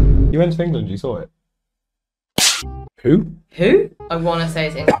 You went to England, you saw it. Who? Who? I want to say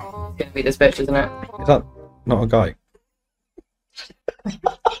it's gonna be this bitch, isn't it? Is that not a guy?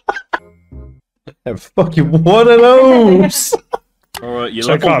 Yeah, fucking one of those! Alright, you're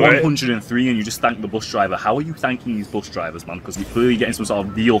So level Carlo- 103 and you just thank the bus driver. How are you thanking these bus drivers, man? Because you're clearly getting some sort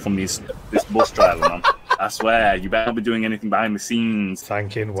of deal from this bus driver, man. I swear, you better not be doing anything behind the scenes.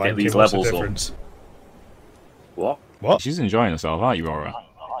 Thanking, to get wanking, these what's the levels difference? up. What? What? She's enjoying herself, aren't you, Aura?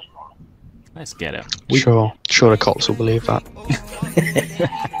 Let's get her. Sure the cops will believe that.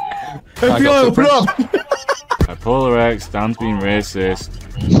 FBI, open up! Bipolarex, Dan's being racist.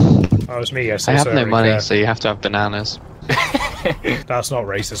 That was me I yesterday. have so no don't money, care. so you have to have bananas. That's not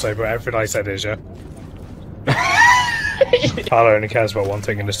racist, though, but everything I said is, yeah. Carlo only cares about one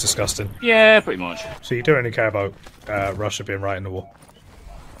thing, and it's disgusting. Yeah, pretty much. So you do only care about Russia being right in the war.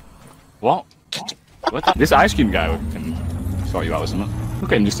 What? What? This ice cream guy can sort you out with something.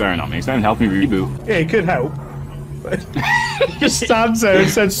 Look at him just staring at me. He's not even helping me reboot. Yeah, he could help. He just stands there and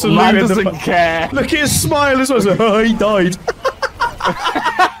says salute. Man doesn't care. Look at his smile as well. He's like, oh, he died.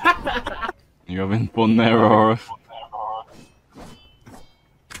 You having fun there, Aura?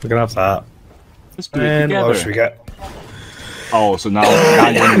 We're gonna have that. Let's do it And together. what else should we get? Oh, so now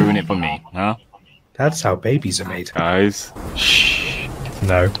you're gonna ruin it for me, huh? That's how babies are made. Guys. Shh.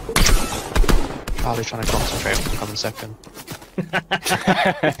 No. Probably trying to concentrate on the coming second.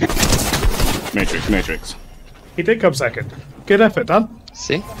 Matrix. He did come second. Good effort, Dan.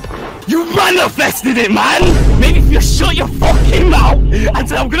 See? You manifested it, man! Maybe if you shut your fucking mouth and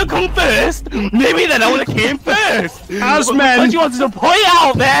said I'm gonna come first, maybe then I would have came first! As But men- because you wanted to put it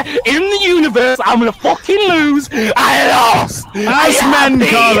out there in the universe, I'm gonna fucking lose! I lost! As I men,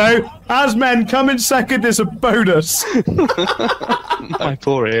 happy. Carlo! As men, coming second is a bonus! My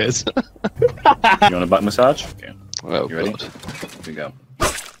poor ears. You want a back massage? Okay. Oh, You ready? God. Here we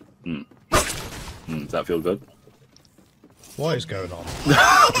go. Does that feel good? What is going on?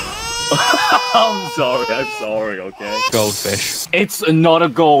 I'm sorry, okay? Goldfish. It's not a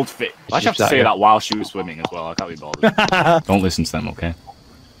goldfish. I She's have to that say good. that while she was swimming as well. I can't be bothered. Don't listen to them, okay?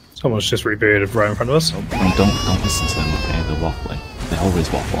 Someone's just rebooted right in front of us. And don't listen to them, okay? They're waffling. They always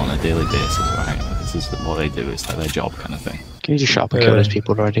waffle on a daily basis, right? This is what they do. It's like their job kind of thing. Can you just shut up and kill those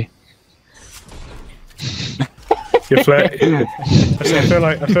people already? You're flirting. I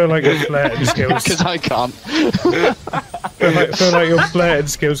feel like your flirting skills. Because I can't. I feel like your flirting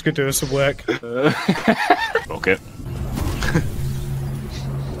skills could do us some work. Okay.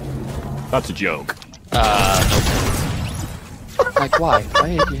 That's a joke. Like, why?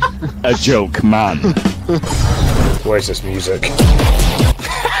 A joke, man. Where's this music?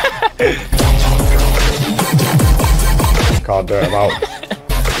 Can't do it, I'm out.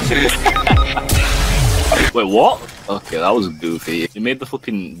 Wait, what? Okay, that was goofy. You made the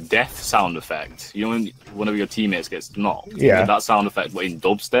flipping death sound effect. You know when one of your teammates gets knocked? You Yeah. made that sound effect, but in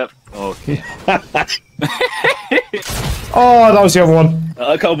dubstep? Okay. Oh, that was the other one. I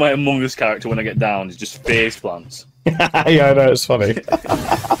like how my Among Us character, when I get down, is just face plants. Yeah, I know, it's funny.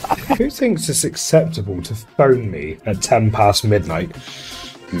 Who thinks it's acceptable to phone me at 10 past midnight?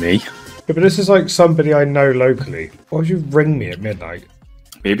 Me? Yeah, but this is like somebody I know locally. Why would you ring me at midnight?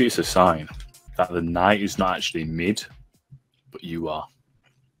 Maybe it's a sign that the night is not actually mid, but you are.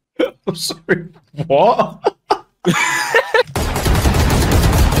 I'm sorry, what?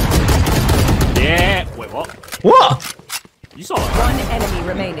 Yeah. Wait, what? What? You saw that? One enemy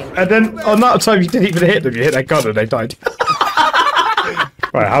remaining. And then on that time you didn't even hit them, you hit their gun and they died.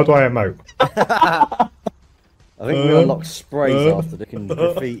 Right, how do I emote? I think we unlocked sprays after the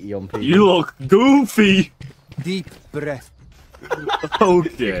graffiti on people. You look goofy! Deep breath.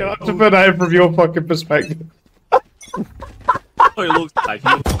 Okay. You have to put that in from your fucking perspective. Oh, it looks like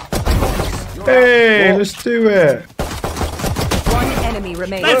you. Hey, let's do it. One enemy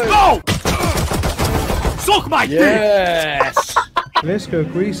remaining. Let's go! Suck my dick! Yes! Liska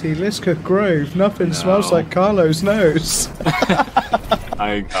Greasy, Liska Grove, nothing smells like Carlo's nose.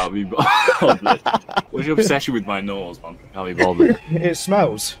 I can't be bothered. What's your obsession with my nose, man? Can't be bothered. It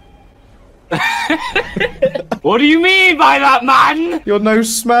smells. What do you mean by that, man? Your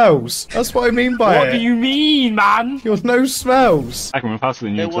nose smells. That's what I mean by What it. do you mean, man? Your nose smells. I can faster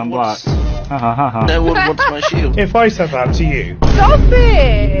than you, No because I'm one black. wants- Ha ha ha ha. No one wants my shield. If I said that to you, Stop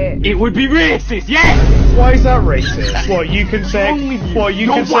it! It would be racist, yes! why is that racist? What you can say? wrong with you? What you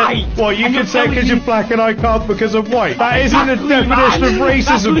You're can say? white. What you And can you're say telling because me- you're black and I can't because I'm white? That isn't a Exactly, definition of man. racism.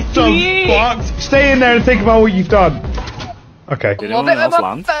 That's Dumb literally it. fuck. Stay in there and think about what you've done. Okay. Did anyone else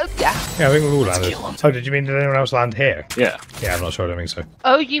land? Yeah. Yeah, I think we've all landed. Oh, did you mean did anyone else land here? Yeah. Yeah, I'm not sure. I don't think so.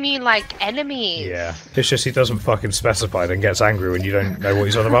 Oh, you mean like enemies? Yeah. It's just he doesn't fucking specify, then gets angry when you don't know what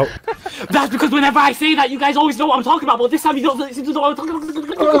he's on about. That's because whenever I say that, you guys always know what I'm talking about, but this time you don't seem to know what I'm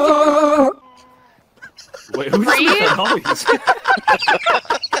talking about. Wait, who's that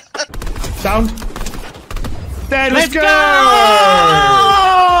noise? Sound. dead. Let's go! go!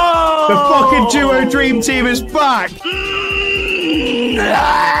 The fucking duo dream team is back.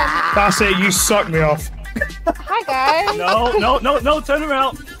 That's it. You suck me off. Hi guys. No, turn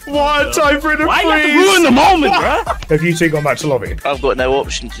around. What time for the Why you have to freeze? ruin the moment, bruh? Have you two gone back to lobby? I've got no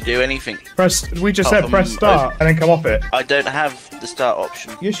option to do anything. We just said press start and then come off it. I don't have the start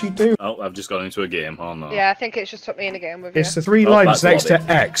option. Yes, you do. Oh, I've just gone into a game. Oh no. Yeah, I think it's just took me in a game with you. It's the three Oh, lines that's next to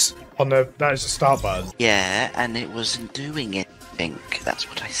lobby. X on the. That is the start button. Yeah, and it wasn't doing anything. That's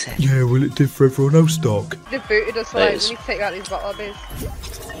what I said. Yeah, well, it did for everyone else, Doc. They've booted us, like, we need to take out these bot lobbies.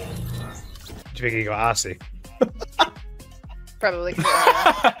 Do you think he got arsey? Probably.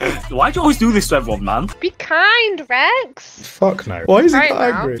 Why'd you always do this to everyone, man? Be kind, Rex. Fuck no. Why is he Right that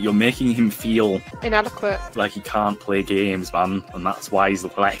now. angry? You're making him feel Inadequate. like he can't play games, man, and that's why he's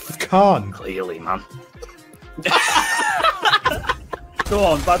left. Can't. Clearly, man. Go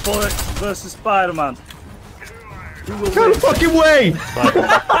on, Bipolarex versus Spider-Man. Go fucking way!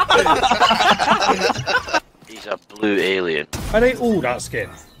 He's a blue alien. Are they all that skin?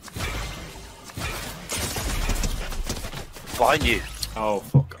 Find you. Oh,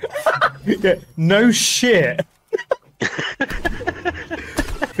 fuck off. Yeah, no shit.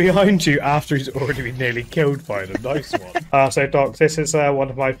 Behind you after he's already been nearly killed by them. Nice one. So, Doc, this is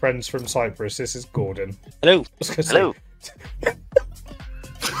one of my friends from Cyprus. This is Gordon. Hello. Hello.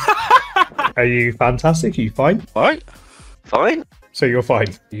 Are you fantastic? Are you fine? What? Fine? So you're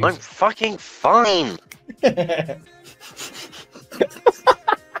fine. I'm fucking fine.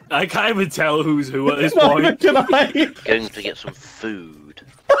 I can't even tell who's who at this Neither point. can I. Going to get some food.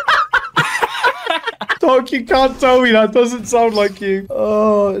 Doc, you can't tell me that. Doesn't sound like you.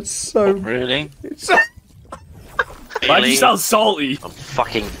 Oh, it's so. Really? It's so... Why do you sound salty? I'm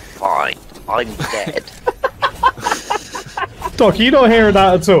fucking fine. I'm dead. Doc, you not hearing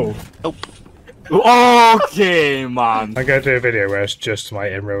that at all? Nope. Okay, man. I'm going to do a video where it's just my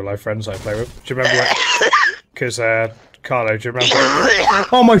in real life friends I play with. Do you remember when? Because, Carlo, do you remember?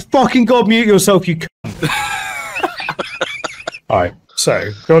 Oh my fucking god, mute yourself, you cunt. Alright, so,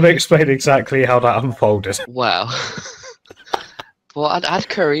 go on to explain exactly how that unfolded. Well, well, I'd had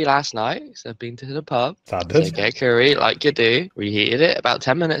curry last night, so I've been to the pub. Standard. So get curry like you do. Reheated it about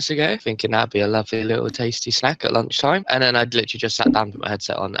 10 minutes ago, thinking that'd be a lovely little tasty snack at lunchtime. And then I'd literally just sat down, put my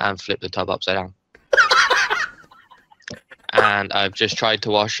headset on, and flipped the tub upside down. And I've just tried to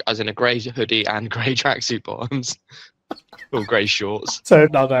wash. I was in a grey hoodie and grey tracksuit bottoms. Or grey shorts. So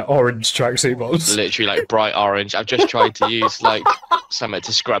now they're orange tracksuit bottoms. Literally like bright orange. I've just tried to use like something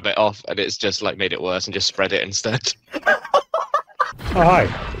to scrub it off, and it's just like made it worse and just spread it instead. Oh, hi.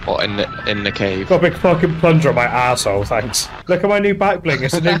 Or in the cave. Got a big fucking plunger on my arsehole, thanks. Look at my new back bling.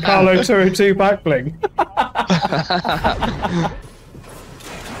 It's a new Carlo 202 back bling.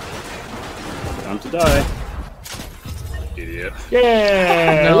 Time to die. Idiot.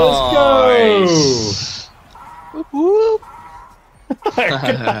 Yeah! Nice. Let's go!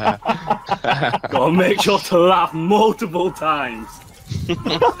 Gotta make sure to laugh multiple times.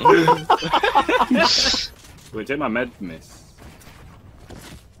 Wait, take my med, miss.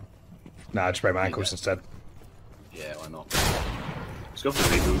 Nah, I just break my ankles instead. Yeah, why not? Let's go for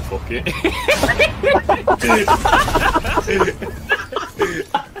the reboot, fuck it.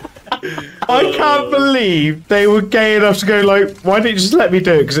 I can't believe they were gay enough to go like, why didn't you just let me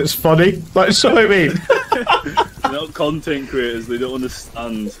do it because it's funny? Like, so I mean. They're not content creators, they don't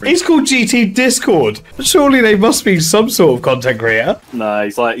understand. It's called GT Discord. Surely they must be some sort of content creator. Nah,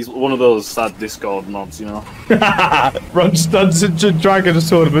 he's one of those sad Discord mods, you know. Runs Dungeons and Dragons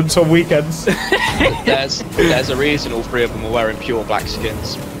tournaments on weekends. There's a reason all three of them are wearing pure black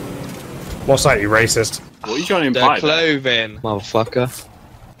skins. What's that, you racist? What are you trying to Their imply? clothing, motherfucker.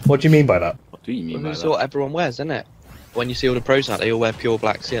 What do you mean by that? What do you mean by That's that? what everyone wears, isn't it? When you see all the pros now, they all wear pure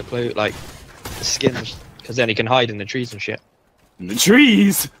black skin, like skins, because then you can hide in the trees and shit. In the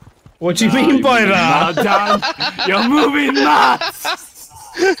trees? What do you mean by that? Dan, you're moving mad!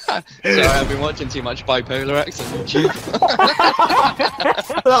 Sorry, I've been watching too much Bipolarex on YouTube.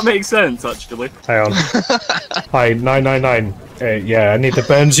 That makes sense, actually. Hang on. Hi, 999. Yeah, I need the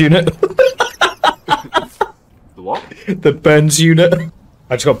Burns unit. The what? The Burns unit.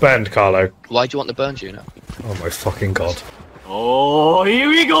 I just got burned, Carlo. Why do you want the Burns unit? Oh my fucking god. Oh, here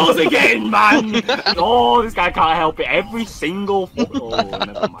he goes again, man! Oh, this guy can't help it. Every single... Oh,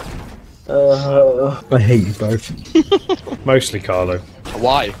 never mind. I hate you both. Mostly Carlo.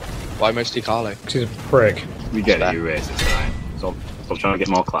 Why? Why mostly Carlo? Because he's a prick. We get it, you racist, right? Stop trying to get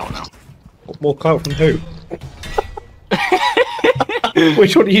more clout now. More clout from who?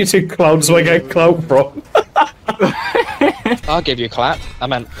 Which one of you two clowns do I get clout from? I'll give you a clap. I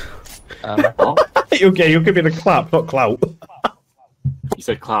meant... What? You'll give me the clap, not clout. You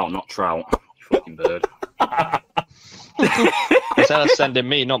said clout, not trout. You fucking bird. Instead of sending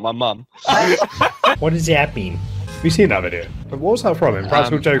me, not my mum. What does that mean? Have you seen that video? What was that from? In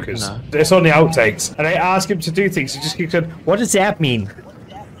Practical Jokers? No. It's on the outtakes, and they ask him to do things. He just keeps saying, "What does that mean?"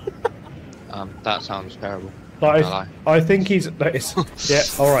 That sounds terrible. Like, I think he's. Yeah,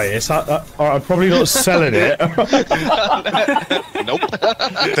 all right. It's all right. I'm probably not selling it. Nope.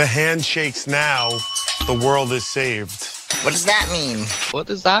 The hand shakes now. The world is saved. What does that mean? What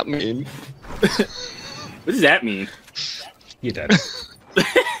does that mean? What does that mean? You're dead.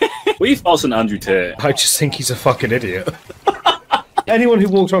 What are your thoughts on Andrew Tate? I just think he's a fucking idiot. Anyone who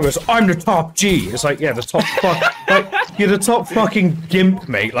walks around and goes, "I'm the top G," it's like, yeah, the top like, you're the top fucking gimp,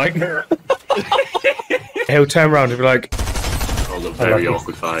 mate. Like, he'll turn around and be like, That was a very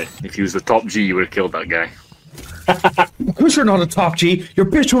awkward fight. If he was the top G, you would have killed that guy. "Because you're not a top G, your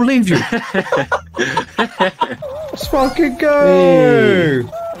bitch will leave you." Let's fucking go!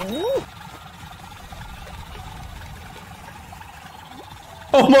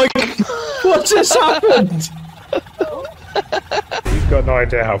 Oh my god! What just happened? You've got no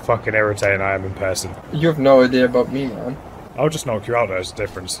idea how fucking irritating I am in person. You have no idea about me, man. I'll just knock you out, there's a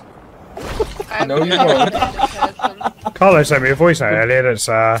difference. No, you won't. Carlo sent me a voice note earlier that's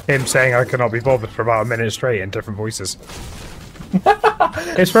him saying I cannot be bothered for about a minute straight in different voices.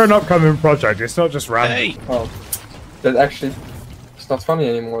 It's for an upcoming project, it's not just random. Oh, that actually, it's not funny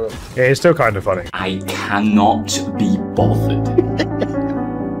anymore. Yeah, it's still kind of funny. I cannot be bothered.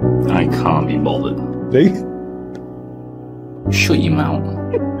 I can't be bothered. See? Shut your mouth.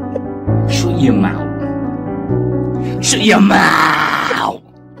 Shut your mouth. Shut your mouth!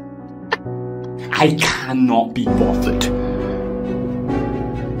 I cannot be bothered.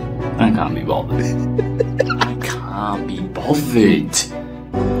 I can't be bothered. I can't be bothered.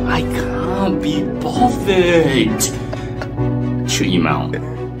 I can't be bothered. Shut your mouth.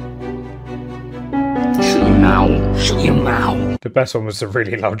 Shut your mouth. Shut your mouth. The best one was the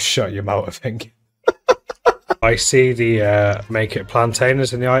really loud "shut your mouth," I think. I see the make it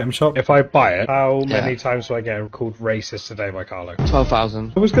plantainers in the item shop. If I buy it, how many times do I get called racist today by Carlo?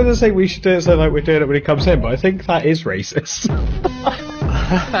 12,000. I was going to say we should do it so like we're doing it when he comes in, but I think that is racist.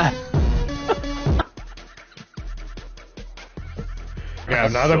 Yeah,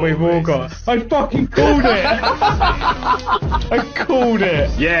 now that we've all got... I fucking called it! I called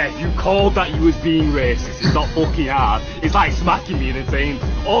it! Yeah, you called that you was being racist. It's not fucking hard. It's like smacking me and then saying,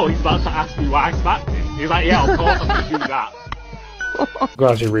 "Oh, he's about to ask me why I smacked him." He's like, "Yeah, of course I'm going to do that."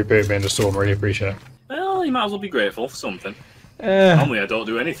 Glad you rebooted me in the storm, really appreciate it. Well, you might as well be grateful for something. Normally I don't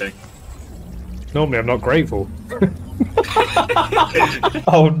do anything. Normally I'm not grateful.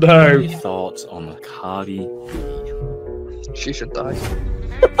 Oh no. Any thoughts on the Cardi? She should die.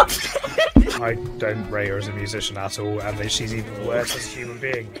 I don't rate her as a musician at all, and she's even worse as a human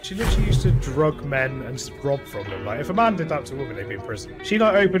being. She literally used to drug men and rob from them. Like, if a man did that to a woman, they'd be in prison. She,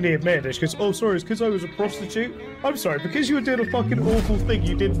 like, openly admitted it. She goes, "Oh, sorry, it's because I was a prostitute." I'm sorry, because you were doing a fucking awful thing,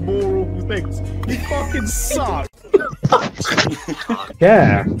 you did more awful things. You fucking suck.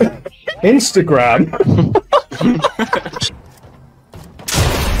 Yeah. Instagram.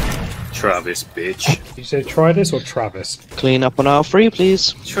 Travis, bitch. You said try this or Travis? Clean up on aisle 3,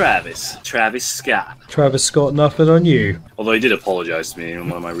 please. Travis Scott. Travis Scott, nothing on you. Although he did apologise to me in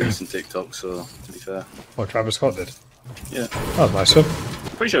one of my recent TikToks, so to be fair. What, Travis Scott did? Yeah. Oh, nice one.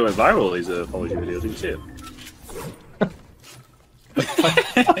 Pretty sure it went viral, his apology video, didn't you see it?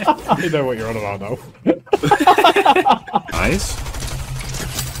 I know what you're on about now. Nice.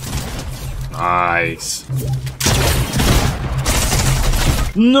 Nice.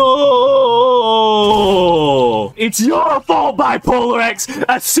 No! It's your fault, Bipolarex!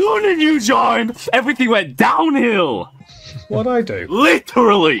 As soon as you joined, everything went downhill! What'd I do?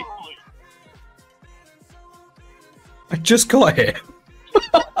 Literally! I just got it.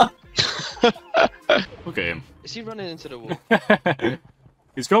 Look at him. Is he running into the wall?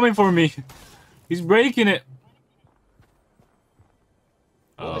 He's coming for me. He's breaking it.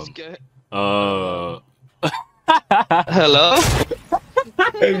 Let's go. Hello?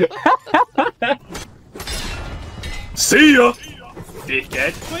 See ya!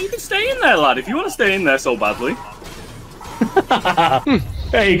 Dickhead. Well, you can stay in there, lad, if you want to stay in there so badly.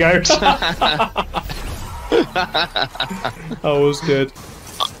 There you go. That was good.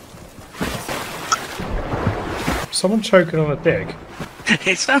 Someone choking on a dick.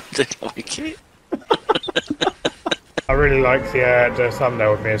 It sounded like it. I really like the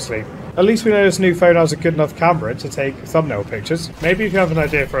thumbnail of me asleep. At least we know this new phone has a good enough camera to take thumbnail pictures. Maybe if you have an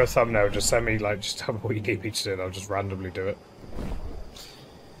idea for a thumbnail, just send me, like, just tell me what you need me to do and I'll just randomly do it.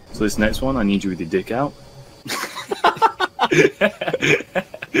 So this next one, I need you with your dick out.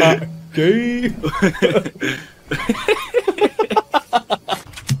 Gay.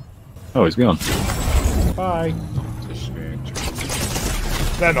 Oh, he's gone. Bye.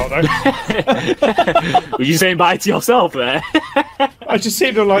 They're not though. Were you saying bye to yourself there? I just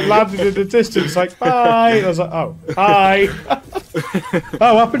seen them like landing in the distance, like bye. I was like, oh, hi.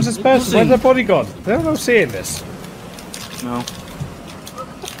 Oh, what happened to this person? Where's their body gone? They're not seeing this. No.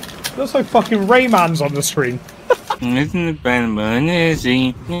 Looks like fucking Rayman's on the screen. Who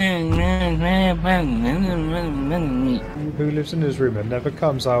lives in his room and never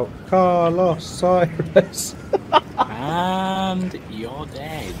comes out? Carlos Cyrus. And you're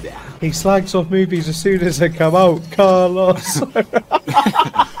dead. He slags off movies as soon as they come out. Carlos.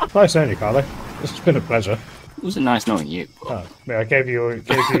 Nice knowing you, Carlo. It's been a pleasure. It was nice knowing you. Oh, yeah, I gave you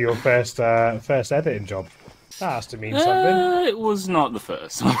your first editing job. That has to mean something. It was not the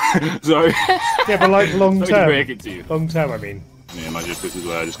first. Sorry. Yeah, but like long Sorry to term. break it to you. Long term, I mean. Yeah, this is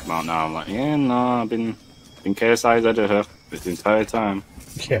where I just come out now. I'm like, yeah, no, I've been KSI's editor this entire time.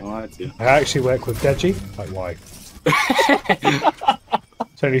 Yeah. I actually work with Deji. Like, why?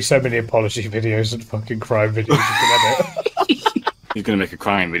 There's only so many apology videos and fucking crime videos you can edit. He's gonna make a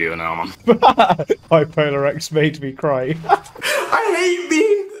crying video now, man. Bipolarex made me cry. I hate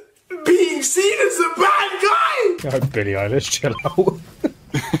being seen as a bad guy! Oh, Billie Eilish, chill out.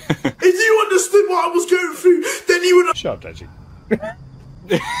 If you understood what I was going through, then you would. Shut up, Deji.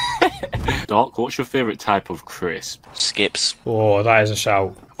 Doc, what's your favourite type of crisp? Skips. Oh, that is a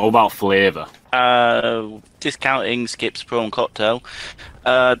shout. What about flavour? Discounting Skips prawn cocktail,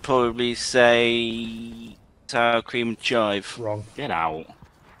 I'd probably say sour cream and chive. Wrong. Get out.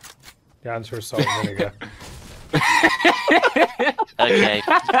 The answer is salt and vinegar. Okay,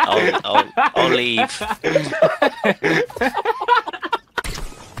 I'll leave.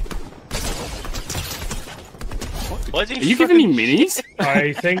 Why is he Are you giving me minis?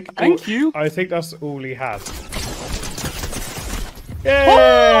 I think. Thank you. I think that's all he has.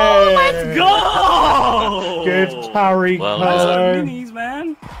 Oh, let's go! Good parry, Well, Carlo. minis,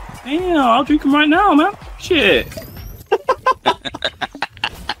 man. Yeah, I'll drink them right now, man. Shit.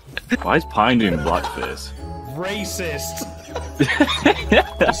 Why is Pine doing blackface? Racist.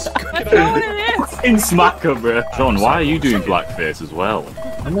 In smacker, bro. John, why are you doing blackface as well?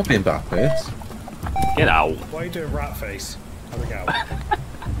 I'm not being blackface. Get out. Why are you doing rat face? Coming out.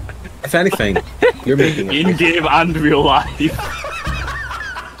 If anything, you're making a In game and real life.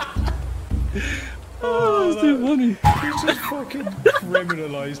 Oh, that's too funny. You just fucking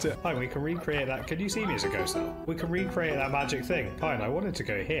criminalised it. Pine, we can recreate that. Can you see me as a ghost now? We can recreate that magic thing. Pine, I wanted to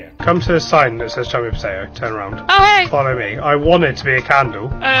go here. Come to the sign that says Chummy Potato. Turn around. Oh, hey! Follow me. I wanted to be a candle.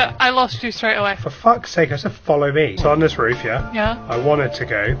 I lost you straight away. For fuck's sake, I said follow me. So on this roof, yeah? Yeah? I wanted to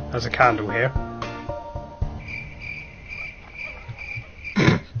go as a candle here.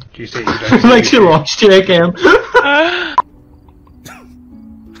 Do you see? You don't Makes you watch JKM.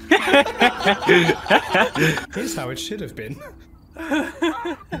 Here's how it should have been.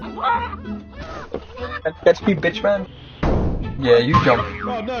 Catch me, bitch, man. Yeah, you jump.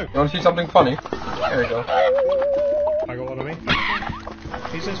 Oh no! You wanna see something funny? There we go. I got one of me.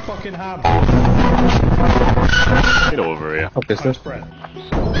 He says fucking ham. Get over here. What business?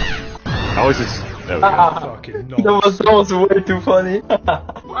 How is this? There we go. Fucking That was way too funny.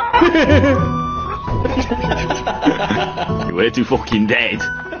 You're way too fucking dead.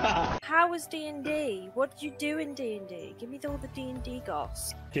 How was D&D? What did you do in D&D? Give me all the D&D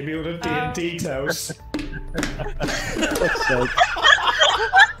goss. Give me all the D&D details.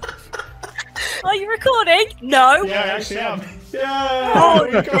 Are you recording? No. Yeah, I actually am. Yeah! Oh,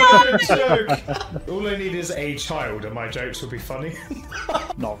 my God, good joke! All I need is a child and my jokes will be funny.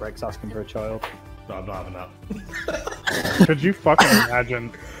 Not Rex asking for a child. No, I'm not having that. Could you fucking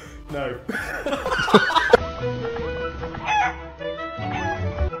imagine? No.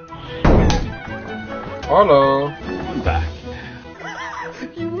 Hello. I'm back.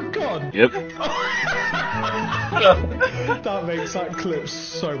 You were gone? Yep. That makes that clip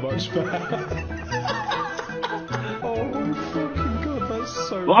so much better. Oh my fucking god, that's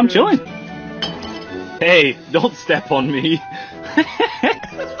so Well, I'm good. chilling. Hey, don't step on me. You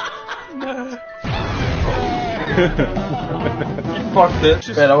fucked it.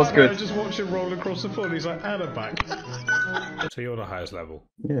 Yeah, that was I good. just watch him roll across the floor and he's like, and I'm back. So you're the highest level.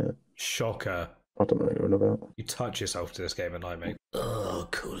 Yeah. Shocker. I don't know what you're on about. You touch yourself to this game at night, mate. Oh,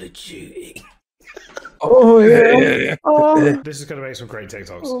 Call of Duty. Oh, yeah. Oh. This is going to make some great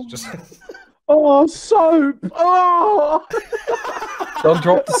TikToks. Oh. Just... Oh, soap! Oh! Don't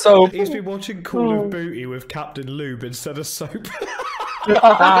drop the soap. He's been watching Call of Booty with Captain Lube instead of soap. Oh,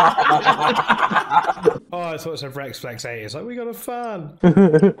 I thought it said Rex Flex 8. It's like, we got a fan.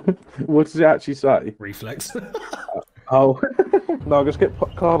 What does it actually say? Reflex. Oh. No, I'll just get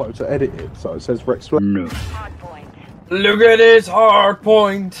Carlo to edit it so it says Rex Flex. No. Look at his hard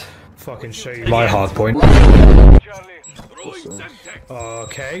point. Fucking show you my hard point.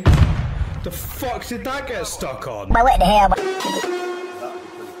 Okay. The fuck did that get stuck on? What the hell?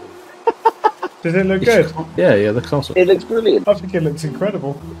 Does it look good? Yeah, it looks awesome. It looks brilliant. I think it looks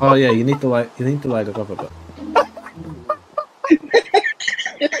incredible. Oh yeah, you need to light it up a bit.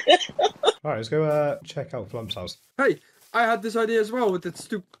 Alright, let's go check out Flump's house. Hey, I had this idea as well with that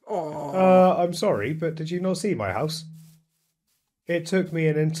stupid. Oh. I'm sorry, but did you not see my house? It took me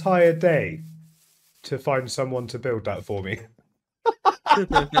an entire day to find someone to build that for me.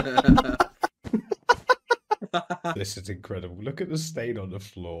 This is incredible. Look at the stain on the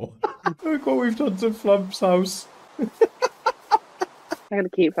floor. Look what we've done to Flump's house. I'm gonna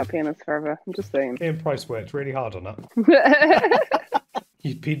keep that pianist forever. I'm just saying. Ian Price worked really hard on that.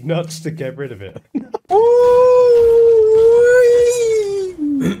 You'd be nuts to get rid of it.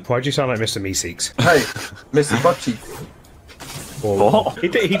 Why'd you sound like Mr. Meeseeks? Hey, Mr. Buttcheek. What? He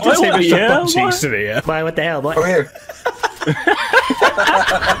did say Mr. Buttcheeks to me, yeah? Boy, what the hell, boy? Come here.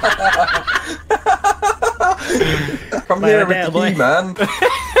 Come here with the key, man.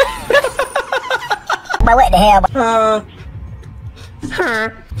 Boy, what the hell, boy?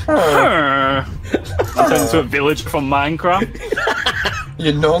 I turned into a villager from Minecraft.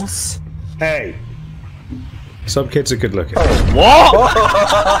 You nonce. Hey. Some kids are good looking. What?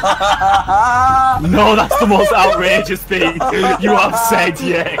 No, that's the most outrageous thing you have said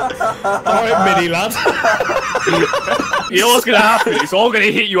yet. Alright, mini lad. You know what's gonna happen? It's all gonna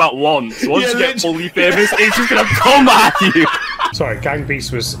hit you at once. Once you get fully famous, it's just gonna come at you. Sorry, Gang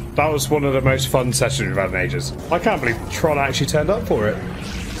Beast was one of the most fun sessions we've had in ages. I can't believe Tron actually turned up for it.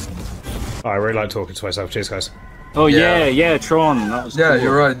 I really like talking to myself. Cheers, guys. Oh yeah, Tron. That was yeah, cool.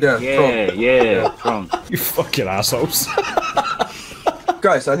 You're right. Yeah, Tron. Tron. You fucking assholes.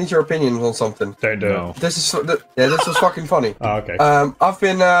 Guys, I need your opinion on something. Don't do it. This is this was fucking funny. Oh, okay. I've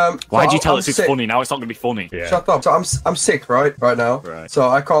been. Why'd you tell us it's funny? Now it's not gonna be funny. Yeah. Shut up. So I'm sick right now. Right. So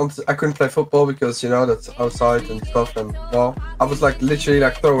I couldn't play football because that's outside and stuff, and well, I was literally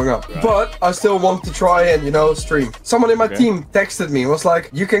throwing up. Right. But I still want to try and stream. Someone in my team texted me, was like,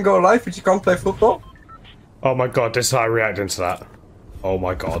 "You can go live, but you can't play football." Oh my god, this is how I reacted to that. Oh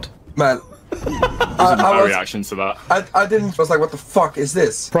my god. Man. My reaction to that. I didn't. I was like, what the fuck is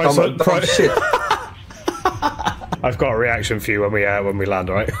this? Shit. I've got a reaction for you when we land,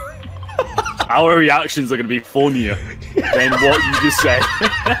 alright? Our reactions are going to be funnier than what you just said.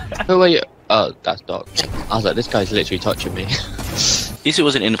 Oh wait, oh, that's Doc. I was like, this guy's literally touching me. At least it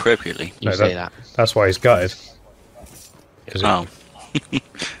wasn't inappropriately. You say that. That's why he's gutted. Oh.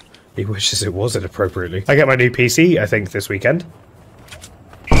 He wishes it was inappropriately. I get my new PC, I think, this weekend.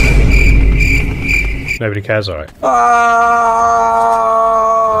 Nobody cares, alright.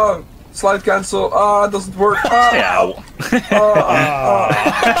 Slide cancel. It doesn't work.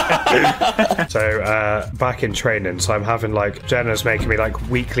 So, back in training, so I'm having Jenna's making me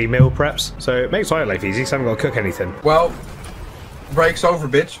weekly meal preps. So it makes my life easy, so I haven't got to cook anything. Well, break's over,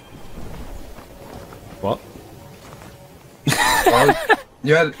 bitch. What? Well,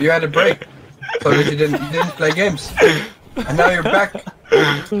 you had a break, so that you didn't play games, and now you're back.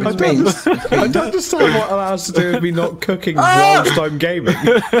 I don't understand what allows to do with me not cooking whilst I'm gaming.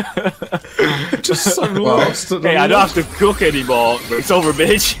 Just so lost. Hey, I don't have to cook anymore. It's over,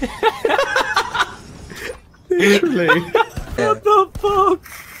 bitch. Literally. What the fuck?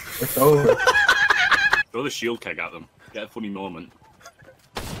 It's over. Throw the shield keg at them. Get a funny moment.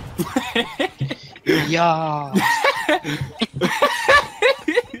 Yeah.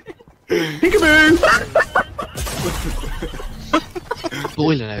 Peekaboo!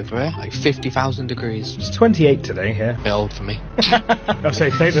 Boiling over here, 50,000 degrees. It's 28 today, yeah. A bit old for me. I say,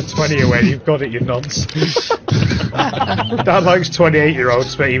 take the 20 away, you've got it, you nonce. Dad likes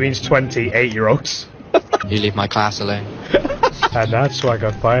 28-year-olds, but he means 28-year-olds. You leave my class alone. And that's why I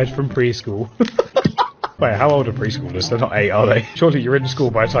got fired from preschool. Wait, how old are preschoolers? They're not 8, are they? Surely you're in school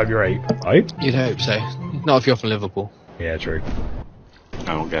by the time you're 8, right? You'd hope so. Not if you're from Liverpool. Yeah, true.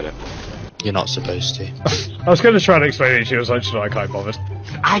 I don't get it. You're not supposed to. I was going to try and explain it to you, I was like, I can't bother.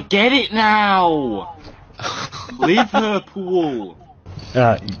 I get it now! Leave her pool.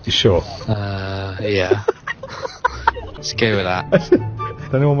 Sure. Yeah. Let's go with that. Does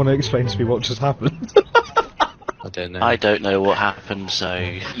anyone want to explain to me what just happened? I don't know. I don't know what happened, so...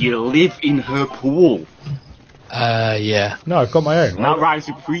 You live in her pool. Yeah. No, I've got my own. Not rise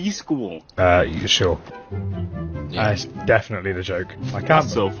to preschool. You sure? It's definitely the joke.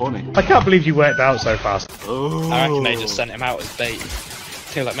 That's so funny. I can't believe you worked out so fast. Oh. I reckon they just sent him out as bait.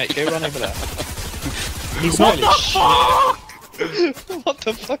 They're like, mate, go run over there. He's what not. the fuck? What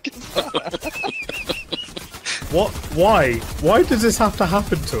the fuck is that? What? Why? Why does this have to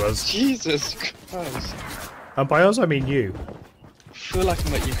happen to us? Jesus Christ. And by us, I mean you. I feel like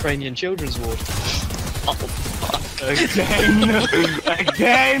I'm at Ukrainian children's ward. Oh, fuck. Again!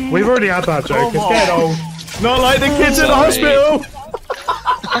 Again! We've already had that joke. It's getting old. Not like the kids in the hospital!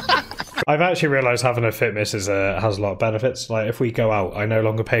 I've actually realised having a fitness has a lot of benefits. Like, if we go out, I no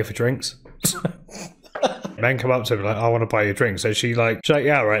longer pay for drinks. Men come up to me like, I want to buy you a drink. So she's like,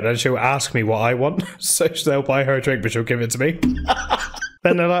 yeah, right. Then she'll ask me what I want. So they'll buy her a drink, but she'll give it to me.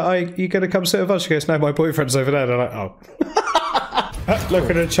 Then they're like, you going to come sit with us? She goes, no, my boyfriend's over there. They're like, oh. Look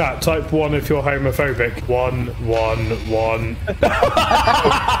at the chat. Type 1 if you're homophobic. 1, 1, 1.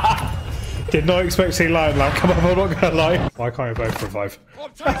 Did not expect to see lion like come up, I'm not gonna lie. Why can't you vote for 5?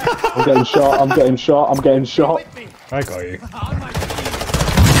 I'm getting shot, I'm getting shot, I'm getting shot. I got you.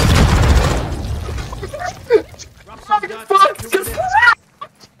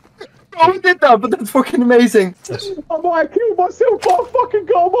 Oh, we did that, but that's fucking amazing. I might have killed myself, but I fucking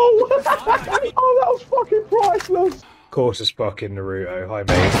got them all. Oh, that was fucking priceless. Of course it's fucking Naruto. Hi,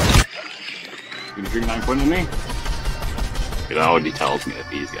 mate. You gonna drink that in front of me? It already tells me that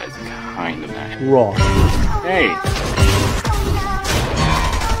these guys are kind of mad. Right. Hey!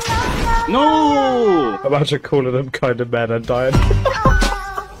 No! Imagine calling them kind of men and dying.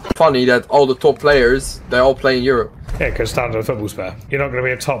 Funny that all the top players, they all play in Europe. Yeah, because standard football's better. You're not going to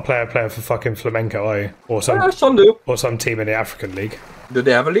be a top player for fucking Flamenco, are you? Or some, some do. Or some team in the African League. Do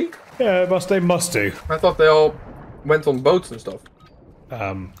they have a league? Yeah, they must do. I thought they all went on boats and stuff.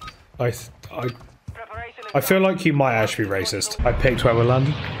 I feel like you might actually be racist. I picked where we're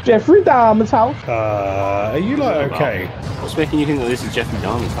landing. Jeffrey Dahmer's house. Are you like okay? What's making you think that this is Jeffrey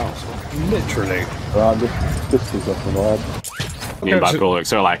Dahmer's house? Literally. This is up and on. Me and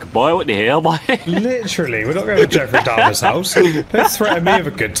Bipolarex are like, boy, what the hell, boy? Literally, we're not going to Jeffrey Dahmer's house. Don't threaten me with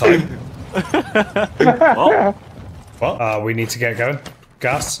a good time. What? We need to get going.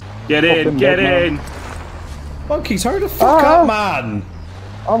 Gas. Get in, get in. Monkeys, hurry the fuck up, man.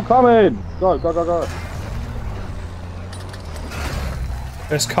 I'm coming. Go, go, go, go.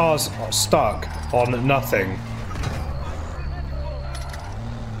 This car's stuck on nothing.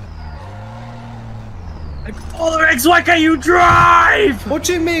 Bipolarex, why can't you drive? What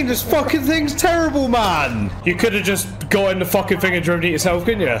do you mean? This fucking thing's terrible, man. You could have just got in the fucking thing and driven it yourself,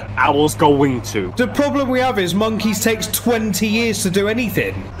 couldn't you? I was going to. The problem we have is monkeys takes 20 years to do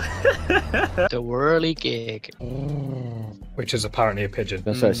anything. The whirly gig. Which is apparently a pigeon.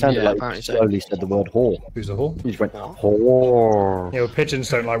 So it sounded like you slowly said the word whore. Who's a whore? You just went, whore. Yeah, well, pigeons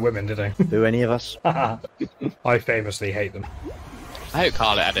don't like women, do they? Do any of us? I famously hate them. I hope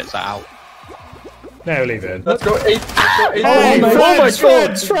Carla edits that out. No, leave it in. Let's go 8. Hey,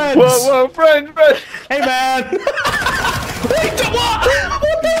 friends! Whoa, friends! Hey, man! Wait, what?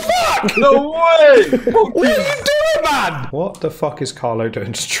 What the fuck? No way! What are you doing, man? What the fuck is Carlo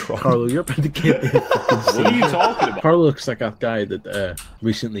doing to Tron? Carlo, you're about to get me. What are you talking about? Carlo looks like a guy that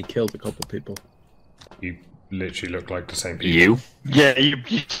recently killed a couple people. You literally look like the same people. You? Yeah, you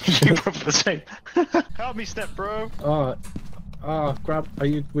probably the same. Help me, step bro. Grab.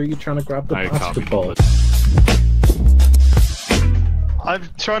 Were you trying to grab the I can't basketball? I'm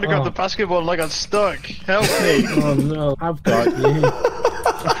trying to grab the basketball and I got stuck. Help me. Oh no, I've got you.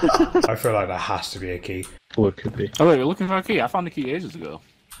 I feel like that has to be a key. Oh, it could be. Oh wait, we're looking for a key. I found the key ages ago.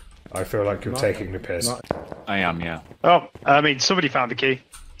 I feel like you're taking the piss. I am, yeah. Oh, I mean, somebody found the key.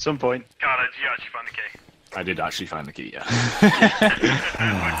 At some point. God, did you actually find the key? I did actually find the key, yeah.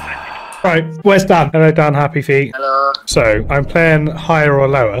 Right, where's Dan? Hello, Dan. Happy Feet. Hello. So, I'm playing higher or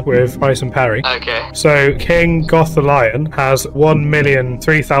lower with Ice and Parry. Okay. So, King Goth the Lion has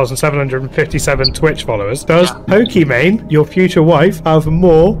 1,003,757 Twitch followers. Does Pokimane, your future wife, have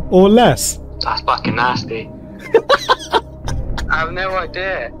more or less? That's fucking nasty. I have no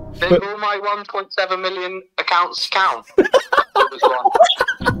idea. Think all my 1.7 million accounts count?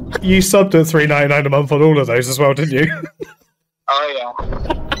 You subbed at $3.99 a month on all of those as well, didn't you? Oh yeah.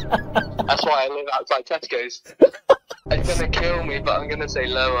 That's why I live outside Tesco's. It's gonna kill me, but I'm gonna say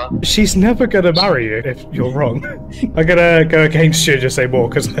lower. She's never gonna marry you if you're wrong. I'm gonna go against you and just say more,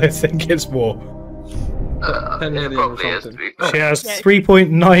 because I think it's more. It probably is, to be fair. She has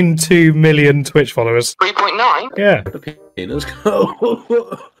 3.92 million Twitch followers. 3.9? Yeah. Okay, let's go.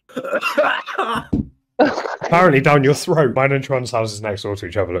 Apparently down your throat. Mine and Tron's houses next door to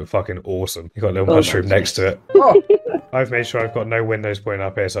each other look fucking awesome. You got a little mushroom next to it. Oh. I've made sure I've got no windows pointing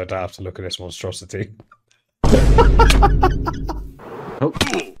up here so I don't have to look at this monstrosity.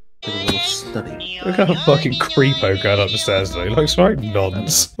 Look how fucking creepo going up the stairs though. He looks like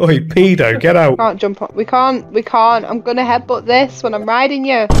nonce. Oi, pedo, get out. Can't jump on. We can't. I'm gonna headbutt this when I'm riding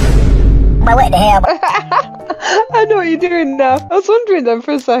you. What the hell? I know what you're doing now. I was wondering then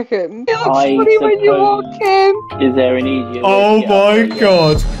for a second. It looks funny when you walk in. Is there an easier Oh my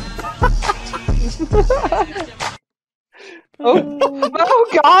god. Oh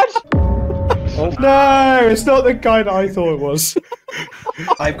god. Oh. No, it's not the guy that I thought it was.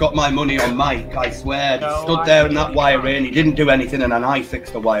 I've got my money on Mike, I swear. He stood there in that wire in, he didn't do anything, and then I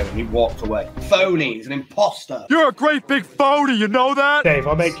fixed the wire and he walked away. Phony, he's an imposter. You're a great big phony, you know that? Dave,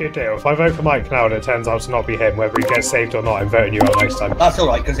 I'll make you a deal. If I vote for Mike now and it turns out to not be him, whether he gets saved or not, I'm voting you out next time. That's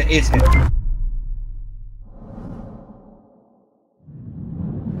alright, because it is him.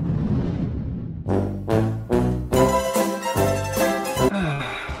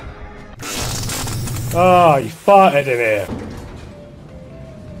 Oh, you farted in here.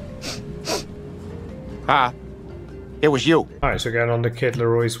 Ah, it was you. Alright, so going on to Kid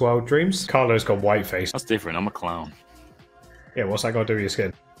Leroy's Wild Dreams. Carlo's got white face. That's different, I'm a clown. Yeah, what's that got to do with your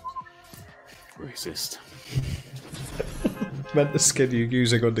skin? Racist. Meant the skin you're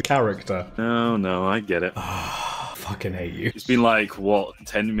using on the character. No, I get it. Fucking hate you. It's been like, what,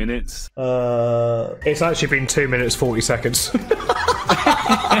 10 minutes? It's actually been 2 minutes 40 seconds.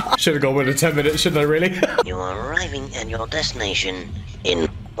 Should have gone with the 10 minutes, shouldn't I, really? You are arriving at your destination in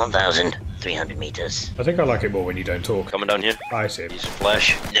 1,300 meters. I think I like it more when you don't talk. Coming down here. I see. He's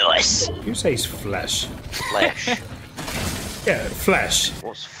flesh. Nice. You say he's flesh. Flesh. Yeah, flesh.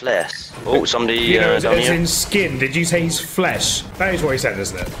 What's flesh? Oh, somebody You know, down as here. in skin. Did you say he's flesh? That is what he said,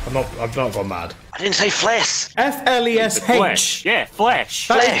 isn't it? I've not gone mad. I didn't say flesh. F-L-E-S-H. Flesh. Yeah, flesh.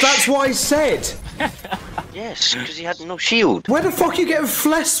 That's what I said. Yes, because he had no shield. Where the fuck are you getting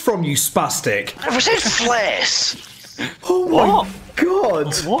flesh from, you spastic? I never said flesh. Oh my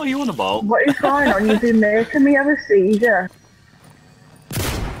god. What are you on about? What is going on? You've been making me have a seizure.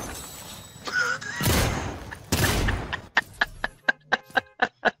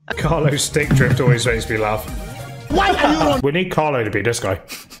 Carlo's stick drift always makes me laugh. Why are you on? We need Carlo to be this guy.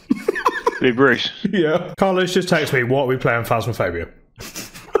 Be Bruce. Yeah. Carlo's just texted me, what are we playing Phasmophobia?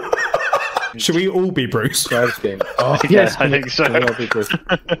 Should we all be Bruce? Game. Oh, yes, I think so.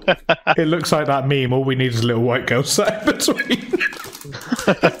 It looks like that meme. All we need is a little white girl sat in between.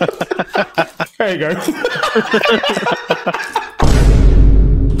 There you go.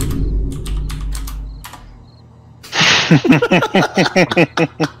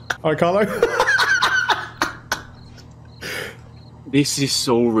 Alright, Carlo. This is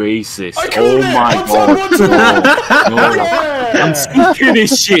so racist. I Oh called it! my I'm god. so No. I'm sick of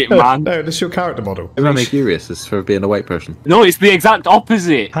this shit, man. No, this is your character model. It might make you racist for being a white person. No, it's the exact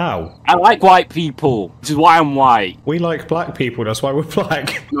opposite. How? I like white people, which is why I'm white. We like black people, that's why we're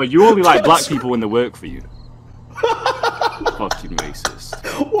black. No, you only like black people when they work for you. Fucking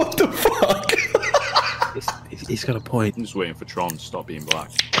racist. What the fuck? He's got a point. I'm just waiting for Tron to stop being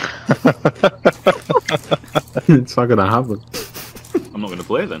black. It's not gonna happen. I'm not going to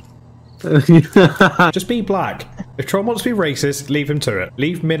play then. Just be black. If Tron wants to be racist, leave him to it.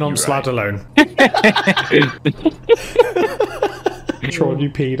 Leave Min on Slad alone. Tron, you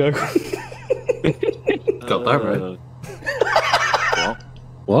pedo. Got that right.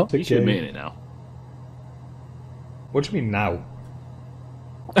 What? You should admit it now. What do you mean now?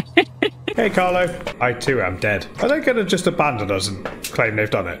 Hey Carlo, I too am dead. Are they gonna just abandon us and claim they've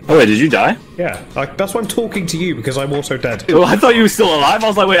done it? Oh wait, did you die? Yeah, like, that's why I'm talking to you, because I'm also dead. Well, I thought you were still alive. I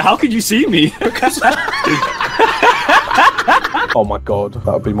was like, wait, how could you see me? Oh my god,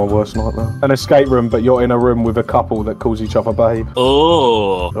 that would be my worst nightmare. An escape room, but you're in a room with a couple that calls each other babe.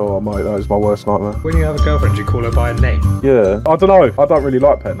 Oh. Oh mate, that is my worst nightmare. When you have a girlfriend, you call her by a name. Yeah, I don't know. I don't really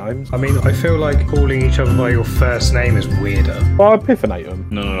like pet names. I mean, I feel like calling each other by your first name is weirder. I epiphanate them.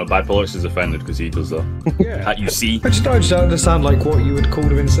 No. Bipolarex is offended because he does that. Yeah. That you see. I just don't understand, like, what you would call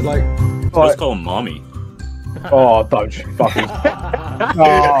them instead, like... Let's call him mommy. Oh, don't you fucking...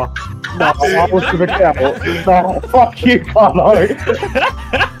 No, I was gonna get out. No, fuck you, Carlo.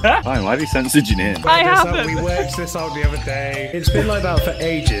 Fine, why have you censored your name? I haven't. We worked this out the other day. It's been like that for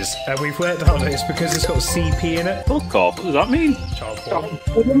ages, and we've worked out that it's because it's got CP in it. Fuck off. What does that mean? Child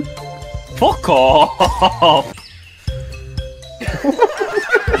porn. Fuck off.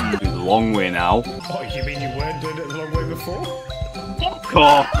 The long way now. Oh, you mean you weren't doing it the long way before? Fuck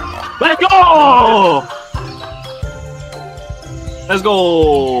off. Let's go! Let's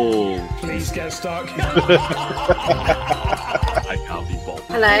go! Please just get stuck. I can't be bothered.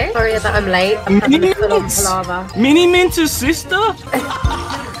 Hello, sorry that I'm late. I'm having a full-on palaver. Mini Minter's sister?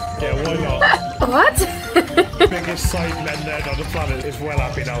 Yeah, why not? What? Biggest Cybermen nerd on the planet is well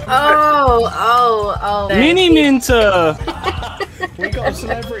happy now. Oh. Mini Minter! We got a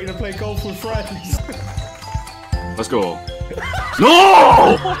celebrity to play golf with friends. Let's go.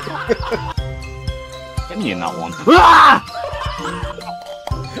 No! Get me in that one. Ah!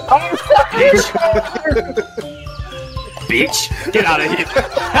 Bitch! Get out of here!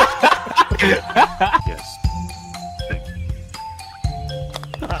 Yes.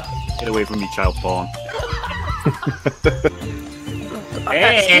 Get away from me, child porn.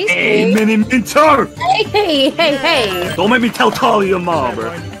 Hey, Mini Minter! Hey! Don't make me tell Talia Ma,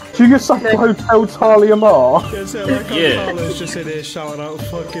 bro. Do you just have to Hotel Talia Ma? Yeah. Carlo's just in here shouting out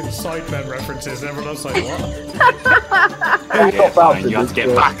fucking Sidemen references, and everyone else like, what? Yeah, fine. You had to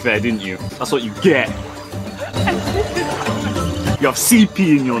get back there, didn't you? That's what you get. You have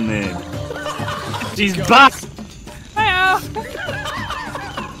CP in your name. She's back! Hiya!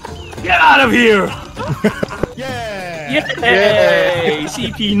 Get out of here! Yeah! Yay!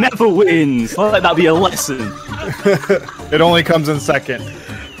 CP never wins! Let that be a lesson. It only comes in second.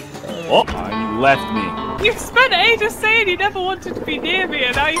 Oh, you left me. You spent ages saying you never wanted to be near me,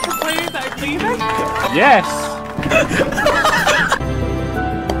 and now you complain that I'm leaving? Yes!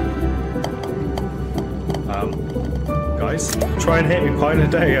 Guys, try and hit me pint a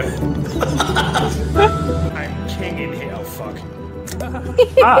day. I'm king in here, oh fuck.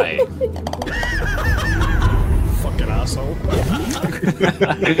 Hi. Fucking asshole.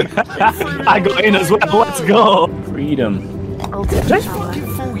 I got in as well, let's go! Freedom. Just fucking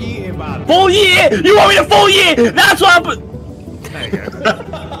full year, man. Full year! You want me to full year? That's what happened! There you go.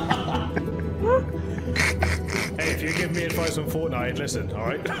 Hey, if you give me advice on Fortnite, I'd listen,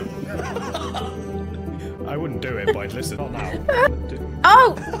 alright? I wouldn't do it, but I'd listen. Not now.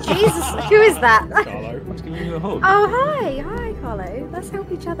 Oh, Jesus, who is that? Carlo. Give you a hug. Oh, hi, Carlo. Let's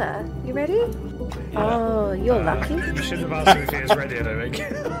help each other. You ready? Oh, you're lucky. You shouldn't have asked him if he is ready, I don't think.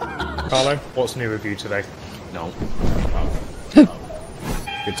 Carlo, what's new with you today? No.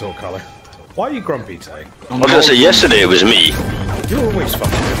 Good talk, Carlo. Why are you grumpy today? I was gonna say, yesterday it was me. You're always fucking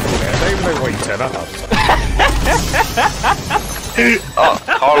difficult, I don't even know why you turn up. Oh,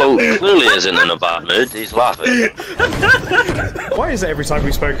 Carlo clearly isn't in a bad mood. He's laughing. Why is it every time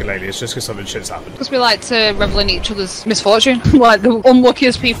we've spoken lately, it's just because something shit's happened? Because we like to revel in each other's misfortune. Like the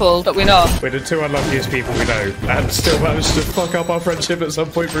unluckiest people that we know. We're the two unluckiest people we know, and still managed to fuck up our friendship at some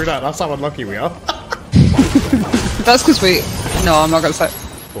point through that. That's how unlucky we are. That's because we... No, I'm not going to say...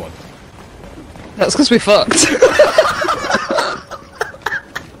 Go on. That's because we fucked.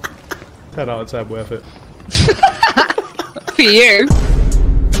 10 out of 10, worth it. For you.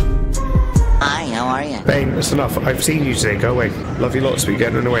 Hi, how are you? Bane, it's enough. I've seen you today. Go away. Love you lots, but you're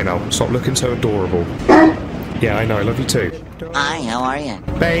getting in the way now. Stop looking so adorable. Yeah, I know. I love you too. Hi, how are you?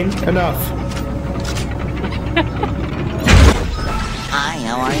 Bane, enough. Hi,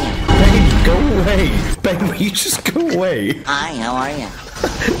 how are you? Bane, go away. Bane, will you just go away? Hi, how are you?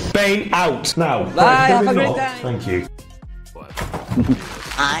 Bane, out now. Bye, have a Right, great day. Thank you.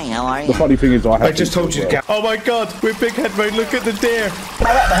 Hi, how are you? The funny thing is, I just told you to get. Oh my god, with big head mode, look at the deer.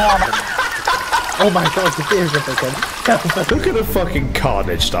 Oh my god, the deer's up again. Look at the fucking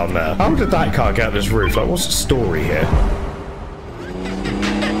carnage down there. How did that car get on this roof? Like, what's the story here?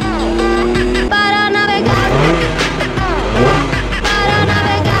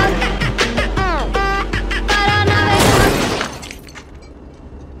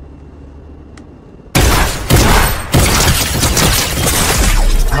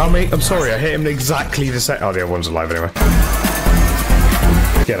 How many? I'm sorry, I hit him exactly the same. Oh, the other one's alive anyway.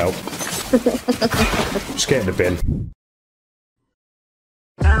 Get out. Just get in the bin.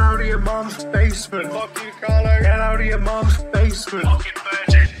 Get out of your mom's basement. Fuck you, Carlo. Get out of your mom's basement. Fucking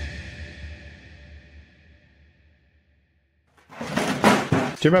virgin.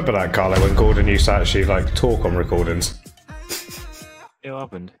 Do you remember that, Carlo, when Gordon used to actually, like, talk on recordings? It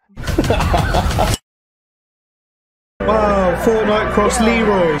happened. Wow, Fortnite cross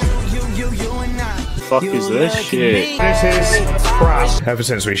Leroy. Fuck is this shit? This is crap. Ever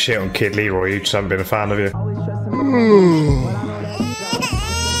since we shit on Kid Leroy, you just haven't been a fan of you.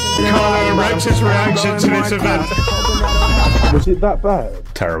 Carlo wrecks his reaction to this event. Was it that bad?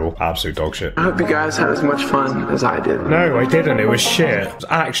 Terrible. Absolute dog shit. I hope you guys had as much fun as I did. No, I didn't. It was shit. It was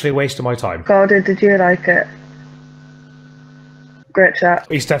actually a waste of my time. Gordon, did you like it? Great chat.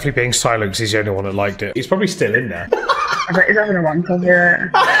 He's definitely being silent because he's the only one that liked it. He's probably still in there. I bet he's having a wank over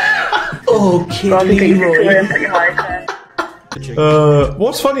it. Oh, Kid Gordon, get your Leroy. picture and put your lights in. watching.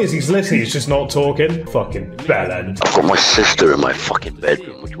 What's funny is he's listening, he's just not talking. Fucking bellend. I've got my sister in my fucking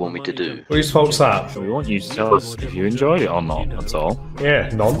bedroom. What do you want me to do? Whose fault's that? We want you to tell us if you enjoyed it or not, that's all. Yeah,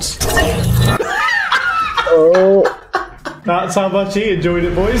 nonce. Oh. That's how much he enjoyed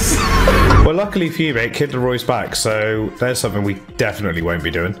it, boys. Well, luckily for you, mate, Kid Leroy's back, so there's something we definitely won't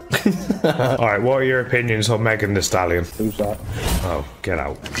be doing. Alright, what are your opinions on Megan Thee Stallion? Who's that? Oh, get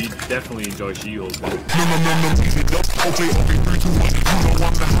out. We definitely enjoy She-Hulk.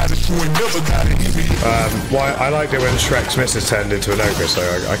 Why I liked it when Shrek's missus turned into an ogre, so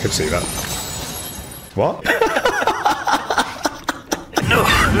I could see that. What?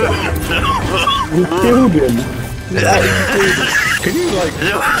 You killed him. Can you, like,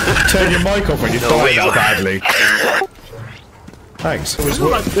 turn your mic off when you die that badly? Thanks. It's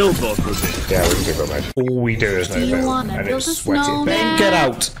not like billboard, was it? Yeah, we can do that, mate. All we do is no bill, and it's sweaty. Ben, get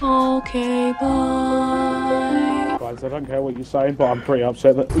out! Okay, bye. Guys, I don't care what you're saying, but I'm pretty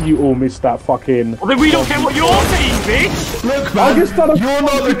upset that you all missed that fucking... Well, then we don't care what you're saying, bitch! Look, man, you're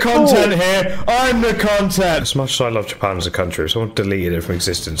not the content here, I'm the content! As much as I love Japan as a country, if someone deleted it from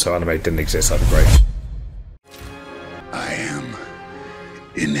existence so anime didn't exist, that'd be great. I am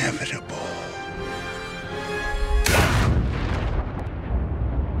inevitable.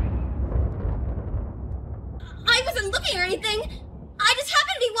 I wasn't looking or anything. I just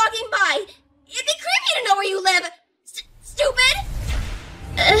happened to be walking by. It'd be creepy to know where you live. Stupid.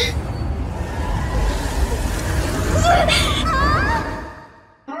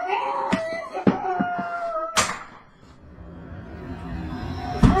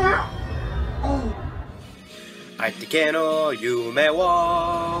 Aitike no yume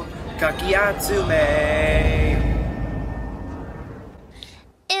wo kakiatsume.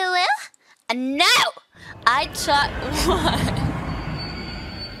 Ew. No. I taught what?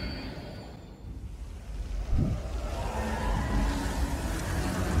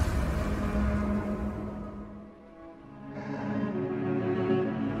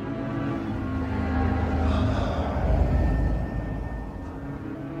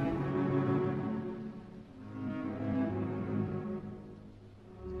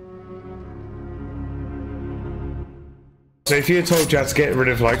 So if you had told Jad to get rid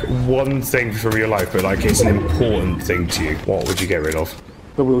of, like, one thing from your life, but, like, it's an important thing to you, what would you get rid of?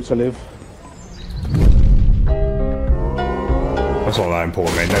 The will to live. That's not that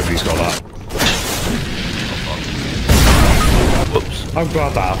important, mate. Nobody's got that. Whoops. I'm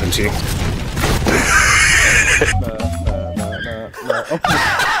glad that happened to you.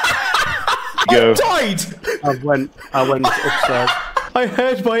 Go. I died! I went upstairs. I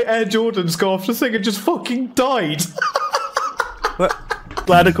heard my Air Jordans go off the thing and just fucking died.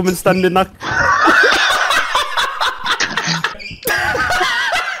 Glad I come and stand in that. I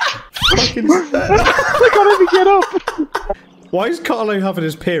can't even get up. Why is Carlo having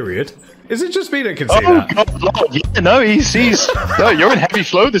his period? Is it just me that can see that? God, Lord, yeah, no, he's no, you're in heavy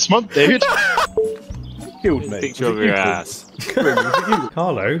flow this month, dude. Killed me. Picture of your ass.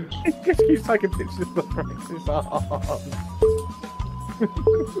 Carlo? He just keeps taking pictures of Rex's arms.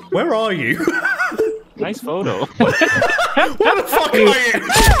 Where are you? Nice photo. Where the fuck are you?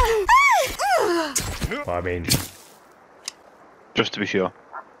 I mean... Just to be sure.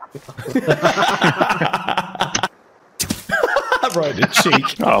 Right in the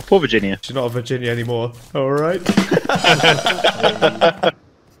cheek. Oh, poor Virginia. She's not a Virginia anymore. Alright.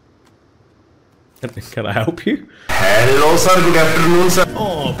 Can I help you? Hello, sir. Good afternoon, sir.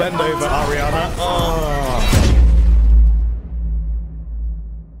 Oh, bend over, Ariana. Oh.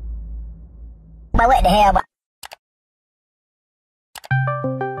 But what the hell?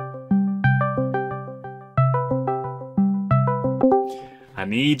 I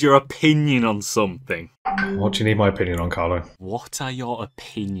need your opinion on something. What do you need my opinion on, Carlo? What are your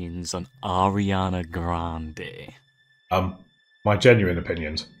opinions on Ariana Grande? My genuine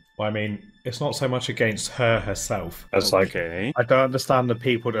opinions. Well, I mean, it's not so much against her herself. It's Okay. I don't understand the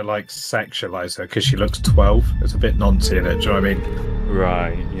people that like sexualize her because she looks 12. It's a bit nonsense, in it, do you know what I mean?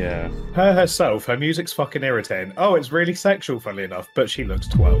 Right, yeah. Her herself, her music's fucking irritating. Oh, it's really sexual, funnily enough, but she looks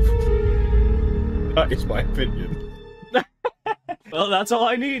 12. That is my opinion. Well, that's all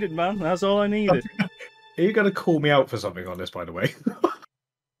I needed, man. That's all I needed. Are you going to call me out for something on this, by the way?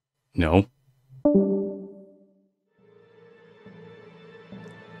 No.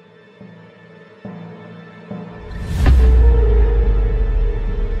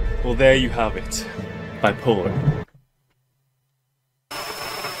 Well, there you have it. Bipolar.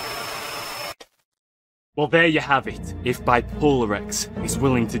 Well, there you have it. If Bipolarex is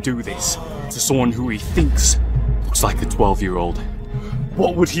willing to do this to someone who he thinks looks like a 12-year-old,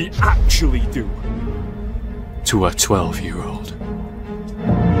 what would he actually do to a 12-year-old.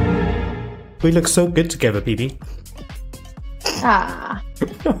 We look so good together, BB. Ah.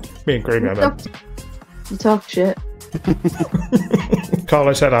 Me and Green Man. You talk shit.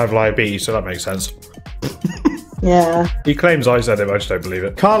 Carlo said I have diabetes, so that makes sense. Yeah. He claims I said it, but I just don't believe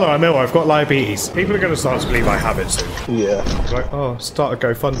it. Carlo, I know I've got diabetes. People are going to start to believe I have it soon. Yeah. Like, oh, start a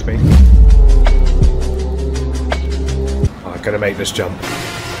GoFundMe. Oh, I'm going to make this jump.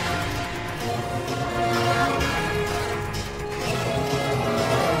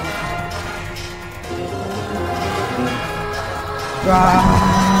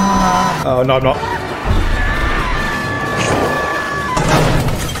 Oh, no, I'm not.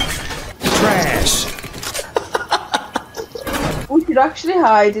 Trash! We could actually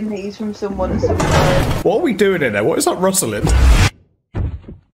hide in these from someone at some point. What are we doing in there? What is that rustling?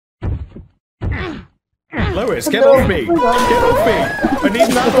 Lois, get off me! Get off me! I need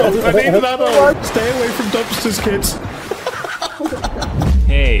an adult! I need an adult! Stay away from dumpsters, kids!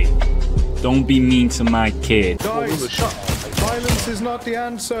 Hey, don't be mean to my kid. Guys, violence is not the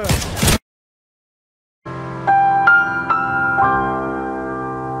answer!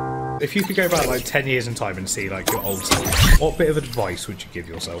 If you could go back like 10 years in time and see like your old self, what bit of advice would you give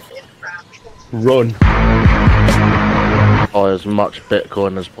yourself? Run. Buy as much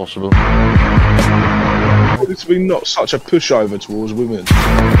Bitcoin as possible. To be not such a pushover towards women.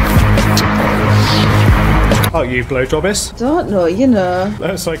 Oh, you blowjobbist? Don't know, you know.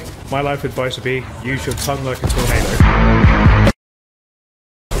 That's like, my life advice would be, use your tongue like a tornado.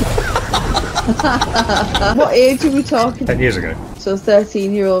 What age are we talking? 10 years ago. So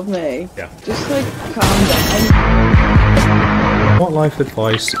 13-year-old me? Yeah. Just like, calm down. What life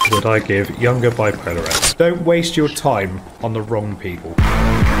advice would I give younger Bipolarex? Don't waste your time on the wrong people.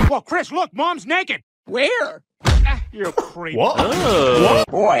 Well, Chris, look, Mom's naked. Where? You're a creep. What? What?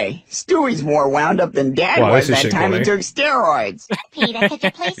 Boy, Stewie's more wound up than Dad Wow, was this is that shit time he quality. took steroids. Peter, could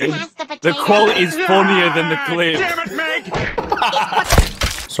you please pass the potato? The quality is funnier than the clip. Damn it, Meg!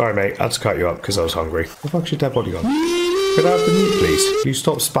 Sorry, mate, I had to cut you up because I was hungry. What the fuck's your dead body gone? Could I have the meat, please? You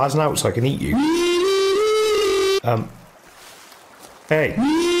stop spazzing out so I can eat you. Hey.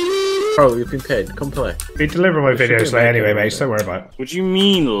 Oh, you've been paid. Come play. We deliver my videos late anyway, mate, so don't worry about it. What do you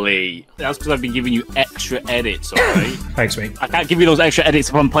mean, Lee? That's because I've been giving you extra edits, alright? Thanks, mate. I can't give you those extra edits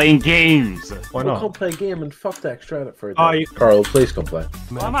if I'm playing games. Why Well, not? come play a game and fuck the extra edit for it. Oh, you- Carl, please come play.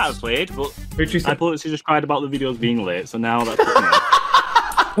 Well, I might have played, but Who'd you I think? publicly just cried about the videos being late, so now that's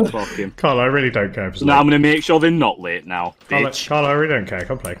Fuck him. Carl, I really don't care. So now I'm gonna make sure they're not late now, bitch. Carl, I really don't care.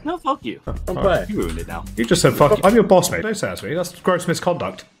 Come play. No, fuck you. Come play. You ruined it now. You just said fuck. I'm your boss, mate. Don't say that to me. That's gross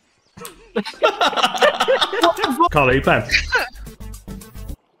misconduct. Carl, are you playing?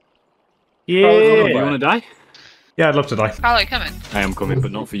 Yeah. You wanna die? Yeah, I'd love to die. Carlo, coming. I am coming,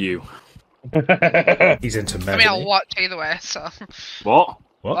 but not for you. He's into I men. mean, I'll watch either way, so. What?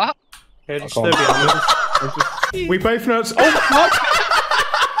 What? Yeah, just stay behind me. We both know it's. Oh my!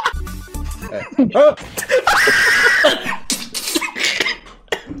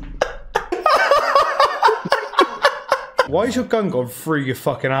 Why has your gun gone through your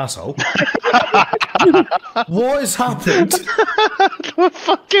fucking asshole? What has happened? What the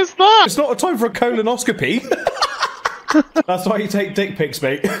fuck is that? It's not a time for a colonoscopy. That's why you take dick pics,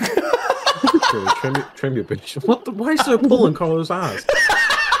 mate. Trim your bitch. What the, why is there a pull in Carlo's ass?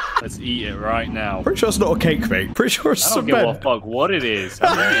 Let's eat it right now. Pretty sure it's not a cake, mate. Pretty sure it's I don't some give a fuck what it is.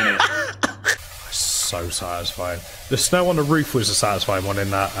 I'm eating it. So satisfying. The snow on the roof was a satisfying one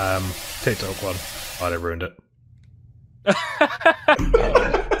in that TikTok one. Oh, they ruined it.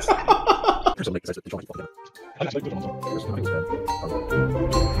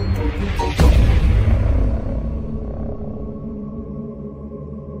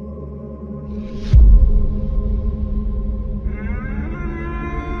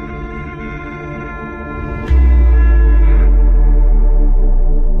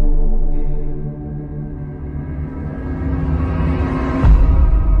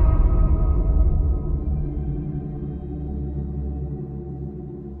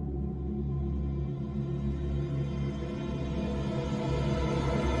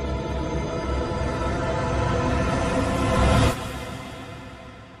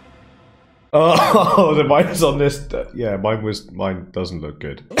 Oh, the mine's on this. Yeah, mine doesn't look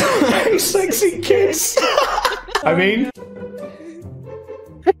good. Sexy kids. I mean,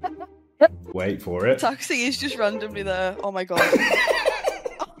 wait for it. Taxi is just randomly there. Oh my god.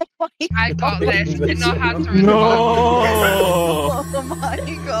 I got this. Did not have to No. Oh my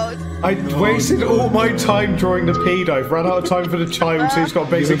god. I wasted all my time drawing the P dive, ran out of time for the child who's got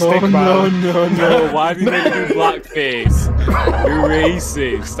basic stigma. No. Why do you make me do blackface? You're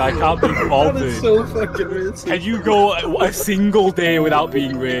racist. I can't be bothered. That is so fucking racist. Can you go a single day without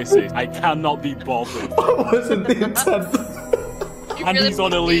being racist? I cannot be bothered. What wasn't the intent? And he's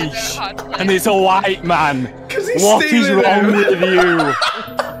on a leash. And it's a white man. He's What is wrong with you?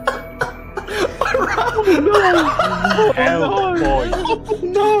 Help, boy.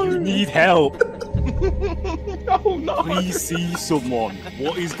 No. You need help. Oh no. Please see someone.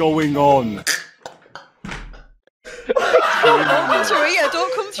 What is going on? Don't come through here,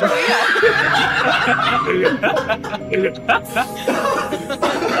 don't come through here.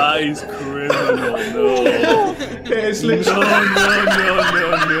 That is criminal, no. It's literally...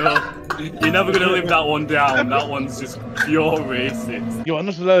 No. You're never gonna live that one down. That one's just pure racist. Yo,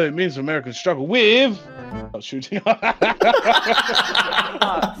 understand that it means Americans struggle with not shooting.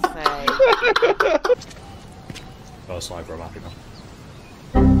 Oh, sniper, I'm happy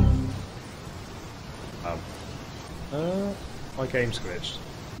now. My game's glitched.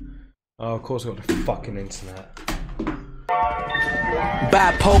 Oh, of course I got the fucking internet.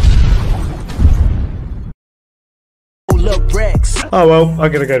 Oh well,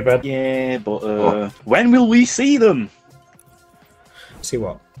 I'm gonna go to bed. Yeah, but when will we see them? See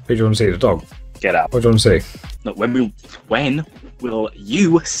what? Who do you want to see? The dog? Get out. What do you want to see? No, when will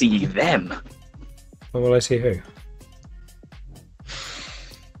you see them? When will I see who?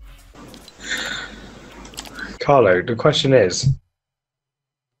 Carlo, the question is...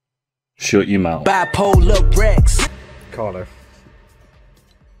 Shut your mouth. Bipolarex. Carlo.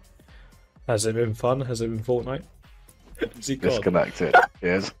 Has it been fun? Has it been Fortnite? Is he gone? Disconnected.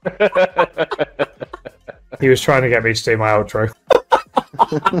 Yes. He was trying to get me to do my outro.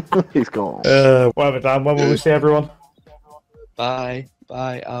 He's gone. Whatever, Dan. When will we see everyone? Bye.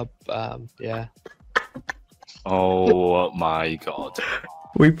 Yeah. Oh my god.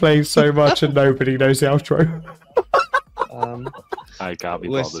 We play so much and nobody knows the outro. I can't be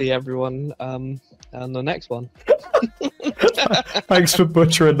We'll bothered. see everyone on the next one. Thanks for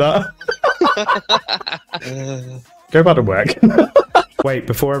butchering that. Go back to work. Wait,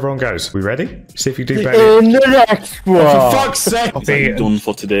 before everyone goes, we ready? See if you do better. In the next one. Oh, for fuck's sake! Is that done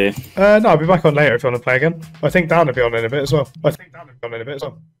for today? No, I'll be back on later if you want to play again. I think Dan will be on in a bit as well.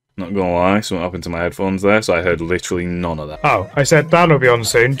 Not gonna lie, something happened to my headphones there, so I heard literally none of that. Oh, I said Dan will be on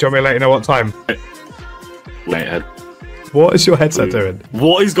soon. Do you want me to let you know what time? Wait, Ed. What is your headset doing?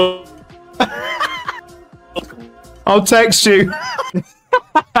 What is going? I'll text you.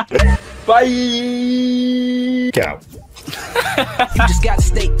 Bye. Get out. You just gotta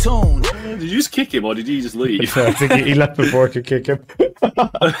stay tuned. Did you just kick him or did you just leave? I think he left before I could kick him.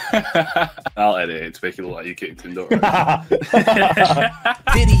 I'll edit it to make it look like you kicked him, don't worry.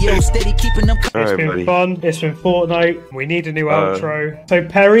 Video steady keeping them. It's been fun. It's been Fortnite. We need a new outro. So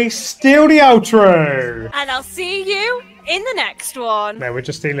Perry, steal the outro. And I'll see you in the next one. No, we're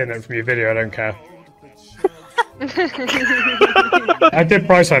just stealing it from your video. I don't care. I did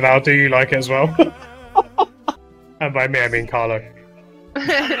price her now. Do you like it as well? And by me, I mean Carlo.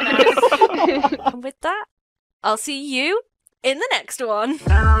 And with that, I'll see you in the next one.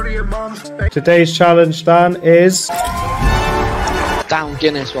 Today's challenge, Dan, is... Down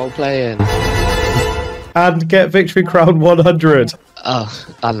Guinness while playing. And get Victory Crown 100. Oh,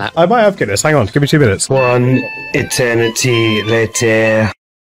 done that. I might have Guinness. Hang on, give me 2 minutes. One eternity later.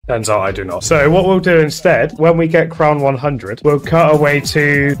 Turns out I do not. So what we'll do instead, when we get Crown 100, we'll cut away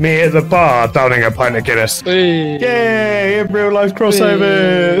to me at the bar downing a pint of Guinness. Hey. Yay! In real life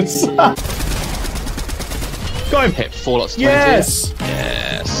crossovers! Got him! Hit 4 lots of Yes!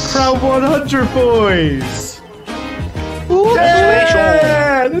 Yes! Crown 100, boys! Ooh,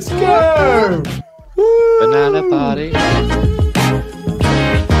 yeah! Let's go! Banana party.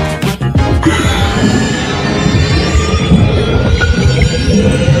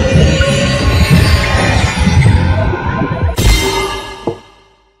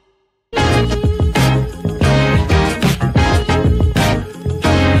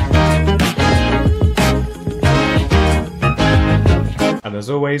 And as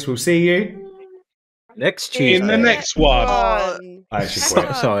always, we'll see you next Tuesday. In the next one. I actually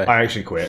quit. Sorry. I actually quit.